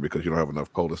whatever because you don't have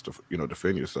enough Polis to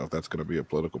defend yourself, that's going to be a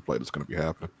political play that's going to be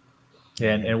happening.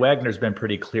 And Wagner's been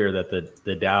pretty clear that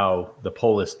the DAO, the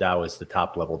Polis DAO, is the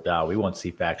top level DAO. We won't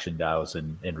see faction DAOs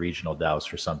and regional DAOs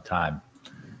for some time.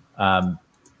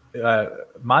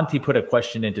 Monty put a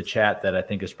question into chat that I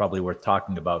think is probably worth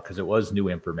talking about because it was new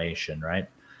information, right?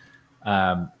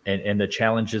 And the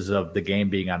challenges of the game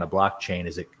being on a blockchain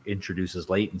is it introduces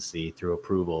latency through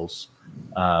approvals,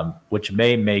 which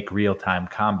may make real-time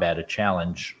combat a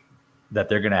challenge that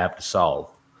they're going to have to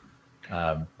solve.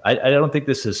 I don't think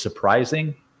this is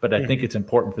surprising, but I think it's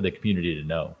important for the community to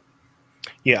know.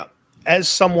 Yeah. As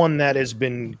someone that has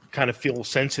been kind of feel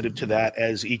sensitive to that,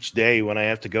 as each day when I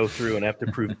have to go through and have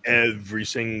to prove every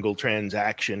single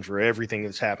transaction for everything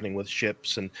that's happening with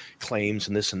ships and claims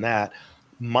and this and that,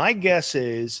 my guess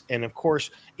is, and of course,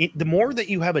 the more that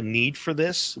you have a need for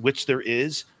this, which there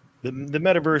is, the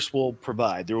metaverse will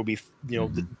provide. There will be,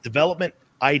 the development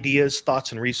ideas,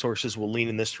 thoughts, and resources will lean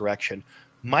in this direction.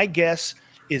 My guess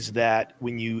is that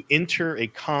when you enter a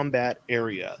combat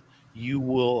area, you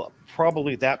will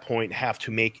probably at that point have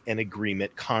to make an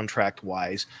agreement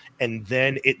contract-wise, and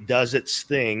then it does its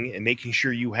thing and making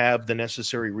sure you have the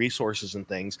necessary resources and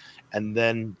things, and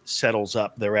then settles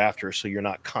up thereafter so you're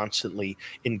not constantly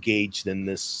engaged in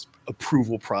this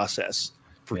approval process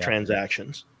for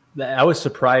transactions. I was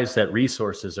surprised that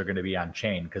resources are going to be on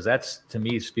chain, because that's, to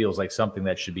me, feels like something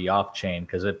that should be off chain,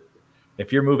 because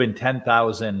if you're moving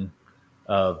 10,000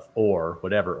 of ore,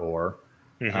 whatever ore,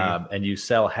 and you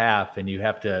sell half and you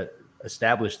have to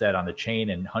establish that on the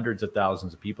chain and hundreds of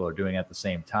thousands of people are doing it at the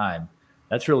same time,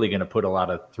 that's really going to put a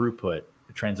lot of throughput,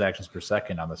 transactions per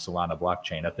second, on the Solana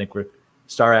blockchain. I think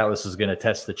Star Atlas is going to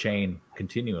test the chain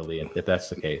continually if that's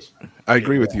the case. I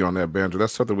agree with you on that, Banjo.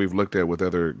 That's something we've looked at with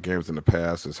other games in the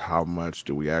past, is how much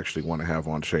do we actually want to have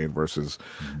on chain versus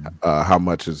how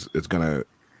much is going to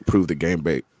prove the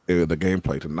gameplay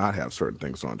to not have certain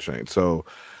things on chain. So,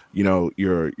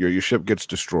 your ship gets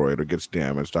destroyed or gets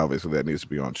damaged. Obviously, that needs to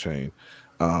be on chain.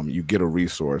 You get a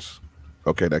resource,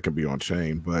 okay, that can be on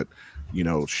chain, but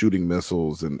shooting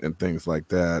missiles and things like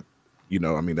that,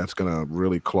 that's going to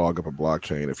really clog up a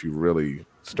blockchain if you really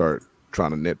start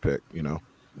trying to nitpick.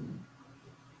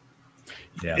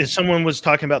 Yeah. As someone was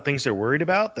talking about things they're worried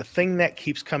about, the thing that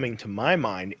keeps coming to my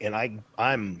mind, and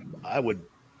I would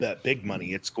bet big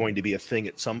money it's going to be a thing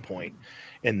at some point,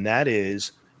 and that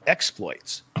is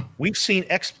exploits. We've seen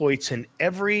exploits in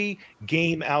every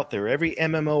game out there, every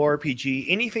MMORPG,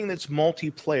 anything that's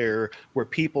multiplayer where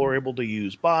people are able to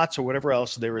use bots or whatever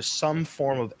else. There is some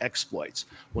form of exploits.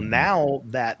 Well, now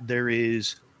that there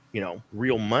is,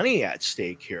 real money at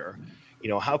stake here,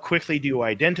 how quickly do you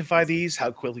identify these?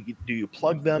 How quickly do you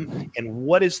plug them? And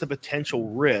what is the potential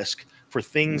risk for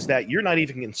things that you're not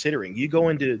even considering? You go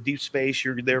into deep space,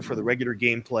 you're there for the regular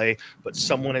gameplay, but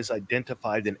someone has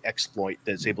identified an exploit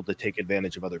that's able to take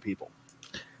advantage of other people.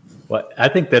 Well, I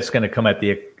think that's going to come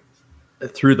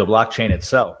through the blockchain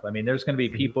itself. I mean, there's going to be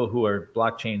people who are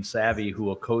blockchain savvy who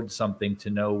will code something to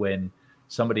know when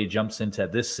somebody jumps into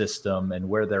this system and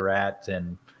where they're at,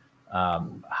 and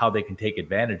how they can take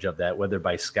advantage of that, whether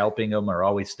by scalping them or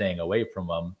always staying away from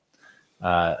them.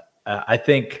 I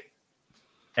think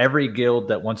every guild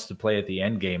that wants to play at the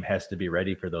end game has to be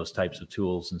ready for those types of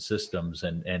tools and systems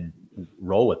and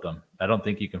roll with them. I don't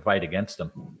think you can fight against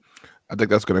them. I think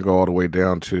that's going to go all the way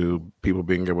down to people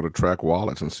being able to track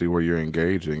wallets and see where you're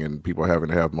engaging, and people having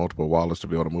to have multiple wallets to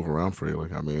be able to move around freely.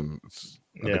 I mean,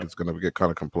 I think it's going to get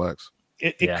kind of complex.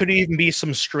 It could even be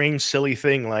some strange, silly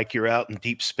thing like you're out in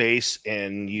deep space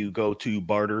and you go to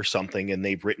barter something, and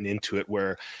they've written into it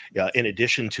where, in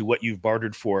addition to what you've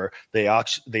bartered for, they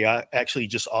actually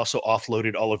just also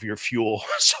offloaded all of your fuel,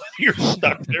 so you're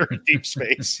stuck there in deep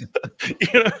space.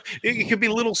 It could be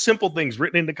little simple things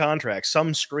written into contracts,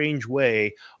 some strange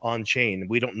way on chain.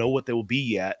 We don't know what they will be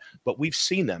yet, but we've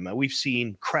seen them. We've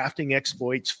seen crafting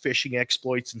exploits, fishing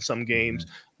exploits in some games.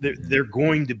 They're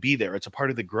going to be there. It's a part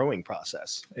of the growing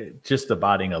process. Just the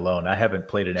botting alone. I haven't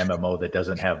played an MMO that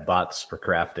doesn't have bots for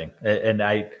crafting. And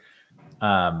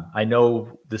I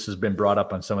know this has been brought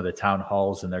up on some of the town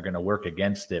halls, and they're going to work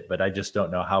against it, but I just don't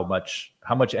know how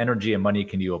much energy and money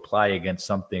can you apply against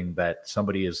something that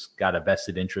somebody has got a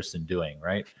vested interest in doing,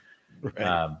 right?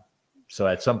 So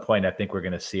at some point, I think we're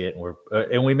going to see it,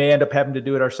 and we may end up having to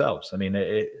do it ourselves. I mean,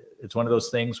 it's one of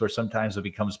those things where sometimes it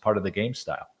becomes part of the game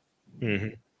style.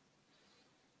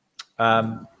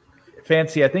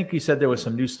 Fancy, I think you said there was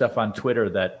some new stuff on Twitter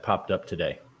that popped up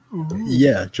today.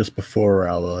 Yeah, just before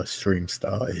our stream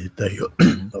started, they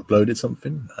uploaded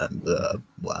something, and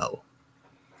wow,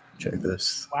 check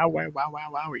this.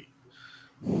 Wowie.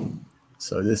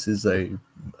 So this is a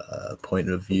point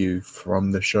of view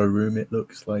from the showroom. It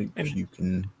looks like you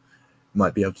can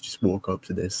might be able to just walk up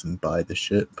to this and buy the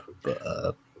ship.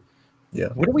 But yeah.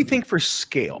 What do we think for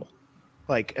scale?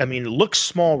 Like, I mean, it looks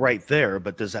small right there,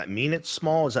 but does that mean it's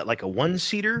small? Is that like a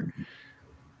one-seater?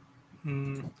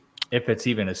 If it's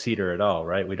even a seater at all,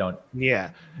 right? We don't know.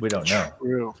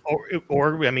 True.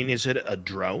 Or I mean, is it a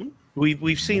drone?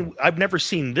 We've seen. I've never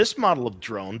seen this model of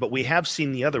drone, but we have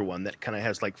seen the other one that kind of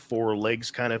has like 4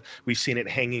 legs. Kind of, we've seen it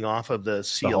hanging off of the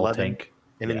C-11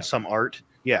 and in some art.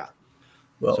 Yeah.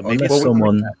 Well, So maybe unless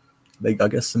someone, I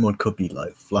guess someone could be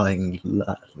like flying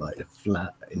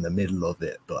flat in the middle of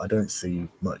it, but I don't see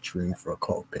much room for a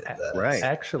cockpit there. Right.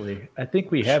 Actually, I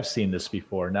think we have seen this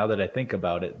before. Now that I think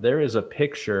about it, there is a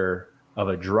picture of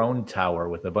a drone tower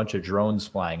with a bunch of drones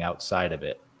flying outside of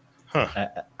it. Huh.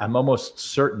 I'm almost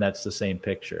certain that's the same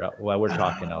picture. While we're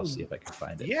talking, I'll see if I can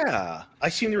find it. Yeah, I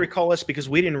seem to recall this because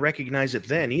we didn't recognize it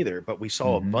then either, but we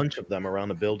saw a bunch of them around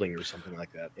the building or something like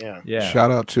that. Yeah. Shout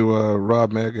out to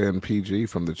Rob Mega and PG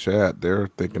from the chat. They're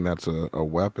thinking that's a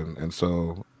weapon, and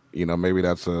so maybe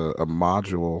that's a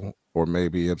module, or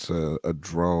maybe it's a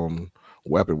drone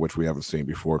weapon, which we haven't seen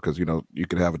before. Because you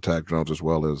could have attack drones as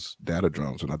well as data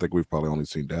drones, and I think we've probably only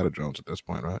seen data drones at this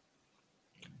point, right?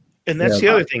 And that's the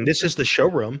other thing. This is the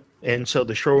showroom, and so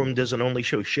the showroom doesn't only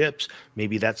show ships.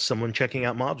 Maybe that's someone checking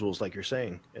out modules, like you're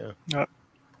saying. Yeah.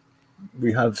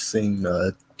 We have seen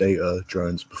data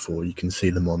drones before. You can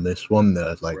see them on this one.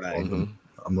 They're like I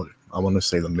want to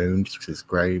say the moon just because it's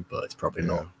gray, but it's probably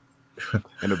not.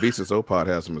 And the Visas Opod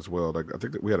has them as well. Like I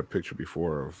think that we had a picture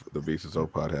before of the Visas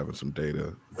Opod having some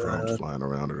data drones flying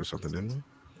around it or something, didn't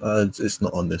we? It's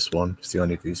not on this one. It's the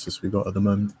only Visas we got at the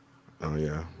moment. Oh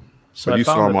yeah. So but you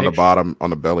saw them on the bottom,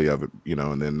 on the belly of it,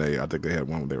 and then I think they had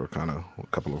one where they were a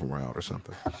couple of them were out or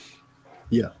something.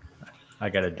 Yeah. I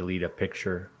got to delete a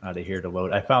picture out of here to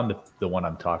load. I found the one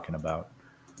I'm talking about.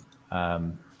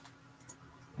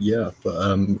 Yeah,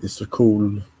 but it's a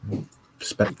cool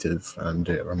perspective, and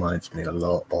it reminds me a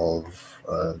lot of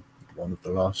one of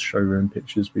the last showroom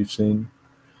pictures we've seen,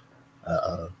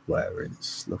 where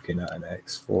it's looking at an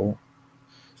X4.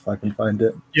 If I can find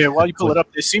it. Yeah, while you pull it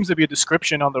up, there seems to be a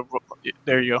description on the.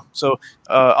 There you go. So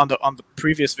on the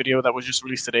previous video that was just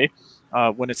released today,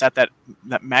 when it's at that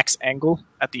max angle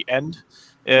at the end,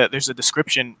 there's a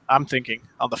description. I'm thinking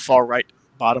on the far right,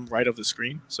 bottom right of the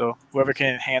screen. So whoever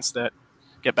can enhance that,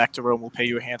 get back to Rome. We'll pay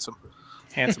you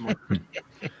handsomely.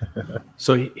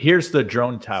 So here's the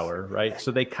drone tower, right?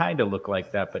 So they kind of look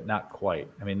like that, but not quite.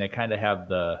 I mean, they kind of have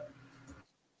the.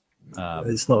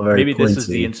 It's not very maybe pointy. This is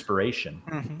the inspiration,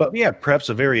 but yeah, perhaps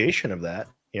a variation of that.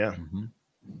 Yeah.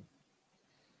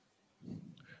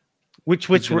 Which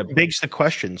begs the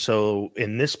question. So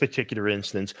in this particular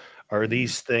instance, are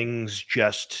these things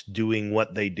just doing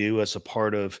what they do as a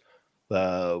part of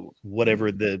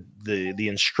whatever the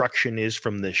instruction is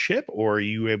from the ship, or are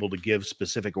you able to give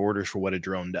specific orders for what a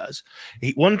drone does?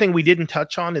 One thing we didn't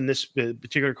touch on in this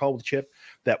particular call with Chip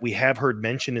that we have heard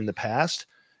mentioned in the past,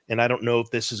 and I don't know if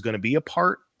this is going to be a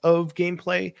part of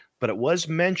gameplay, but it was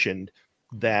mentioned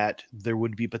that there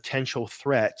would be potential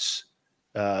threats,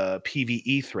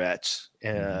 PvE threats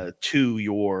to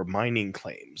your mining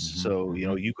claims. So,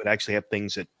 you could actually have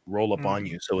things that roll up on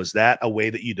you. So is that a way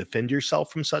that you defend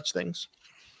yourself from such things?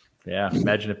 Yeah.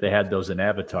 Imagine if they had those in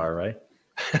Avatar, right?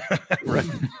 Right.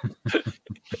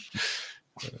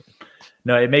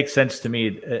 No, it makes sense to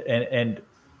me. And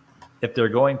if they're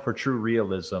going for true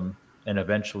realism and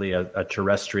eventually a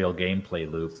terrestrial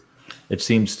gameplay loop, it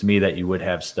seems to me that you would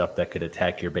have stuff that could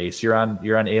attack your base. You're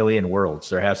on alien worlds.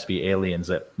 There has to be aliens.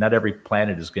 That not every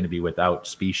planet is going to be without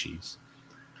species.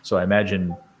 So I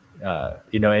imagine,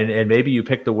 and maybe you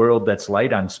pick the world that's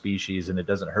light on species and it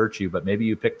doesn't hurt you, but maybe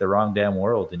you pick the wrong damn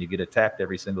world and you get attacked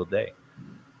every single day.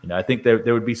 I think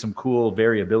there would be some cool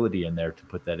variability in there to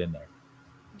put that in there.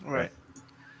 Right.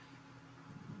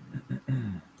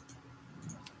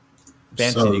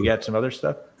 Fancy, you got some other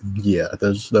stuff? Yeah,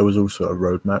 there was also a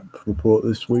roadmap report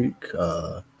this week.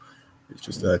 It's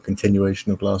just a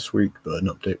continuation of last week, but an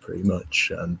update pretty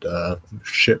much. And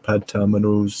ship had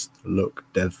terminals, look,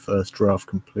 dev first draft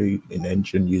complete, in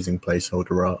engine using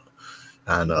placeholder art,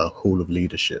 and a Hall of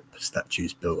Leadership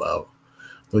statues built out.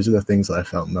 Those are the things I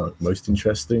found most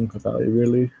interesting about it,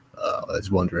 really. I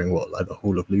was wondering what the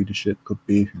Hall of Leadership could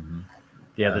be.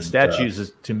 Yeah, the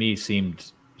statues to me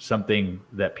seemed something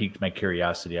that piqued my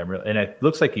curiosity. And it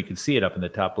looks like you can see it up in the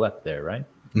top left there, right?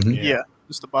 Yeah,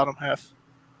 just the bottom half.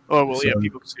 Oh, well, yeah,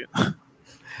 people can see it.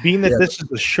 Being that this is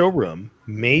the showroom,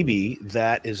 maybe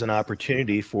that is an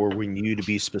opportunity for when you to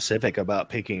be specific about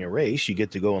picking a race. You get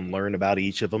to go and learn about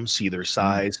each of them, see their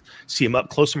size, see them up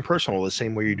close and personal, the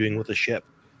same way you're doing with a ship.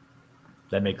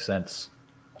 That makes sense.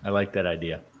 I like that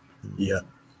idea. Yeah.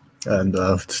 and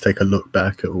to take a look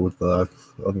back at all the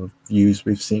other views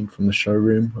we've seen from the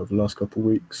showroom over the last couple of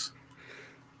weeks.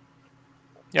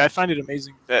 Yeah, I find it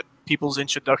amazing that people's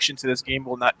introduction to this game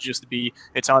will not just be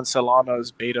it's on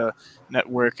Solana's beta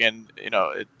network, and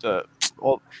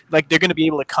like they're going to be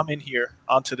able to come in here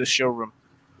onto the showroom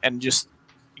and just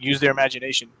use their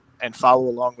imagination and follow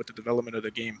along with the development of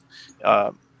the game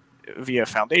via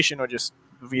Foundation or just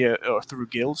through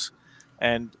guilds,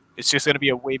 and it's just going to be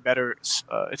a way better.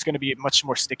 It's going to be much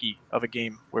more sticky of a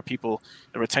game where the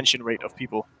retention rate of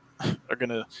people are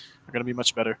gonna be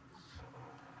much better.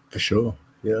 For sure.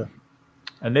 Yeah.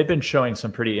 And they've been showing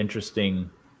some pretty interesting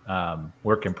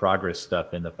work in progress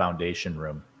stuff in the Foundation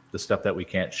room, the stuff that we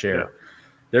can't share.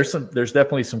 Yeah. There's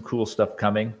definitely some cool stuff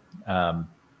coming.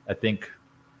 I think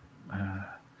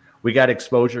we got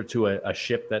exposure to a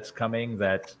ship that's coming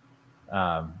that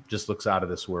just looks out of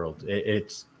this world.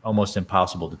 It's almost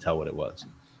impossible to tell what it was.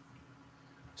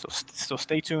 So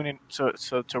stay tuned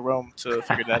to Rome to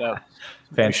figure that out.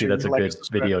 Fancy, that's a good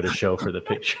video to show for the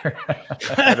picture.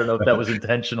 I don't know if that was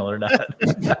intentional or not.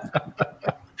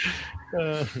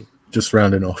 Just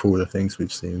rounding off all the things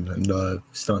we've seen and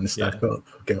starting to stack up,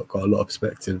 get quite a lot of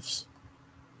perspectives.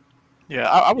 Yeah,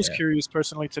 I was curious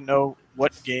personally to know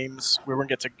what games we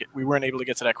weren't able to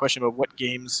get to that question, but what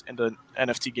games in the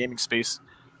NFT gaming space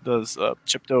does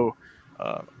Chypto?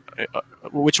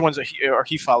 Which ones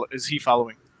is he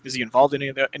following? Is he involved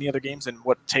in any other games, and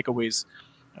what takeaways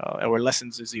or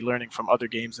lessons is he learning from other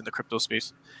games in the crypto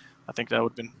space? I think that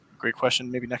would have been a great question.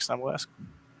 Maybe next time we'll ask.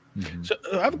 Mm-hmm. So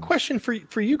I have a question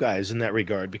for you guys in that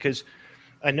regard, because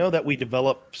I know that we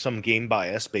develop some game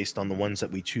bias based on the ones that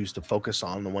we choose to focus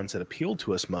on, the ones that appeal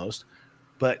to us most.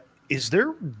 But is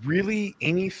there really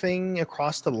anything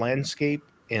across the landscape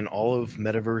in all of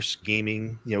metaverse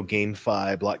gaming,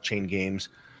 GameFi, blockchain games,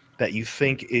 that you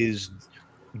think is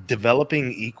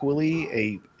developing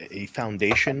equally a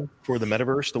foundation for the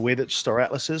metaverse the way that Star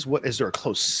Atlas is? Is there a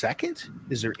close second?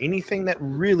 Is there anything that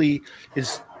really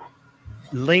is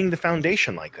laying the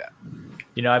foundation like that?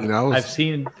 I've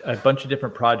seen a bunch of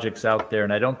different projects out there,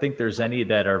 and I don't think there's any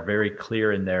that are very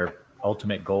clear in their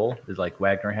ultimate goal, like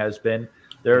Wagner has been.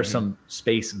 There are some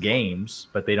space games,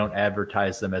 but they don't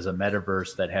advertise them as a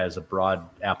metaverse that has a broad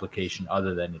application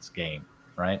other than its game,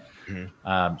 right?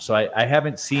 Mm-hmm. So I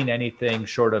haven't seen anything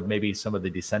short of maybe some of the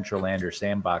Decentraland or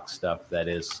Sandbox stuff that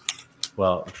is,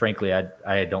 well, frankly,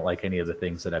 I don't like any of the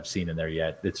things that I've seen in there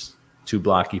yet. It's too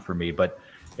blocky for me, but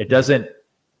it doesn't.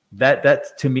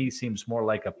 That to me seems more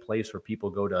like a place where people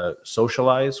go to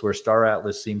socialize, where Star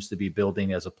Atlas seems to be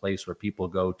building as a place where people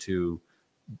go to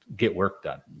get work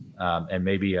done, and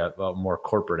maybe a more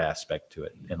corporate aspect to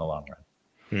it in the long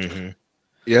run. Mm-hmm.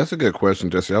 Yeah, that's a good question,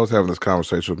 Jesse. I was having this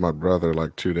conversation with my brother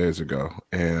like 2 days ago,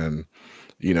 and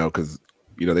because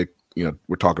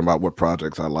we're talking about what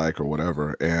projects I like or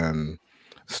whatever, and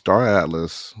Star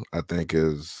Atlas I think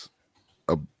is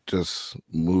just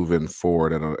moving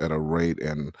forward at a rate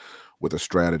and with a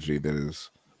strategy that is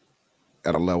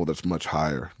at a level that's much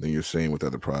higher than you're seeing with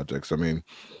other projects. I mean,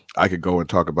 I could go and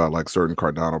talk about like certain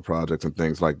Cardano projects and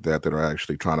things like that are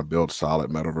actually trying to build solid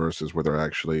metaverses where they're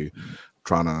actually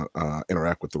trying to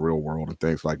interact with the real world and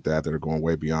things like that are going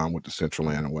way beyond what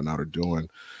Decentraland and whatnot are doing.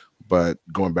 But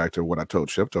going back to what I told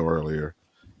Chypto earlier,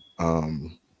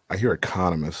 I hear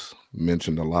economists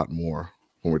mentioned a lot more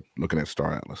when we're looking at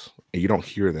Star Atlas. And you don't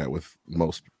hear that with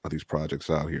most of these projects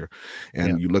out here.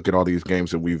 And you look at all these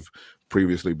games that we've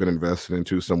previously been invested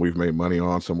into, some we've made money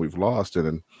on, some we've lost it.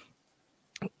 And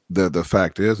the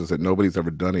fact is that nobody's ever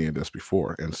done any of this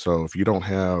before. And so if you don't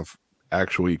have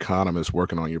actual economists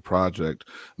working on your project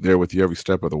there with you every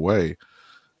step of the way,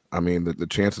 I mean, the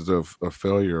chances of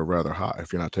failure are rather high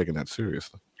if you're not taking that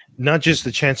seriously. Not just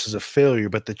the chances of failure,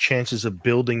 but the chances of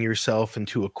building yourself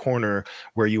into a corner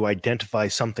where you identify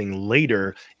something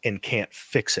later and can't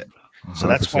fix it. 100%. So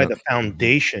that's why the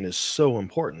foundation is so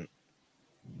important.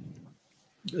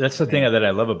 That's the thing that I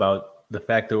love about the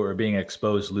fact that we're being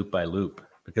exposed loop by loop,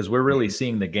 because we're really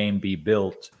seeing the game be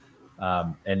built.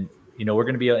 And, we're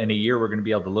going to be in a year, we're going to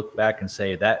be able to look back and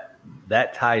say that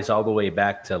ties all the way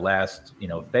back to last,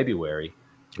 February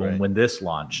when this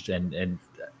launched. And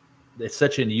it's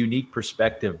such a unique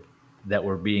perspective that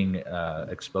we're being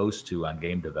exposed to on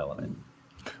game development.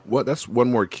 Well, that's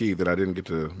one more key that I didn't get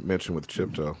to mention with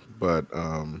Chypto, but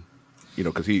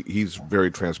because he's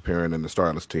very transparent, and the Star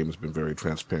Atlas team has been very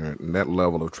transparent, and that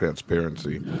level of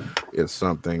transparency is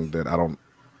something that I don't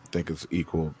think is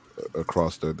equal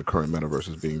across the current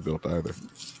metaverses being built either.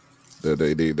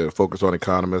 The focus on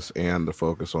economists and the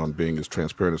focus on being as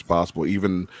transparent as possible,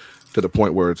 even to the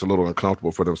point where it's a little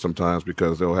uncomfortable for them sometimes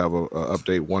because they'll have a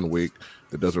update one week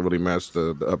that doesn't really match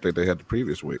the update they had the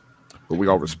previous week. But we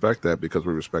all respect that because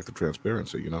we respect the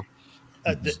transparency, you know.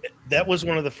 That was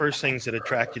one of the first things that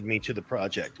attracted me to the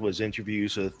project was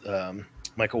interviews with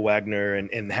Michael Wagner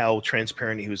and how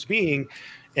transparent he was being.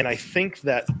 And I think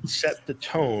that set the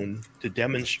tone to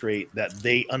demonstrate that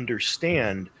they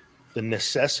understand the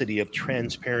necessity of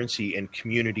transparency and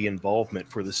community involvement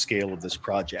for the scale of this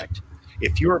project.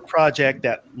 If you're a project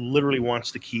that literally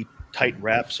wants to keep tight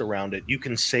wraps around it, you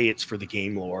can say it's for the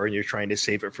game lore and you're trying to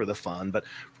save it for the fun. But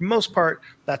for the most part,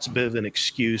 that's a bit of an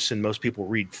excuse and most people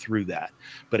read through that.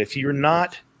 But if you're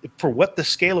not, for what the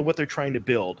scale of what they're trying to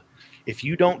build, if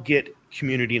you don't get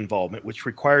community involvement, which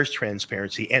requires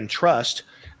transparency and trust,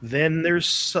 then there's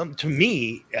some, to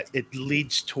me, it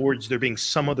leads towards there being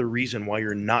some other reason why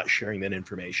you're not sharing that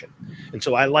information. And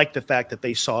so I like the fact that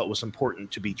they saw it was important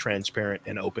to be transparent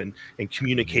and open and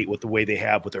communicate with the way they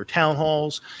have with their town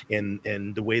halls and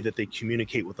the way that they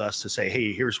communicate with us to say,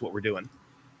 hey, here's what we're doing.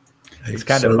 It's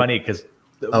kind of funny because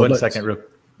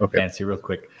Fancy, real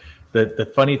quick.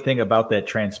 The funny thing about that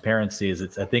transparency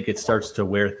is I think it starts to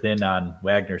wear thin on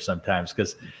Wagner sometimes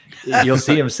because you'll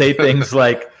see him say things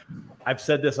like, I've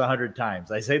said this 100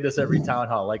 times. I say this every town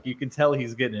hall. Like you can tell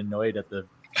he's getting annoyed at the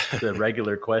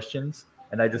regular questions.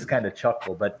 And I just kind of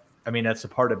chuckle. But I mean, that's a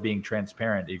part of being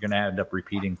transparent. You're going to end up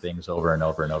repeating things over and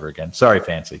over and over again. Sorry,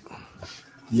 Fancy.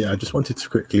 Yeah, I just wanted to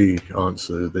quickly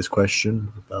answer this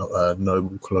question about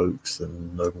noble cloaks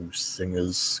and noble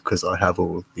singers because I have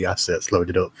all the assets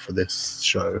loaded up for this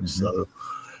show. So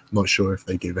I'm not sure if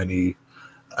they give any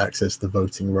access to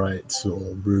voting rights or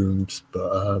rooms,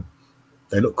 but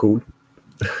they look cool.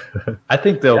 I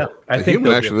think they'll. Yeah. The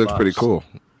human actually looks pretty cool.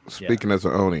 Speaking Yeah. as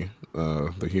an Oni,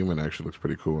 the human actually looks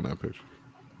pretty cool in that picture.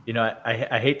 You know,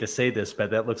 I hate to say this, but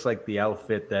that looks like the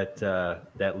outfit that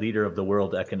that leader of the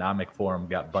World Economic Forum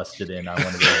got busted in on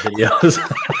one of those videos.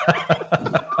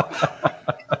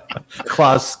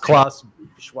 Klaus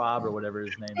Schwab or whatever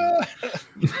his name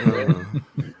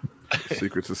is.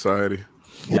 Secret society.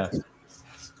 Yeah.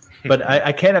 But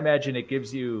I can't imagine it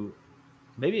gives you.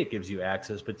 Maybe it gives you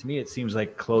access, but to me, it seems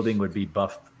like clothing would be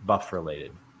buff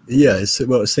related. Yeah, it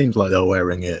seems like they're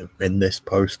wearing it in this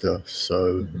poster,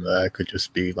 so that could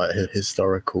just be like a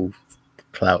historical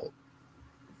clout.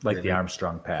 Like the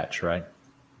Armstrong patch, right?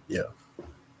 Yeah.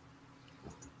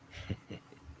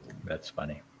 That's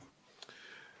funny.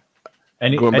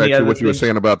 Going back to what you were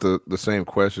saying about the same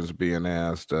questions being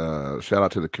asked, shout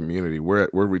out to the community. We're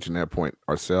reaching that point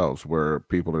ourselves where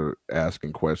people are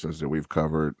asking questions that we've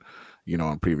covered, you know,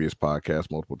 on previous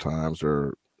podcasts multiple times,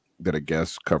 or that a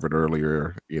guest covered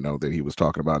earlier, you know, that he was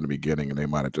talking about in the beginning, and they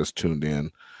might have just tuned in,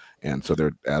 and so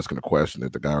they're asking a question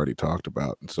that the guy already talked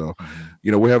about, and so,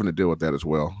 you know, we're having to deal with that as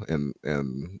well, and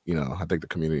you know, I think the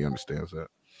community understands that.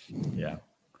 Yeah,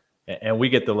 and we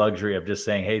get the luxury of just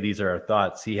saying, hey, these are our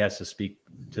thoughts. He has to speak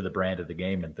to the brand of the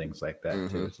game and things like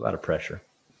that too. There's a lot of pressure.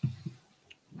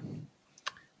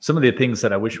 Some of the things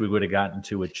that I wish we would have gotten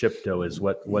to with Chypto is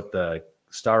what the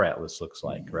Star Atlas looks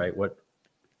like, right?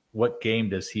 What game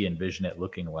does he envision it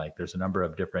looking like? There's a number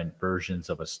of different versions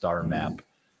of a star map,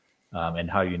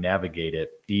 and how you navigate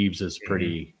it. Eves is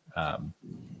pretty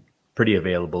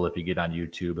available if you get on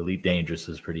YouTube. Elite Dangerous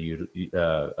is pretty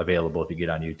available if you get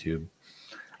on YouTube.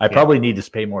 I probably need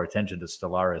to pay more attention to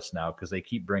Stellaris now because they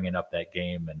keep bringing up that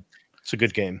game, and it's a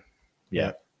good game.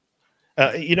 Yeah.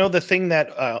 You know, the thing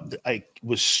that I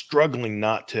was struggling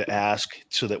not to ask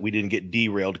so that we didn't get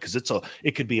derailed, because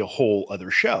it could be a whole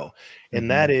other show. And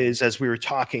that is, as we were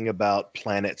talking about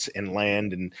planets and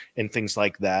land and things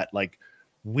like that, like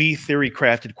we theory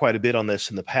crafted quite a bit on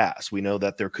this in the past. We know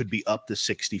that there could be up to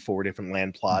 64 different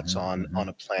land plots on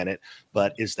a planet,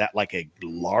 but is that like a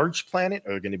large planet?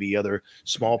 Are there going to be other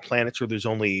small planets where there's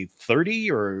only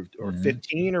 30 or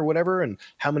 15 or whatever? And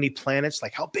how many planets?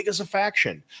 Like how big is a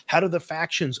faction? How do the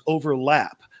factions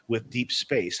overlap with deep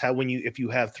space? How if you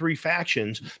have 3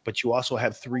 factions, but you also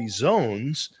have 3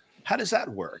 zones, how does that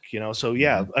work? You know, so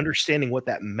yeah, understanding what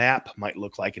that map might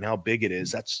look like and how big it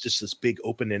is, that's just this big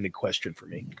open-ended question for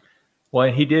me.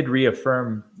 Well, he did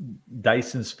reaffirm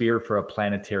Dyson Sphere for a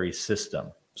planetary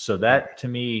system. So that to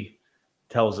me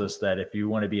tells us that if you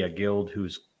want to be a guild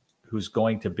who's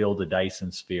going to build a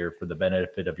Dyson Sphere for the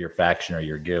benefit of your faction or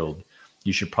your guild,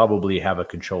 you should probably have a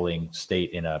controlling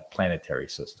state in a planetary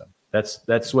system.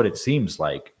 That's what it seems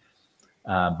like.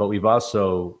 But we've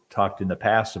also talked in the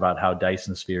past about how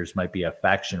Dyson Spheres might be a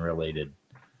faction-related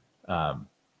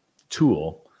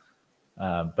tool.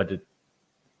 But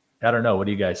I don't know. What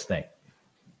do you guys think?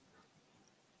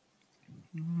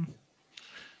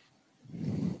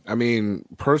 I mean,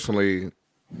 personally,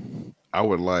 I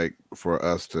would like for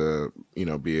us to,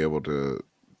 be able to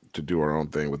do our own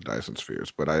thing with Dyson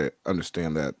spheres, but I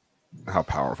understand that how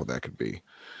powerful that could be.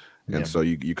 And so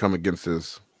you come against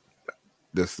this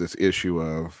issue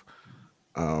of,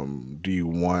 do you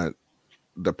want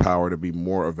the power to be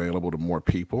more available to more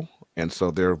people, and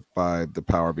so thereby the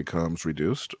power becomes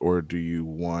reduced, or do you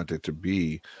want it to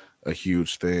be a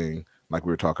huge thing like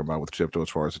we were talking about with Chypto as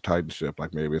far as a titanship,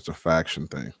 like maybe it's a faction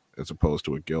thing as opposed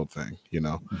to a guild thing,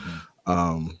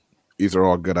 These are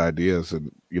all good ideas, and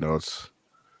it's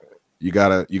you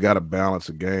gotta balance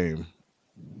a game,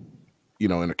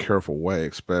 in a careful way,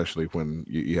 especially when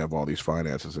you have all these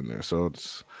finances in there. So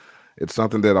it's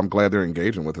something that I'm glad they're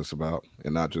engaging with us about,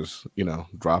 and not just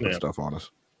dropping stuff on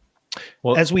us.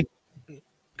 Well, as we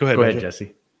go ahead,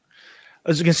 Jesse. I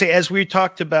was going to say, as we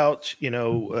talked about,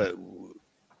 the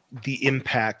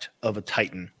impact of a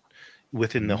Titan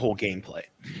within the whole gameplay,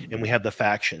 and we have the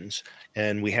factions,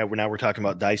 and we're talking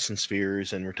about Dyson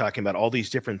spheres, and we're talking about all these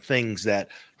different things that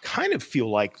kind of feel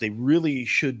like they really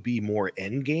should be more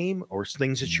end game, or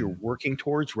things that you're working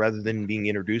towards rather than being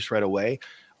introduced right away.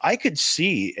 I could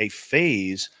see a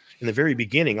phase in the very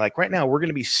beginning, like right now, we're going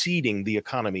to be seeding the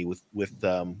economy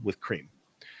with cream.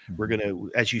 We're going to,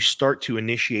 as you start to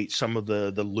initiate some of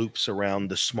the loops around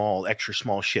the extra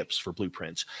small ships for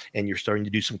blueprints, and you're starting to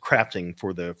do some crafting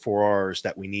for the 4Rs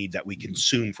that we need, that we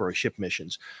consume for our ship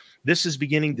missions. This is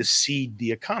beginning to seed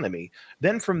the economy.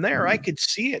 Then from there, I could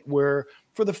see it where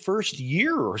for the first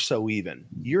year or so, even,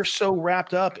 you're so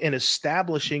wrapped up in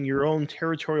establishing your own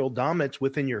territorial dominance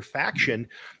within your faction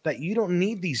that you don't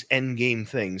need these end game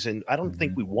things. And I don't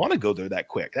think we want to go there that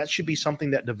quick. That should be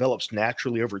something that develops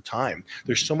naturally over time.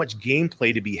 There's so much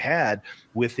gameplay to be had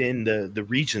within the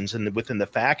regions and within the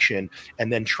faction,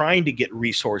 and then trying to get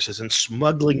resources and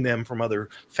smuggling them from other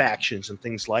factions and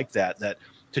things like that, that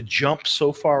to jump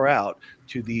so far out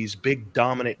to these big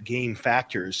dominant game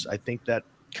factors, I think that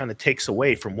kind of takes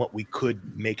away from what we could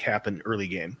make happen early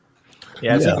game.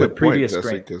 Yeah, that's a good previous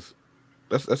point, Jesse,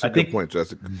 that's a good point,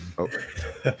 Jesse. Oh.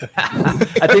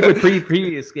 I think with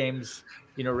previous games,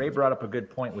 Ray brought up a good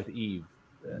point with Eve.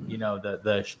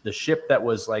 The ship that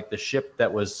was like the ship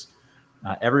that was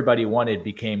everybody wanted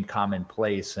became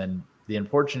commonplace, and the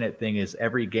unfortunate thing is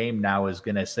every game now is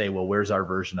going to say, well, where's our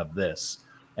version of this?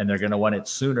 And they're going to want it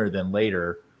sooner than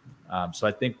later. So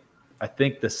I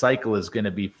think the cycle is going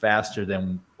to be faster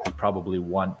than we probably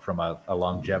want from a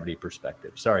longevity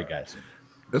perspective. Sorry, guys.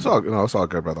 It's all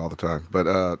good, brother, all the time.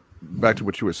 But back to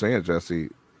what you were saying, Jesse,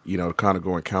 kind of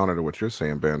going counter to what you're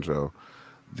saying, Banjo,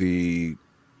 the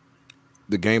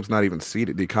game's not even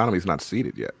seeded. The economy's not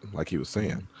seeded yet, like he was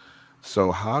saying.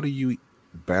 So how do you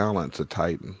balance a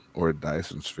Titan or a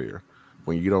Dyson sphere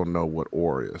when you don't know what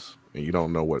ore is, and you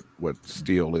don't know what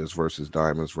steel is versus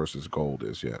diamonds versus gold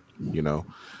is yet?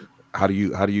 How do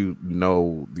you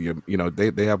know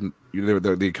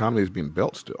the economy is being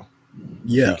built still?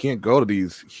 Yeah, so you can't go to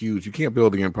these huge. You can't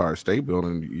build the Empire State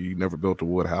Building. You never built a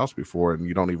wood house before, and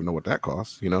you don't even know what that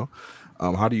costs.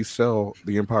 How do you sell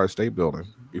the Empire State Building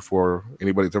before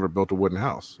anybody's ever built a wooden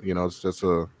house? It's just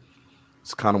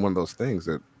it's kind of one of those things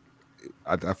that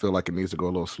I feel like it needs to go a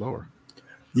little slower.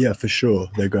 Yeah, for sure.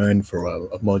 They're going for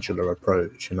a modular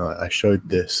approach. I showed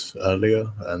this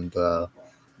earlier, and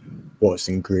what's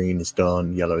in green is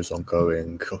done, yellow's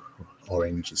ongoing,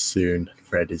 orange is soon,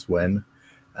 red is when,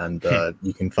 and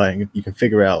you can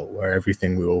figure out where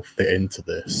everything will fit into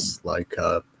this, like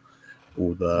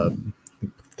all the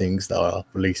things that are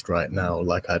released right now.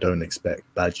 Like, I don't expect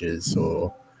badges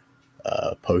or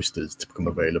posters to become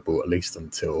available, at least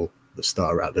until the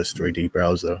Star Atlas 3D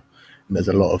browser. And there's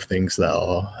a lot of things that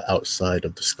are outside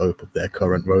of the scope of their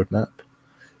current roadmap,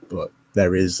 but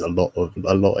there is a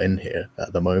lot in here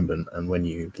at the moment. And when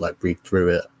you read through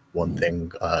it, one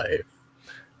thing I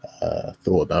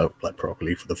thought about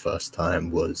properly for the first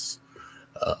time was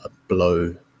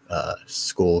below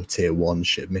score tier 1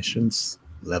 ship missions,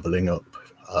 leveling up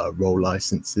role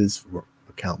licenses for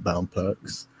account bound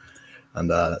perks. And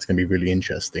that's going to be really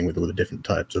interesting with all the different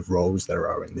types of roles there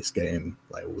are in this game,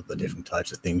 like all the different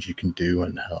types of things you can do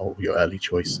and how your early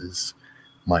choices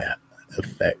might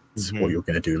affect what you're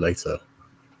going to do later.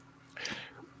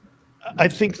 I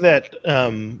think that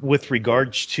with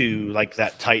regards to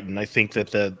that Titan, I think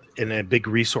that in a big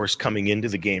resource coming into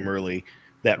the game early,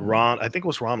 that I think it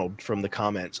was Ronald from the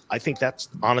comments, I think that's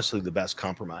honestly the best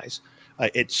compromise.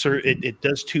 It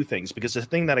does two things, because the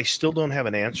thing that I still don't have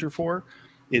an answer for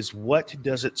is, what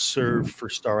does it serve for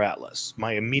Star Atlas?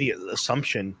 My immediate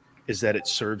assumption is that it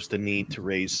serves the need to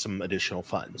raise some additional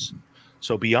funds.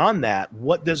 So beyond that,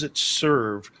 what does it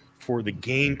serve for the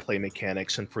gameplay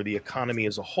mechanics and for the economy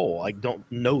as a whole. I don't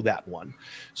know that one.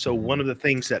 So one of the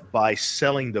things that by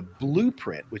selling the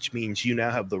blueprint, which means you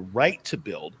now have the right to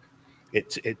build,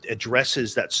 it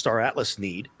addresses that Star Atlas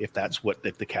need, if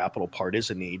the capital part is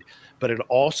a need, but it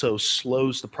also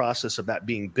slows the process of that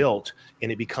being built,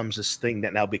 and it becomes this thing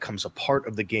that now becomes a part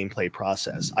of the gameplay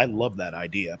process. I love that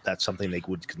idea. If that's something they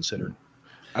would consider.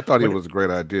 I thought it was a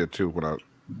great idea too when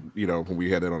we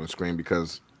had it on the screen,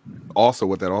 because also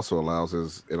what that also allows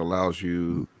is it allows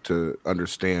you to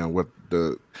understand what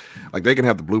they can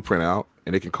have the blueprint out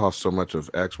and it can cost so much of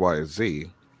X, Y, and Z,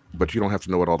 but you don't have to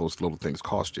know what all those little things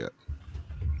cost yet.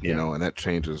 You know, and that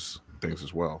changes things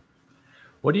as well.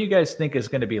 What do you guys think is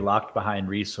going to be locked behind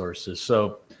resources?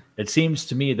 So it seems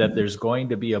to me that there's going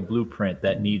to be a blueprint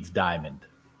that needs diamond,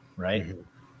 right? Mm-hmm.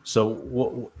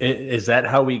 So is that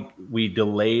how we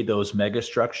delay those mega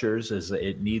structures? Is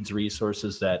it needs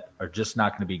resources that are just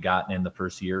not going to be gotten in the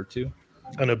first year or two?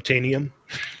 Unobtainium.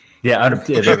 Yeah,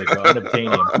 there we go.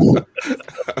 Unobtainium.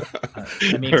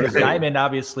 I mean, because diamond,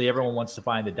 obviously, everyone wants to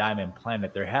find the diamond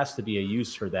planet. There has to be a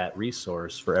use for that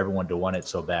resource for everyone to want it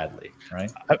so badly,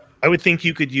 right? I would think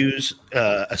you could use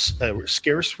a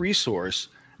scarce resource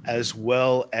as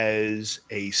well as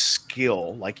a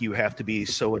skill. Like you have to be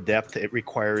so adept, it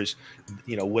requires,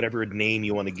 whatever name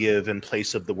you want to give in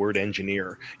place of the word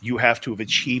engineer. You have to have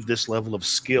achieved this level of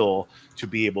skill to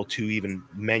be able to even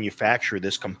manufacture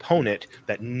this component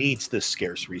that needs this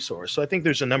scarce resource. So I think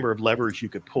there's a number of levers you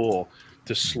could pull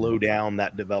to slow down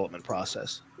that development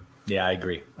process. Yeah, I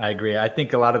agree. I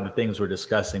think a lot of the things we're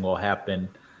discussing will happen.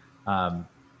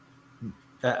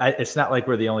 It's not like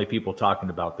we're the only people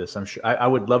talking about this. I'm sure I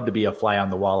would love to be a fly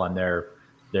on the wall on their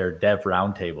dev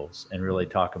roundtables and really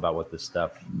talk about what this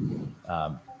stuff,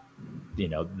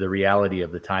 the reality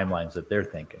of the timelines that they're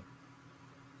thinking.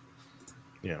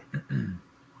 Yeah.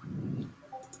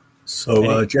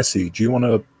 So, Jesse, do you want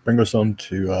to bring us on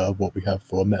to what we have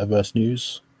for Metaverse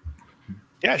news?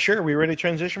 Yeah, sure. Are we ready to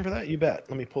transition for that? You bet.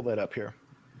 Let me pull that up here.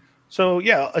 So,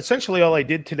 yeah, essentially all I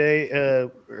did today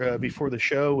before the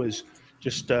show was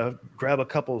just grab a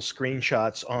couple of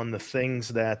screenshots on the things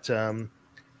that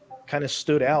kind of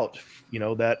stood out,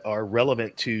 that are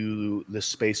relevant to this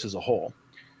space as a whole.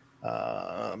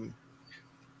 And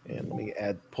let me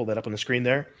pull that up on the screen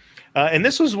there. And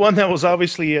this was one that was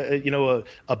obviously,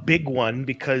 a big one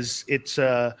because it's,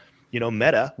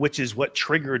 Meta, which is what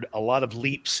triggered a lot of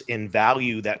leaps in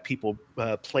value that people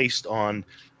placed on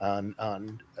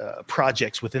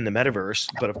projects within the metaverse.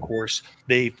 But of course,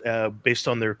 they based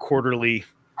on their quarterly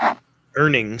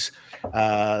earnings,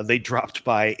 they dropped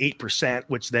by 8%,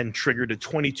 which then triggered a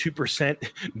 22%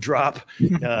 drop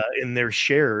in their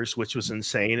shares, which was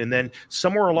insane. And then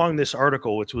somewhere along this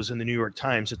article, which was in the New York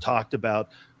Times, it talked about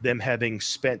them having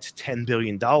spent $10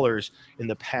 billion in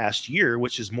the past year,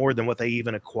 which is more than what they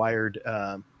even acquired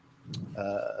their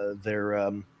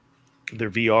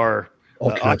VR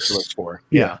Oculus for.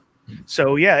 Yeah.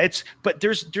 So yeah, but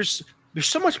there's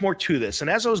so much more to this.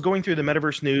 And as I was going through the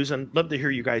Metaverse news, and love to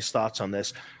hear you guys' thoughts on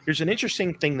this, there's an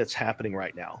interesting thing that's happening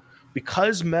right now.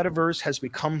 Because Metaverse has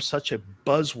become such a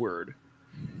buzzword,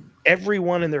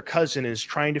 everyone and their cousin is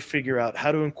trying to figure out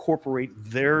how to incorporate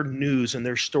their news and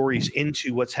their stories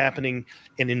into what's happening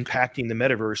and impacting the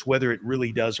metaverse, whether it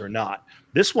really does or not.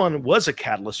 This one was a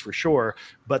catalyst for sure,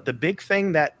 but the big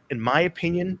thing that, in my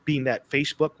opinion, being that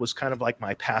Facebook was kind of like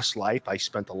my past life, I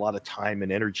spent a lot of time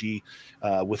and energy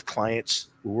with clients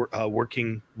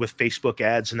working with Facebook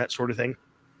ads and that sort of thing.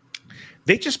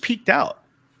 They just peaked out.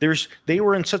 They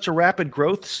were in such a rapid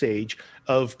growth stage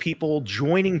of people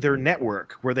joining their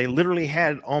network where they literally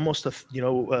had almost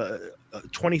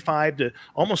 25 to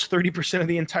almost 30% of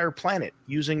the entire planet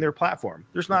using their platform.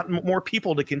 There's not more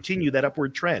people to continue that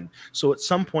upward trend. So at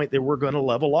some point they were going to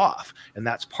level off. And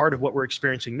that's part of what we're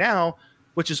experiencing now,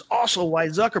 which is also why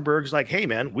Zuckerberg's like, hey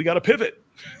man, we got to pivot.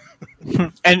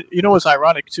 And what's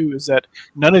ironic too is that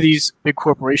none of these big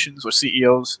corporations or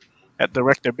CEOs that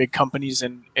direct their big companies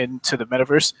into the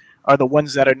metaverse are the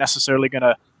ones that are necessarily going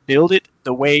to build it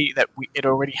the way that it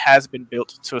already has been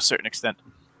built to a certain extent.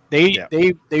 They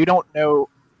don't know,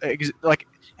 like,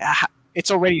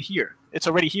 it's already here. It's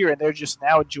already here, and they're just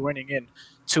now joining in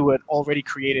to an already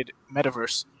created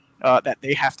metaverse that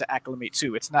they have to acclimate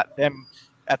to. It's not them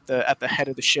at the head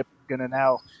of the ship gonna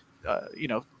now,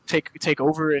 take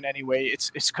over in any way. It's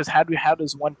because how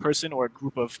does one person or a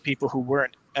group of people who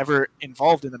weren't ever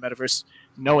involved in the metaverse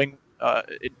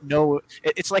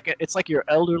it's like your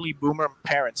elderly boomer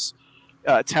parents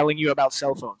telling you about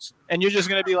cell phones, and you're just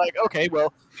gonna be like, okay,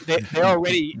 well,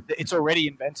 it's already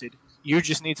invented. You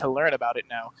just need to learn about it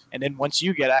now. And then once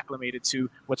you get acclimated to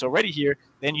what's already here,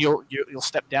 then you'll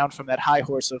step down from that high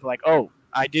horse of like, oh,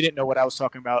 I didn't know what I was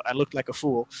talking about. I looked like a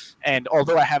fool. And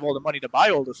although I have all the money to buy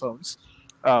all the phones,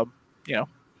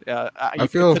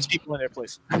 it puts people in their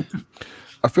place.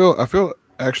 I feel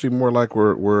actually more like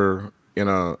we're in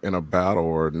a battle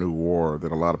or a new war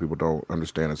that a lot of people don't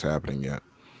understand is happening yet.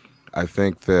 I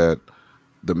think that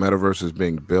the metaverse is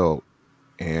being built,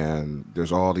 and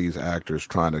there's all these actors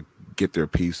trying to get their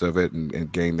piece of it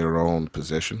and gain their own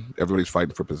position. Everybody's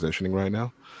fighting for positioning right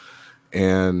now.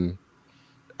 And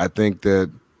I think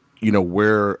that,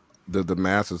 where the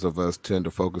masses of us tend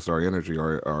to focus our energy,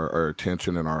 our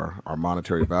attention, and our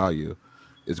monetary value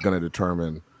is going to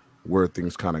determine where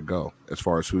things kind of go as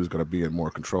far as who's going to be in more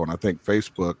control. And I think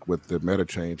Facebook, with the meta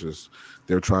changes,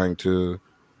 they're trying to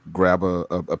grab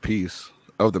a piece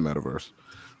of the metaverse.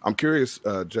 I'm curious,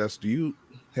 Jess, do you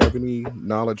have any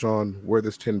knowledge on where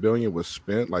this 10 billion was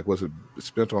spent? Like, was it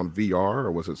spent on VR,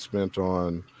 or was it spent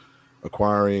on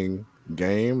acquiring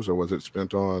games, or was it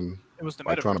spent on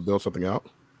trying to build something out?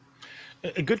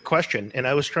 A good question. And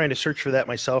I was trying to search for that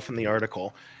myself in the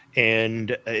article.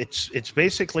 And it's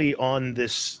basically on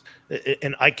this,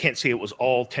 and I can't say it was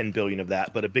all 10 billion of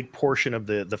that, but a big portion of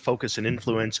the focus and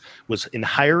influence was in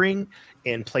hiring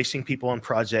and placing people on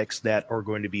projects that are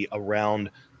going to be around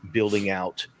building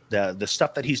out the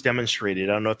stuff that he's demonstrated.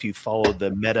 I don't know if you followed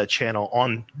the Meta channel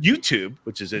on YouTube,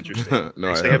 which is interesting.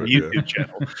 No, they have a YouTube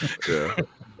channel. Yeah.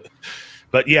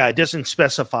 But yeah, it doesn't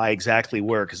specify exactly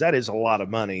where, because that is a lot of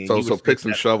money. So picks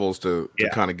and shovels to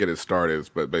kind of get it started,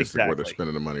 but basically where they're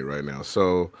spending the money right now.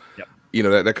 So,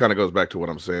 that kind of goes back to what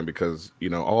I'm saying, because,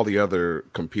 all the other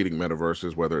competing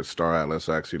metaverses, whether it's Star Atlas,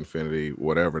 Axie Infinity,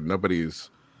 whatever, nobody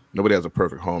has a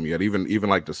perfect home yet. Even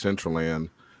like Decentraland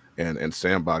and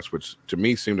Sandbox, which to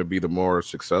me seem to be the more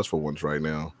successful ones right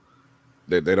now,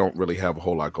 they don't really have a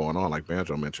whole lot going on, like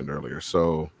Banjo mentioned earlier.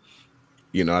 So,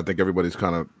 I think everybody's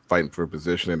kind of fighting for a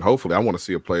position, and hopefully I want to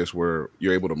see a place where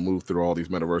you're able to move through all these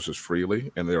metaverses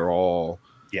freely, and they're all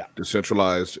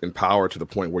decentralized, empowered to the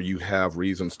point where you have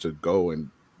reasons to go and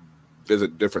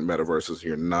visit different metaverses.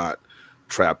 You're not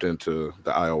trapped into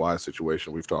the IOI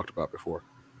situation we've talked about before.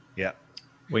 Yeah.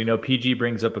 Well, PG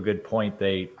brings up a good point.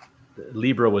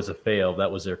 Libra was a fail.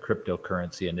 That was their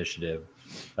cryptocurrency initiative.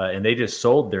 And they just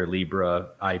sold their Libra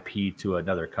IP to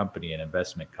another company, an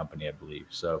investment company, I believe.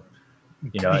 So,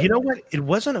 you know what? It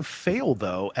wasn't a fail,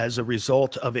 though, as a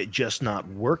result of it just not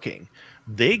working.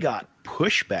 They got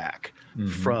pushback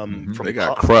from they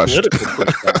got crushed.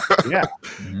 Yeah.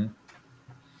 Mm-hmm.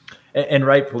 And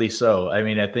rightfully so. I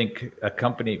mean, I think a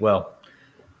company,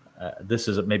 this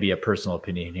is maybe a personal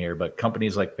opinion here, but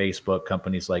companies like Facebook,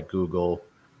 companies like Google,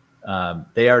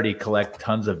 they already collect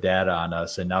tons of data on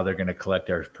us, and now they're going to collect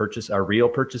our real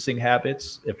purchasing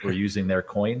habits if we're using their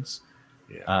coins.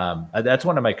 Yeah. That's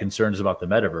one of my concerns about the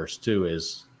metaverse too,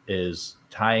 is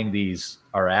tying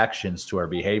our actions to our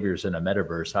behaviors in a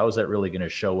metaverse. How is that really going to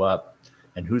show up,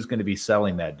 and who's going to be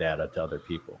selling that data to other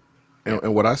people?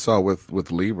 And what I saw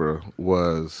with Libra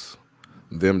was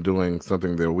them doing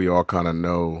something that we all kind of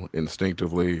know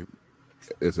instinctively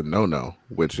is a no-no,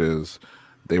 which is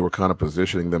they were kind of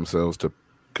positioning themselves to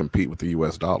compete with the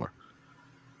US dollar.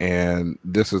 And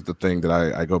this is the thing that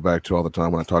I go back to all the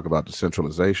time when I talk about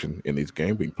decentralization in these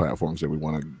gaming platforms that we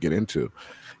want to get into,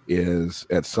 is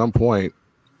at some point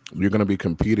you're going to be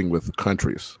competing with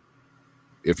countries.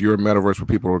 If you're a metaverse where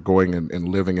people are going and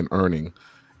living and earning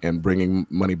and bringing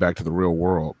money back to the real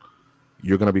world,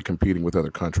 you're going to be competing with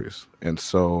other countries. And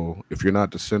so if you're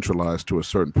not decentralized to a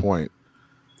certain point,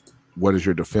 what is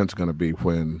your defense going to be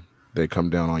when they come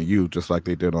down on you, just like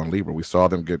they did on Libra? We saw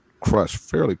them get crushed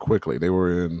fairly quickly. They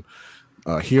were in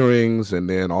hearings, and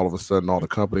then all of a sudden all the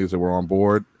companies that were on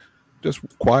board just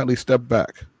quietly stepped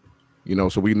back.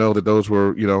 So we know that those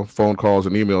were, phone calls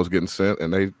and emails getting sent,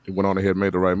 and they went on ahead and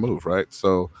made the right move, right?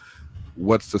 So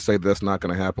what's to say that's not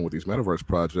going to happen with these metaverse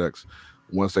projects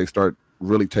once they start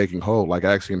really taking hold? Like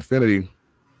Axie Infinity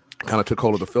kind of took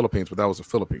hold of the Philippines, but that was the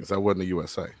Philippines. That wasn't the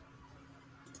USA.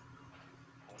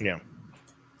 Yeah.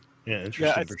 Yeah,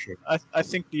 interesting for sure. I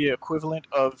think the equivalent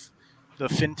of the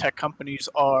fintech companies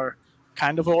are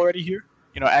kind of already here.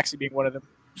 Axie being one of them,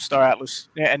 Star Atlas,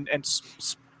 and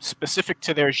specific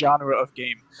to their genre of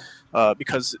game,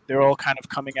 because they're all kind of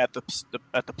coming at the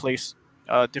place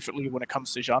differently when it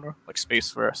comes to genre, like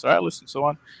space for Star Atlas and so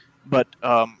on. But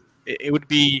it would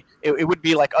be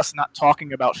like us not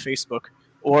talking about Facebook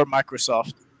or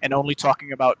Microsoft and only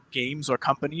talking about games or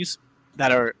companies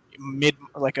that are not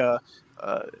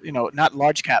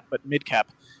large cap, but mid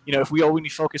cap. If we only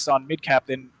focus on mid cap,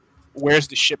 then where's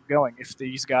the ship going? If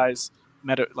these guys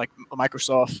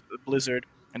Microsoft, Blizzard,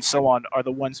 and so on are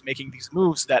the ones making these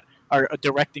moves that are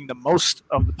directing the most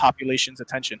of the population's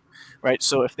attention, right?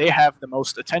 So if they have the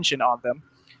most attention on them,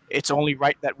 it's only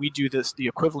right that we do the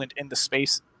equivalent in the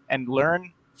space and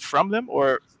learn from them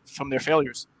or from their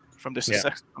failures, from their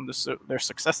success, their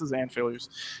successes and failures.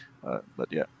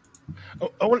 But yeah.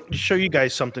 I want to show you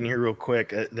guys something here real quick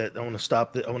that I want to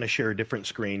stop. I want to share a different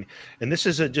screen. And this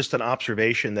is just an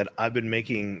observation that I've been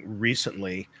making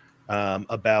recently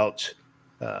about,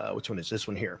 which one is this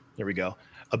one here? There we go.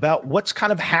 About what's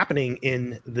kind of happening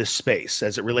in this space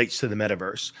as it relates to the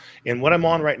metaverse. And what I'm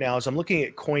on right now is I'm looking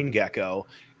at CoinGecko,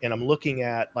 and I'm looking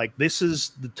at, like, this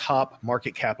is the top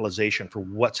market capitalization for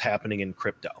what's happening in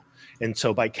crypto. And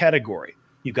so by category,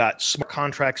 you got smart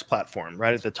contracts platform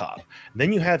right at the top.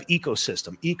 Then you have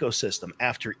ecosystem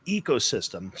after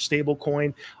ecosystem,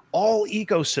 stablecoin, all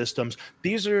ecosystems.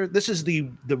 This is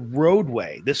the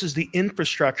roadway. This is the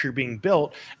infrastructure being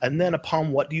built. And then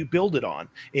upon what do you build it on?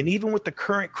 And even with the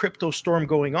current crypto storm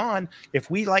going on,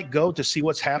 if we go to see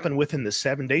what's happened within the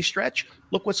 7-day stretch,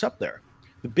 look what's up there.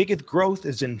 The biggest growth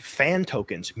is in fan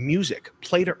tokens, music,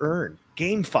 play to earn,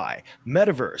 GameFi,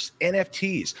 Metaverse,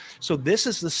 NFTs. So this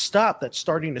is the stuff that's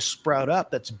starting to sprout up,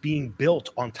 that's being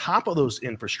built on top of those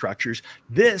infrastructures.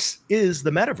 This is the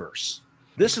Metaverse.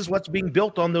 This is what's being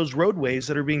built on those roadways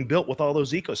that are being built with all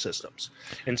those ecosystems.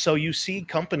 And so you see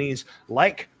companies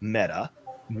like Meta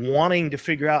wanting to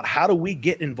figure out, how do we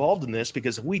get involved in this?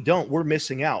 Because if we don't, we're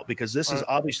missing out, because this is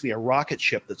obviously a rocket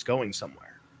ship that's going somewhere.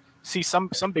 See, some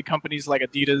big companies like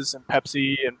Adidas and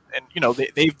Pepsi and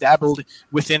they've dabbled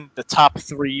within the top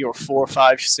 3 or 4,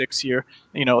 5, 6 here.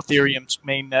 Ethereum's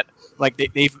mainnet, like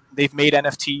they've made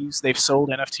NFTs, they've sold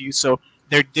NFTs, so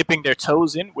they're dipping their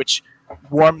toes in, which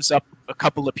warms up a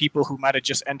couple of people who might have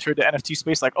just entered the NFT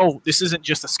space. Like, oh, this isn't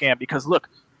just a scam, because look,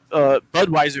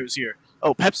 Budweiser's here.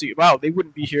 Oh, Pepsi, wow, they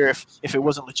wouldn't be here if it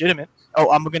wasn't legitimate. Oh,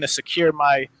 I'm going to secure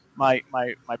my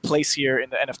place here in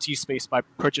the NFT space by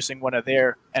purchasing one of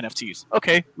their NFTs.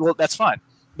 Okay, well, that's fine.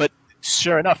 But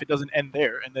sure enough, it doesn't end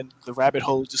there. And then the rabbit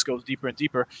hole just goes deeper and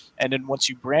deeper. And then once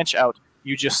you branch out,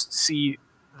 you just see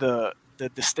the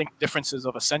distinct differences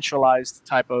of a centralized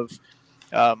type of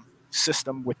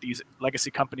system with these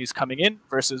legacy companies coming in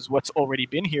versus what's already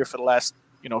been here for the last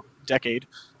decade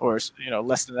or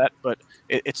less than that. But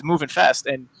it's moving fast.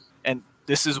 And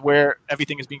this is where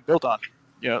everything is being built on.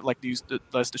 Like as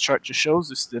the chart just shows,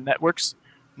 this the networks.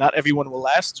 Not everyone will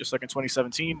last. Just like in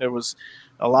 2017, there was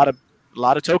a lot of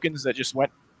tokens that just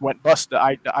went bust. The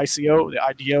ICO, the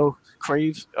IDO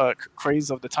craze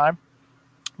of the time.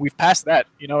 We've passed that,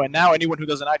 and now anyone who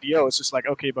does an IDO, it's just like,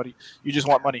 okay, buddy, you just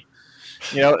want money,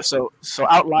 So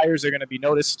outliers are going to be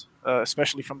noticed,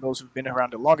 especially from those who've been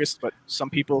around the longest. But some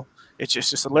people, it's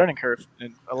just a learning curve,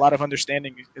 and a lot of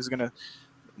understanding is going to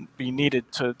be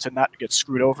needed to not get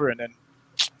screwed over, and then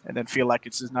feel like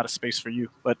it's not a space for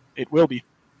you, but it will be.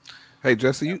 Hey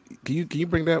Jesse, can you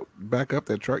bring that back up,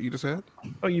 that chart you just had?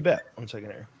 Oh, you bet. 1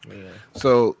 second here.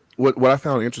 So what I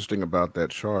found interesting about that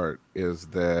chart is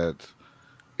that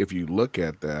if you look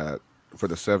at that for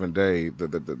the 7-day,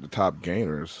 the top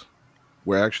gainers,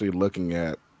 we're actually looking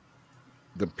at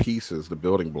the pieces, the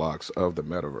building blocks of the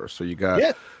metaverse. So you got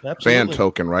fan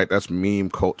token, right? That's meme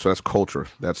culture. So that's culture.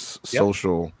 That's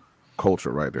social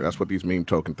culture right there. That's what these meme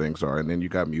token things are. And then you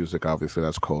got music, obviously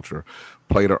that's culture.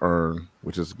 Play to earn,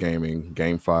 which is gaming,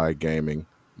 GameFi, gaming,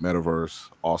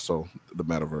 metaverse, also the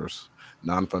metaverse,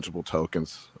 non-fungible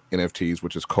tokens, NFTs,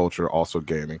 which is culture, also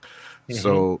gaming.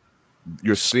 So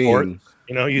you're seeing,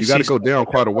 you got to go down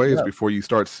quite a ways before you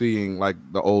start seeing like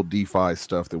the old DeFi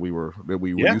stuff that we were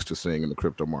used to seeing in the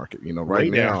crypto market. Right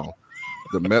now,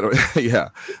 the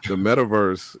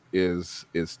metaverse is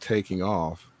taking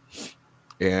off.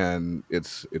 And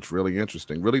it's really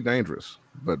interesting, really dangerous,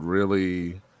 but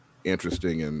really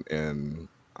interesting. And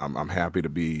I'm happy to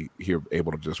be here,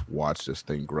 able to just watch this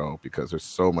thing grow, because there's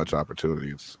so much opportunity.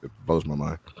 It blows my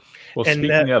mind. Well,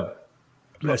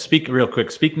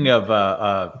 speaking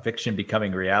of fiction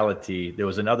becoming reality, there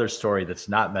was another story that's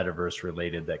not metaverse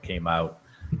related that came out.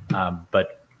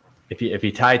 But if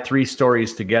you tie 3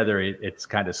 stories together, it's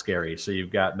kind of scary. So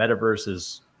you've got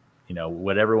metaverses.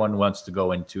 What everyone wants to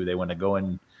go into. They want to go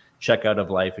and check out of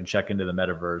life and check into the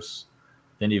metaverse.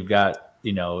 Then you've got,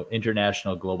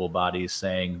 international global bodies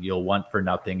saying you'll want for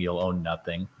nothing, you'll own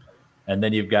nothing. And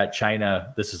then you've got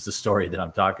China, this is the story that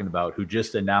I'm talking about, who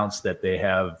just announced that they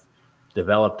have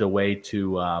developed a way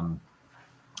to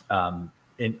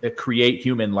create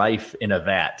human life in a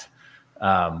vat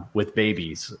with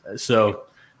babies. So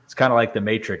it's kind of like the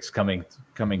Matrix coming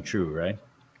true, right?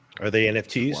 Are they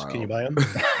NFTs? Wow. Can you buy them?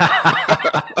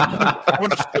 I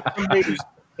want to flip them babies.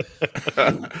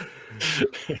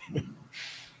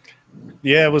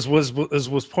 Yeah, it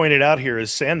was pointed out here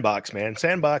as Sandbox, man.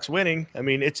 Sandbox winning. I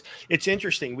mean, it's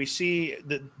interesting. We see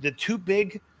the two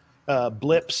big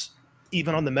blips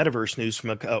even on the Metaverse news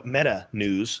from Meta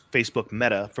news, Facebook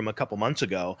Meta from a couple months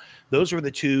ago. Those were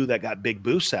the two that got big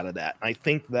boosts out of that. I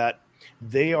think that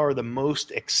they are the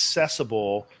most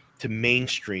accessible to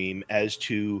mainstream as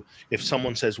to if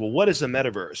someone says, well, what is the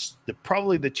metaverse?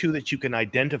 Probably the two that you can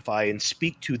identify and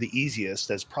speak to the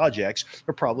easiest as projects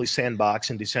are probably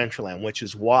Sandbox and Decentraland, which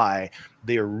is why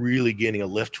they are really getting a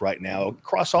lift right now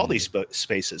across all these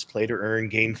spaces, play to earn,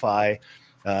 GameFi.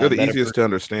 They're the metaverse. Easiest to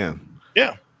understand.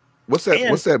 Yeah. What's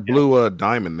that blue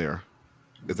diamond there?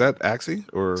 Is that Axie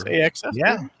or AXS?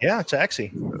 Yeah, it's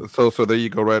Axie. So there you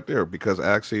go right there, because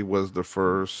Axie was the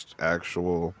first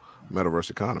actual metaverse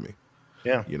economy.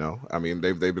 Yeah. You know, I mean,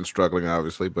 they've been struggling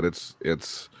obviously, but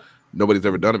it's nobody's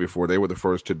ever done it before. They were the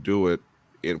first to do it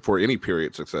for any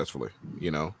period successfully,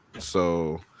 you know.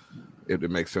 So it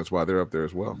makes sense why they're up there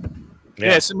as well.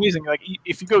 Yeah, it's amazing. Like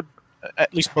if you go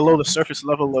at least below the surface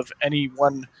level of any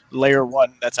one layer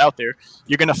one that's out there,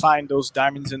 you're gonna find those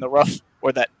diamonds in the rough,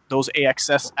 or those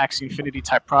AXS Axie Infinity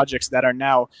type projects that are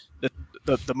now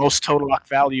the most total lock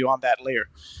value on that layer,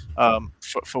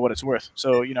 for what it's worth.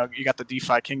 So you know, you got the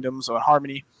DeFi Kingdoms on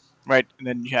Harmony, right, and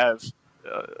then you have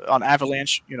on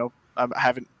Avalanche. You know, I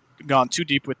haven't gone too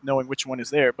deep with knowing which one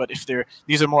is there, but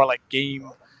these are more like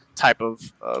game type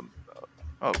of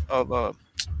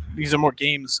these are more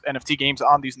games, NFT games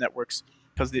on these networks,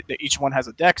 because each one has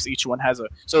a DEX, each one has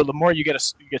so the more you get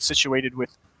situated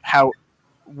with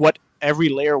what every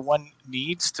layer one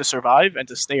needs to survive and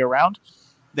to stay around,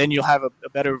 then you'll have a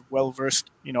better,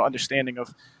 well-versed, you know, understanding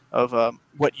of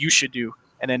what you should do,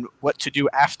 and then what to do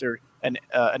after an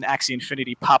Axie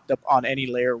Infinity popped up on any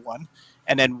layer one.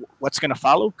 And then what's going to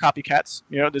follow? Copycats.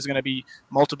 You know, there's going to be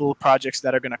multiple projects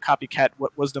that are going to copycat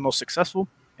what was the most successful.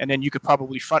 And then you could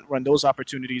probably front run those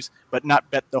opportunities, but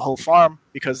not bet the whole farm,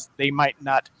 because they might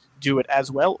not do it as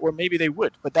well, or maybe they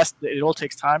would. But it all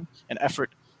takes time and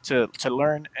effort to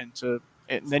learn, and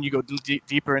then you go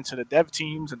deeper into the dev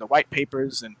teams and the white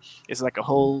papers, and it's like a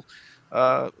whole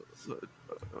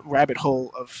rabbit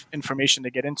hole of information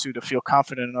to get into to feel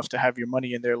confident enough to have your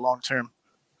money in there long term.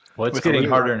 Well, it's getting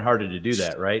harder and harder to do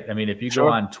that, right? I mean, if you go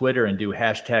on Twitter and do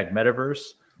 #Metaverse,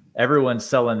 everyone's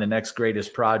selling the next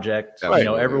greatest project. Right. You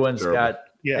know, everyone's got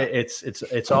Yeah.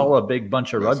 It's all a big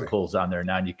bunch of rug pulls on there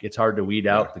now. And it's hard to weed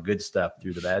out the good stuff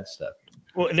through the bad stuff.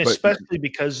 Well, and especially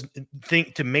because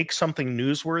to make something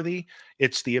newsworthy,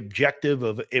 it's the objective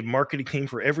of a marketing team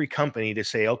for every company to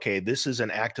say, okay, this is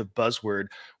an active buzzword.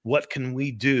 What can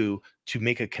we do to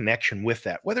make a connection with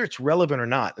that, whether it's relevant or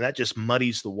not? And that just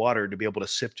muddies the water to be able to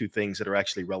sift through things that are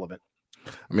actually relevant.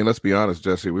 I mean, let's be honest,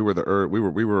 Jesse. We were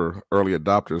early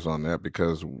adopters on that,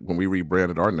 because when we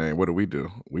rebranded our name, what did?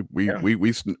 We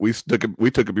took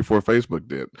it before Facebook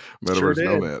did. Metaverse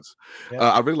Nomads. Yeah.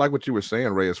 I really like what you were saying,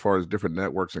 Ray, as far as different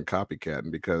networks and copycatting,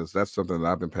 because that's something that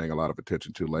I've been paying a lot of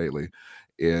attention to lately.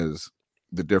 Is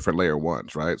the different layer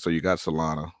ones, right? So you got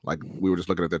Solana, like we were just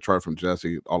looking at that chart from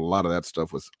Jesse. A lot of that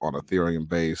stuff was on Ethereum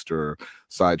based or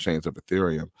side chains of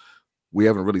Ethereum. We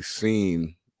haven't really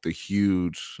seen the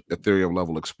huge Ethereum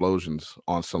level explosions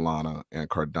on Solana and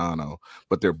Cardano,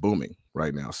 but they're booming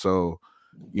right now. So,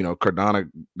 you know, Cardano,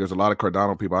 there's a lot of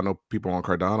Cardano people. I know people on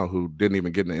Cardano who didn't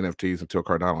even get into NFTs until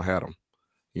Cardano had them,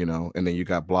 you know. And then you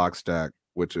got Blockstack,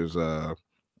 which is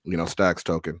Stacks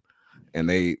token, and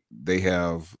they're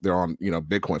on, you know,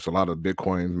 Bitcoin. So a lot of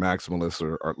Bitcoin maximalists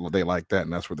are they like that,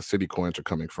 and that's where the city coins are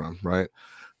coming from, right?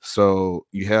 So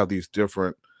you have these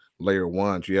different layer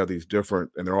ones, you have these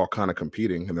different, and they're all kind of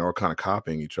competing, and they're all kind of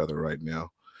copying each other right now.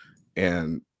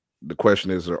 And the question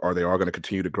is, are they all going to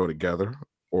continue to grow together,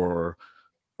 or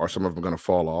are some of them going to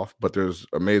fall off? But there's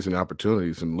amazing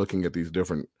opportunities in looking at these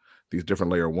different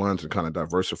layer ones and kind of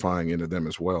diversifying into them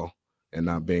as well, and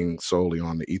not being solely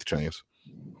on the ETH chains.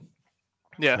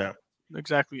 Yeah.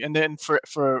 Exactly. And then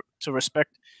to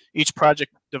respect each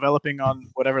project developing on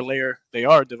whatever layer they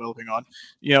are developing on,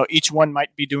 you know, each one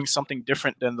might be doing something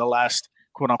different than the last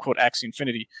quote unquote Axie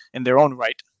Infinity in their own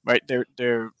right?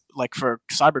 They're like, for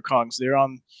CyberKongs, they're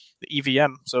on the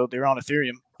EVM, so they're on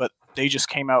Ethereum, but they just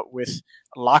came out with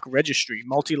lock registry,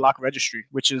 multi-lock registry,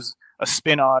 which is a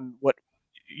spin on what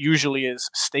usually is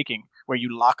staking, where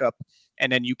you lock up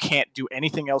and then you can't do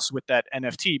anything else with that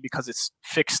NFT because it's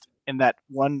fixed in that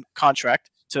one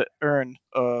contract to earn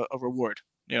a reward,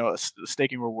 you know, a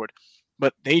staking reward.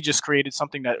 But they just created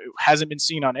something that hasn't been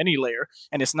seen on any layer,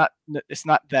 and it's not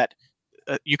that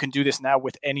you can do this now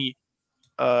with any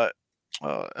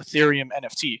Ethereum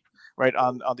NFT, right,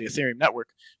 on the Ethereum network.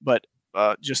 But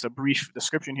just a brief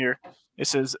description here. It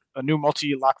says a new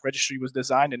multi-lock registry was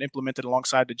designed and implemented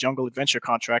alongside the Jungle Adventure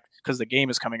contract because the game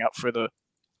is coming out for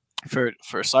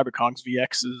CyberConks,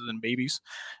 VXs, and babies,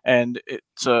 and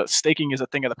it's staking is a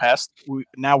thing of the past.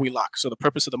 Now we lock. So the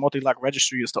purpose of the multi-lock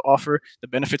registry is to offer the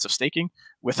benefits of staking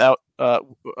without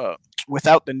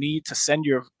the need to send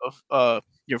your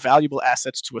valuable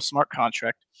assets to a smart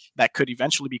contract that could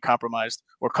eventually be compromised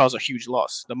or cause a huge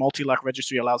loss. The multi-lock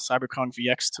registry allows CyberConk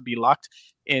VX to be locked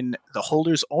in the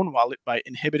holder's own wallet by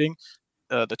inhibiting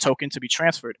the token to be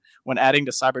transferred. When adding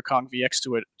the CyberConk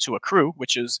VX to a crew,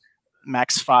 which is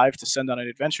max 5 to send on an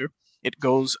adventure, it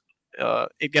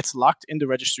gets locked in the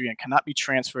registry and cannot be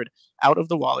transferred out of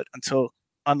the wallet until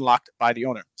unlocked by the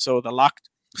owner. So to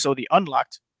unlock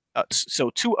a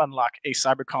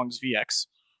CyberConks VX,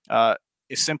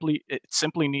 it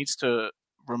simply needs to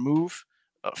remove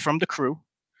from the crew,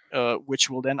 which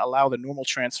will then allow the normal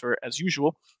transfer as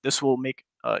usual. This will make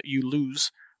you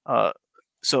lose.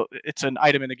 So it's an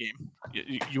item in the game.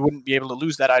 You wouldn't be able to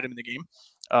lose that item in the game.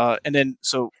 And then,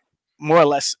 so more or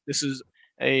less, this is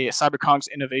a CyberConks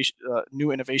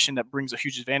new innovation that brings a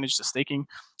huge advantage to staking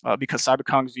because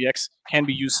CyberConks VX can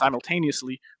be used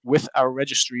simultaneously with our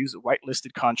registries,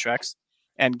 whitelisted contracts,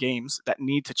 and games that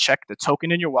need to check the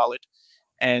token in your wallet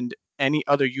and any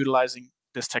other utilizing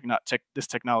this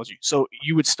technology. So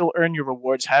you would still earn your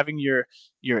rewards having your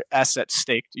asset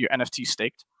staked, your NFT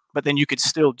staked, but then you could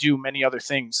still do many other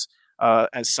things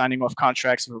as signing off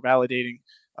contracts or validating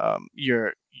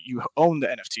you own the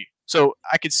NFT. So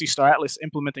I could see Star Atlas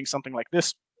implementing something like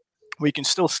this, where you can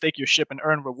still stake your ship and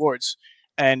earn rewards.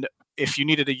 And if you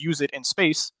needed to use it in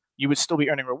space, you would still be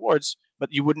earning rewards,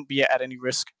 but you wouldn't be at any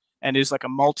risk. And it's like a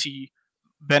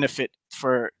multi-benefit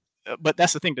for. But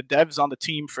that's the thing. The devs on the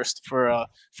team for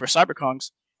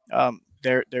CyberConks,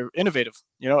 they're innovative,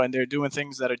 and they're doing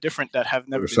things that are different that have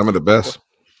never. They're some of the best. Before.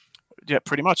 Yeah,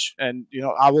 pretty much. And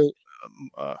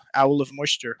Owl of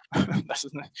Moisture. That's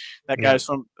his name. That guy's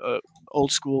from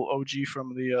old school OG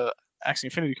from the Axie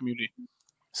Infinity community.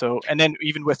 So, and then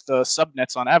even with the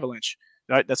subnets on Avalanche,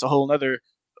 right? That's a whole other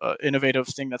innovative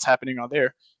thing that's happening on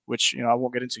there, which I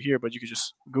won't get into here, but you could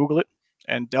just Google it.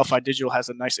 And Delphi Digital has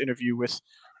a nice interview with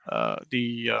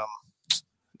the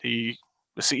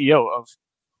CEO of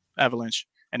Avalanche.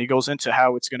 And he goes into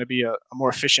how it's going to be a more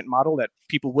efficient model that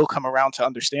people will come around to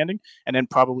understanding and then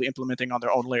probably implementing on their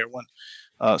own layer one.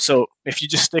 So if you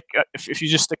just stick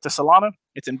to Solana,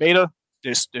 it's in beta.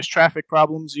 There's traffic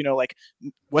problems. Like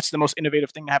what's the most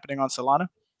innovative thing happening on Solana?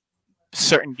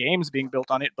 Certain games being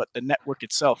built on it, but the network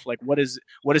itself, like what is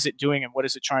it doing and what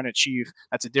is it trying to achieve?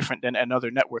 That's different than another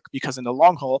network. Because in the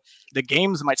long haul, the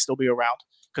games might still be around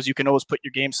because you can always put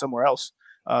your game somewhere else.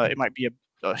 It might be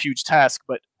a huge task,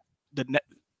 but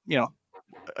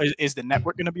is the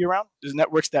network going to be around? There's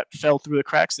networks that fell through the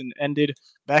cracks and ended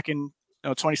back in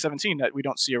 2017 that we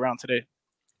don't see around today.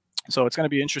 So it's going to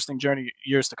be an interesting journey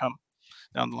years to come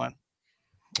down the line.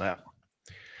 Wow.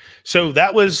 So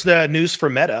that was the news for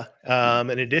Meta.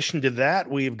 In addition to that,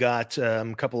 we've got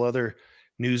a couple other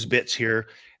news bits here.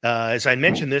 As I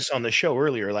mentioned this on the show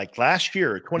earlier, like last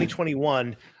year,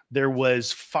 2021, there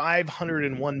was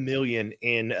 501 million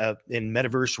in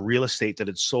metaverse real estate that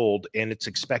had sold, and it's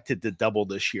expected to double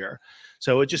this year.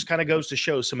 So it just kind of goes to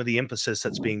show some of the emphasis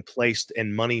that's being placed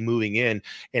and money moving in.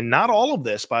 And not all of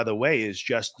this, by the way, is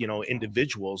just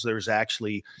individuals. There's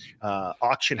actually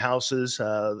auction houses.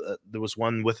 There was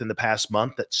one within the past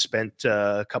month that spent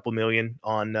a couple million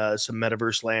on some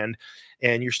metaverse land.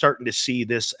 And you're starting to see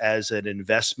this as an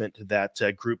investment that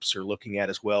groups are looking at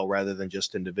as well, rather than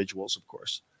just individuals, of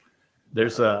course.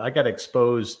 I got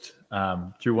exposed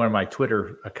through one of my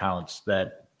Twitter accounts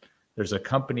that there's a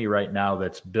company right now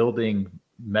that's building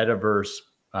metaverse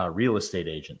real estate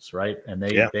agents, right? And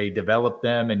they develop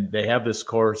them, and they have this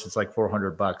course. It's like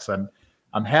 $400.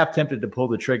 I'm half tempted to pull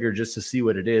the trigger just to see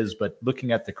what it is, but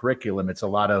looking at the curriculum, it's a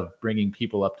lot of bringing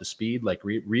people up to speed, like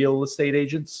real estate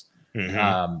agents,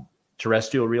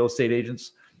 terrestrial real estate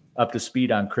agents, up to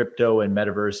speed on crypto and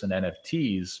metaverse and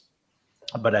NFTs.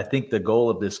 But I think the goal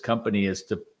of this company is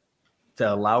to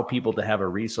allow people to have a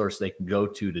resource they can go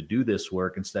to do this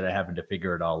work instead of having to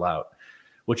figure it all out,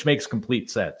 which makes complete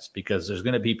sense because there's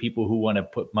going to be people who want to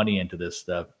put money into this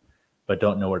stuff but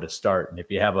don't know where to start. And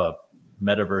if you have a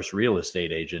metaverse real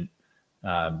estate agent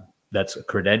that's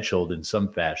credentialed in some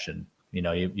fashion,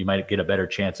 you might get a better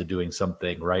chance of doing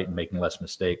something right and making less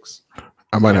mistakes.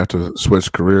 I might have to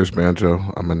switch careers, Banjo.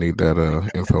 I'm going to need that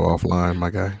info offline,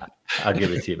 my guy. I'll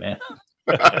give it to you, man.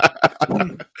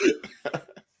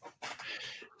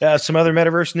 Some other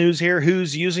metaverse news here.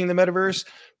 Who's using the metaverse?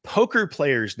 poker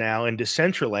players now in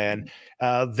Decentraland,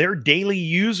 their daily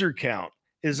user count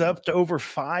is up to over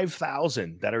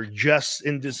 5,000 that are just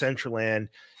in Decentraland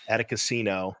at a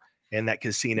casino. And that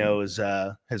casino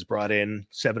has brought in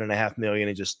 $7.5 million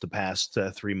in just the past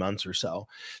 3 months or so.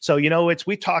 So,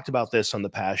 we talked about this on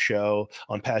past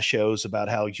shows about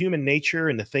how human nature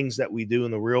and the things that we do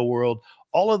in the real world,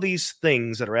 all of these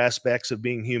things that are aspects of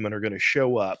being human are going to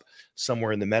show up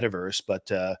somewhere in the metaverse. But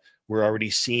we're already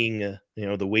seeing,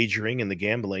 the wagering and the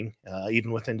gambling,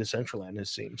 even within Decentraland, it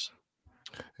seems.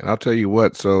 And I'll tell you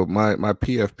what, so my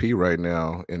PFP right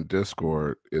now in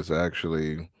Discord is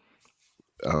actually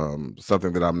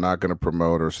something that I'm not going to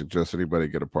promote or suggest anybody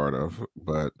get a part of,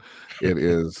 but it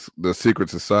is the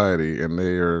Secret Society, and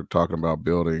they are talking about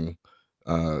building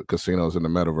casinos in the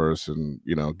metaverse and,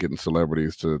 getting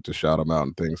celebrities to shout them out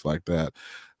and things like that.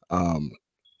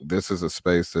 This is a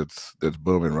space that's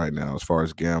booming right now as far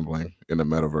as gambling in the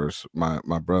metaverse.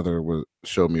 My brother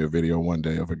showed me a video one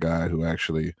day of a guy who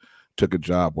actually took a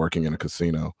job working in a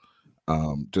casino,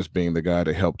 just being the guy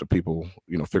to help the people,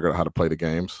 figure out how to play the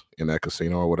games in that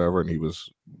casino or whatever. And I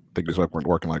think he was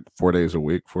working like 4 days a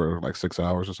week for like 6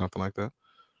 hours or something like that.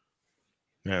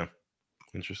 Yeah.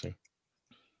 Interesting.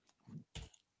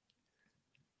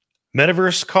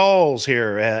 Metaverse calls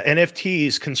here.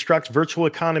 NFTs construct virtual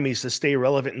economies to stay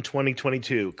relevant in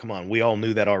 2022. Come on, we all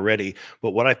knew that already.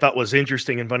 But what I thought was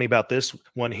interesting and funny about this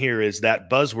one here is that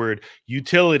buzzword,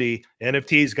 utility.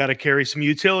 NFTs got to carry some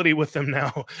utility with them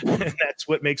now. And that's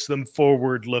what makes them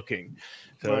forward looking.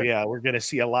 So, yeah, we're going to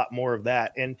see a lot more of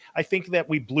that. And I think that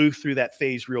we blew through that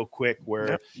phase real quick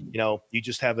where, you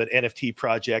just have an NFT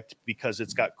project because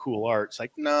it's got cool art. It's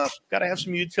like, no, got to have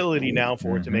some utility now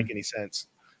for it to make any sense.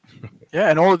 Yeah,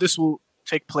 and all of this will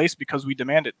take place because we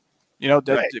demand it.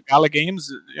 The Gala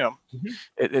Games,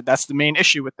 that's the main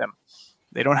issue with them.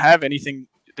 They don't have anything.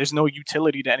 There's no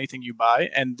utility to anything you buy,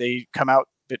 and they come out.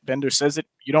 Bitbender says it.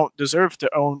 You don't deserve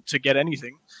to get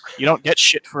anything. You don't get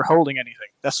shit for holding anything.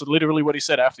 That's literally what he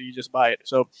said after you just buy it.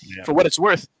 So for what it's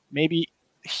worth, maybe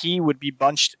he would be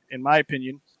bunched, in my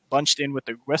opinion, in with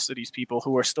the rest of these people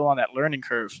who are still on that learning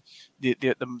curve. The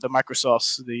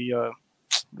Microsofts, the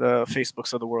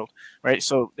Facebooks of the world, right?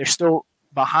 So they're still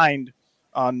behind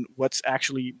on what's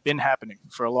actually been happening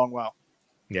for a long while.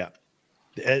 Yeah.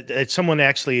 Someone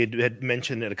actually had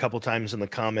mentioned it a couple times in the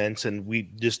comments, and we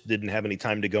just didn't have any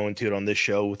time to go into it on this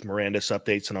show with Miranda's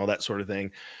updates and all that sort of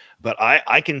thing. But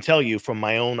I can tell you from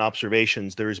my own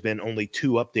observations, there's been only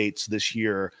 2 updates this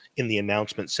year in the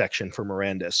announcement section for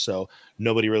Miranda. So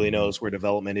nobody really knows where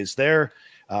development is there.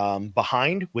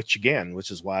 Behind, which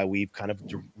is why we've kind of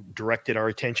directed our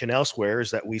attention elsewhere, is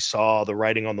that we saw the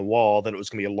writing on the wall that it was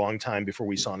going to be a long time before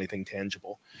we saw anything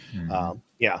tangible.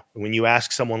 When you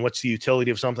ask someone what's the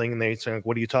utility of something and they say,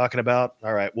 what are you talking about?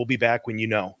 All right, we'll be back when you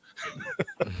know.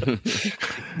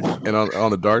 And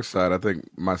on the dark side, I think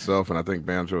myself and I think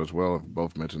Banjo as well have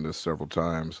both mentioned this several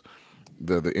times.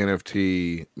 The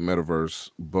NFT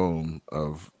metaverse boom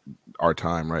of our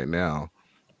time right now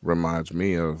reminds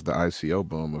me of the ICO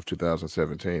boom of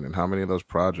 2017, and how many of those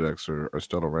projects are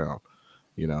still around.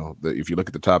 If you look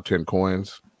at the top 10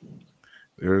 coins,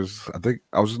 I think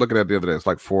I was just looking at it the other day, it's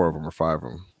like 4 of them or 5 of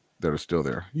them that are still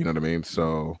there. You know what I mean?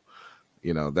 So,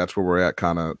 that's where we're at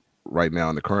kind of right now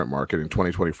in the current market. In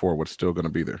 2024, what's still going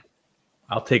to be there?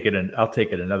 I'll take it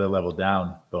another level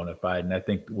down, Bonafide, and I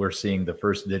think we're seeing the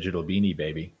first digital Beanie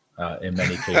Baby in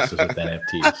many cases with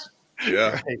NFTs.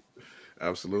 Yeah, right.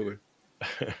 Absolutely.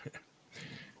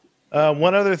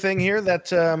 One other thing here,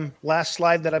 that last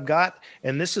slide that I've got,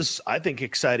 and this is, I think,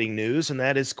 exciting news, and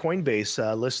that is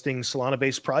Coinbase listing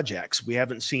Solana-based projects. We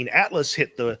haven't seen Atlas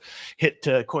hit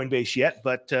Coinbase yet,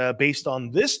 but based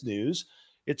on this news,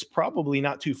 it's probably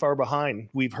not too far behind.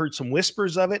 We've heard some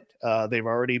whispers of it. They've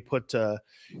already put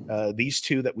these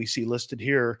 2 that we see listed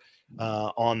here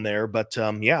on there, but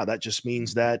that just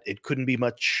means that it couldn't be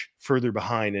much further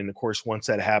behind. And of course, once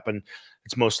that happened,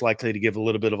 it's most likely to give a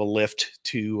little bit of a lift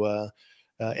to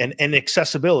and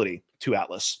accessibility to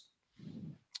Atlas.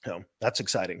 So that's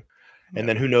exciting. And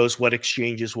then who knows what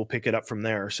exchanges will pick it up from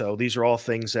there. So these are all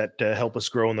things that help us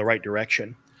grow in the right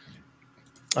direction.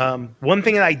 One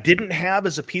thing that I didn't have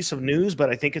as a piece of news,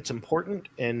 but I think it's important,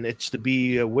 and it's to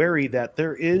be wary that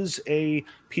there is a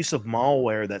piece of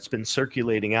malware that's been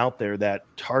circulating out there that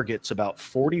targets about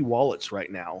 40 wallets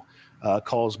right now,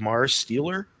 calls Mars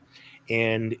Stealer.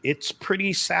 And it's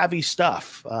pretty savvy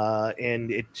stuff,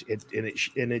 and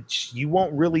it's you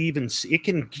won't really even see it.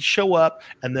 Can show up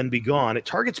and then be gone. It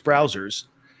targets browsers,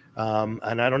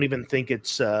 And I don't even think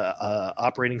it's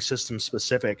operating system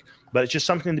specific, but it's just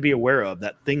something to be aware of,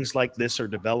 that things like this are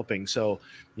developing. So,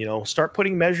 start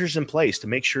putting measures in place to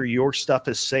make sure your stuff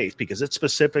is safe, because it's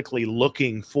specifically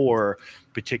looking for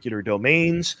particular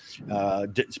domains,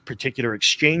 particular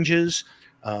exchanges,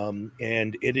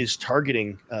 and it is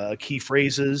targeting key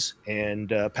phrases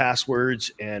and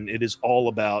passwords, and it is all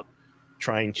about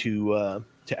trying to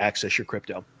access your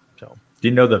crypto. So. Do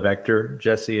you know the vector,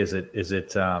 Jesse? Is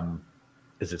it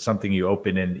something you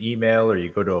open in email, or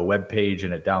you go to a web page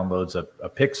and it downloads a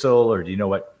pixel, or do you know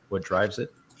what drives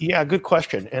it? Yeah, good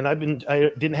question. And I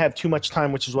didn't have too much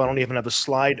time, which is why I don't even have a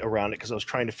slide around it, because I was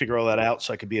trying to figure all that out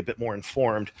so I could be a bit more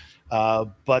informed.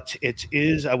 But it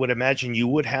is, I would imagine you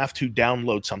would have to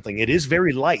download something. It is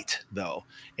very light, though,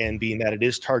 and being that it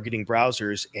is targeting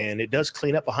browsers, and it does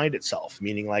clean up behind itself,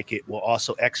 meaning like it will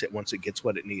also exit once it gets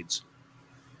what it needs.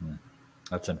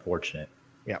 That's unfortunate.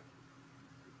 Yeah.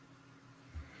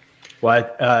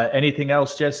 Well, anything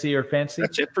else, Jesse or Fancy?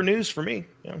 That's it for news for me.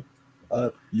 Yeah.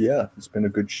 Yeah, it's been a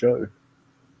good show.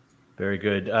 Very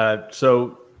good.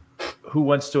 So who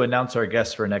wants to announce our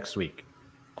guests for next week?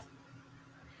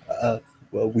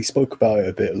 Well, we spoke about it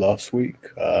a bit last week.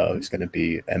 It's going to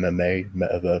be MMA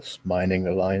Metaverse Mining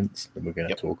Alliance, and we're going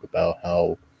to talk about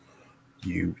how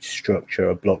you structure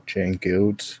a blockchain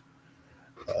guild.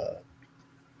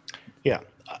 Yeah,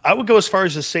 I would go as far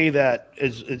as to say that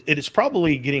it is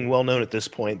probably getting well known at this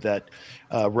point that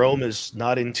Rome is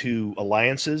not into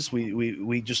alliances.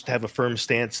 We just have a firm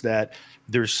stance that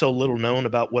there's so little known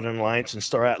about what an alliance and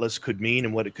Star Atlas could mean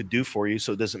and what it could do for you,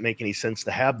 so it doesn't make any sense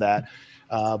to have that.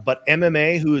 But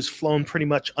MMA, who has flown pretty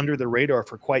much under the radar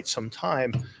for quite some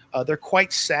time, they're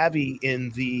quite savvy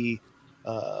in the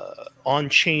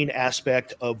on-chain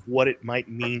aspect of what it might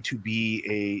mean to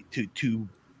be to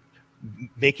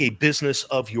make a business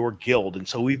of your guild. And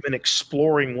so we've been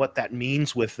exploring what that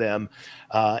means with them.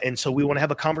 And so we want to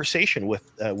have a conversation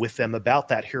with them about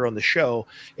that here on the show,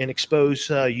 and expose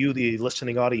you, the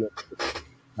listening audience,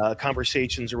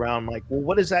 conversations around like, well,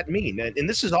 what does that mean? And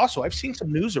this is also, I've seen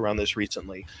some news around this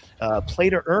recently.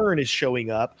 Play to Earn is showing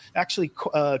up. Actually,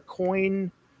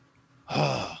 Coin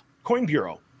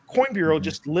Bureau. Coin Bureau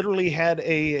just literally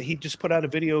he just put out a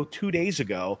video 2 days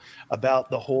ago about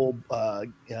the whole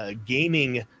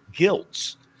gaming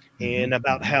guilds, and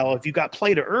about how if you got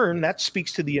play to earn, that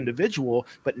speaks to the individual,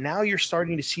 but now you're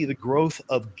starting to see the growth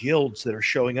of guilds that are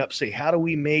showing up. Say, how do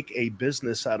we make a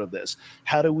business out of this?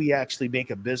 How do we actually make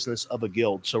a business of a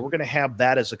guild? So we're going to have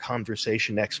that as a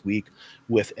conversation next week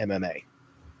with MMA.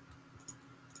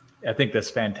 I think that's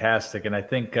fantastic. And I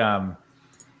think,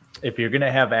 if you're going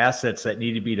to have assets that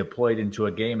need to be deployed into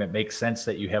a game, it makes sense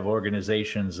that you have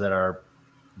organizations that are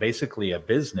basically a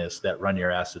business that run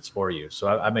your assets for you. So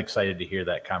I'm excited to hear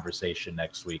that conversation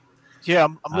next week. Yeah,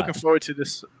 I'm looking forward to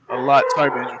this a lot.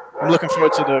 Sorry, Benji. I'm looking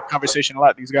forward to the conversation a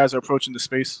lot. These guys are approaching the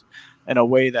space in a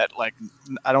way that, like,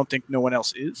 I don't think no one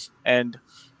else is. And,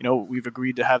 we've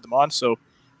agreed to have them on. So,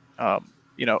 I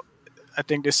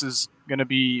think this is going to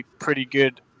be pretty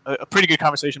good, a pretty good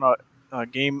conversation about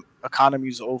game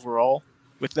economies overall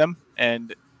with them,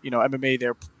 and MMA,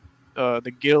 they're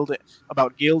the guild,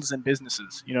 about guilds and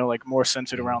businesses, like more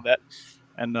centered around that,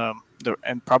 and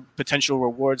potential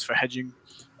rewards for hedging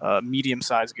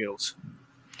medium-sized guilds.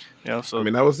 So I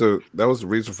mean, that was the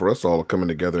reason for us all coming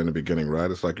together in the beginning,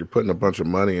 right? It's like you're putting a bunch of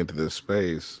money into this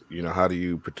space. How do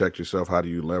you protect yourself? How do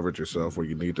you leverage yourself where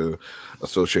you need to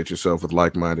associate yourself with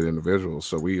like-minded individuals?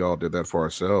 So we all did that for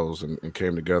ourselves and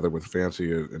came together with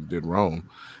Fancy and did Rome.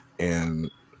 And,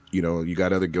 you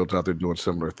got other guilds out there doing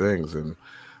similar things. And,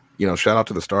 shout out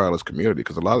to the Star Atlas community,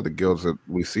 because a lot of the guilds that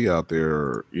we see out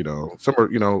there, some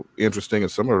are, interesting,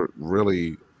 and some are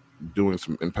really doing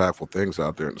some impactful things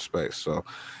out there in the space. So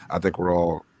I think we're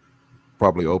all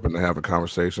probably open to having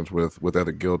conversations with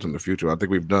other guilds in the future. I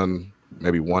think we've done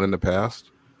maybe one in the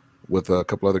past with a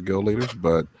couple other guild leaders,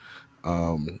 but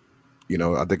I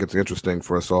think it's interesting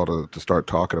for us all to start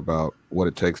talking about what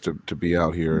it takes to be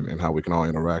out here, and how we can all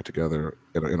interact together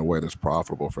in a way that's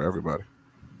profitable for everybody.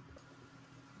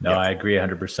 No, I agree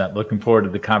 100%. Looking forward to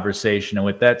the conversation. And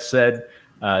with that said,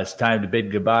 it's time to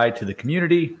bid goodbye to the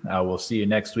community. We'll see you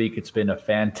next week. It's been a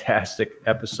fantastic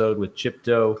episode with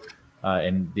Chypto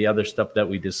and the other stuff that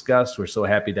we discussed. We're so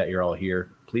happy that you're all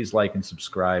here. Please like and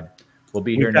subscribe. We'll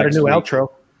be here next week. We've got a new outro.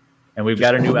 And we've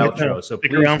got a new outro. So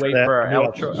please wait for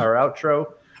our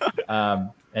outro.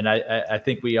 And I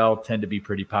think we all tend to be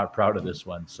pretty proud of this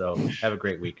one. So have a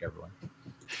great week, everyone.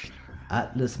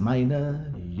 Atlas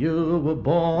Miner, you were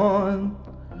born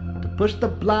to push the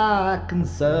block in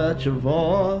search of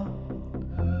ore.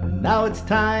 Now it's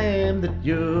time that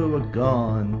you are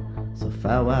gone. So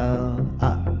farewell,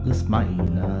 Atlas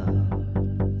Miner.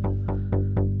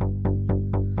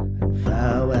 And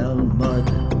farewell, Mud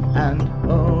and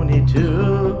ONI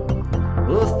too.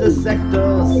 Who's the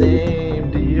sector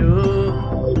same to you?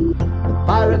 The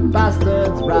pirate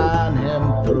bastards ran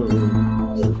him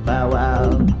through. So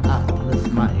farewell, Atlas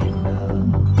Miner.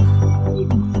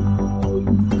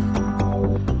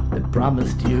 They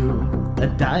promised you a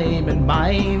diamond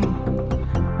mine,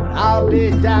 but I'll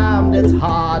be damned, it's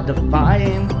hard to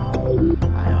find.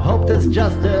 I hope there's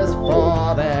justice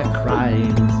for their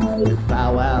crimes. And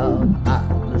farewell,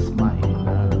 Atlas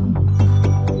Miner.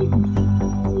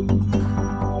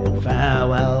 And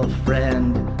farewell,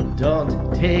 friend,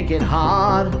 don't take it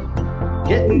hard.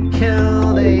 Getting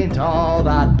killed ain't all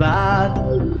that bad.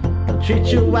 They'll treat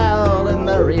you well in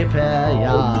the repair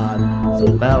yard.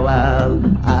 So farewell,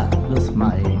 Atlas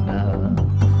Miner.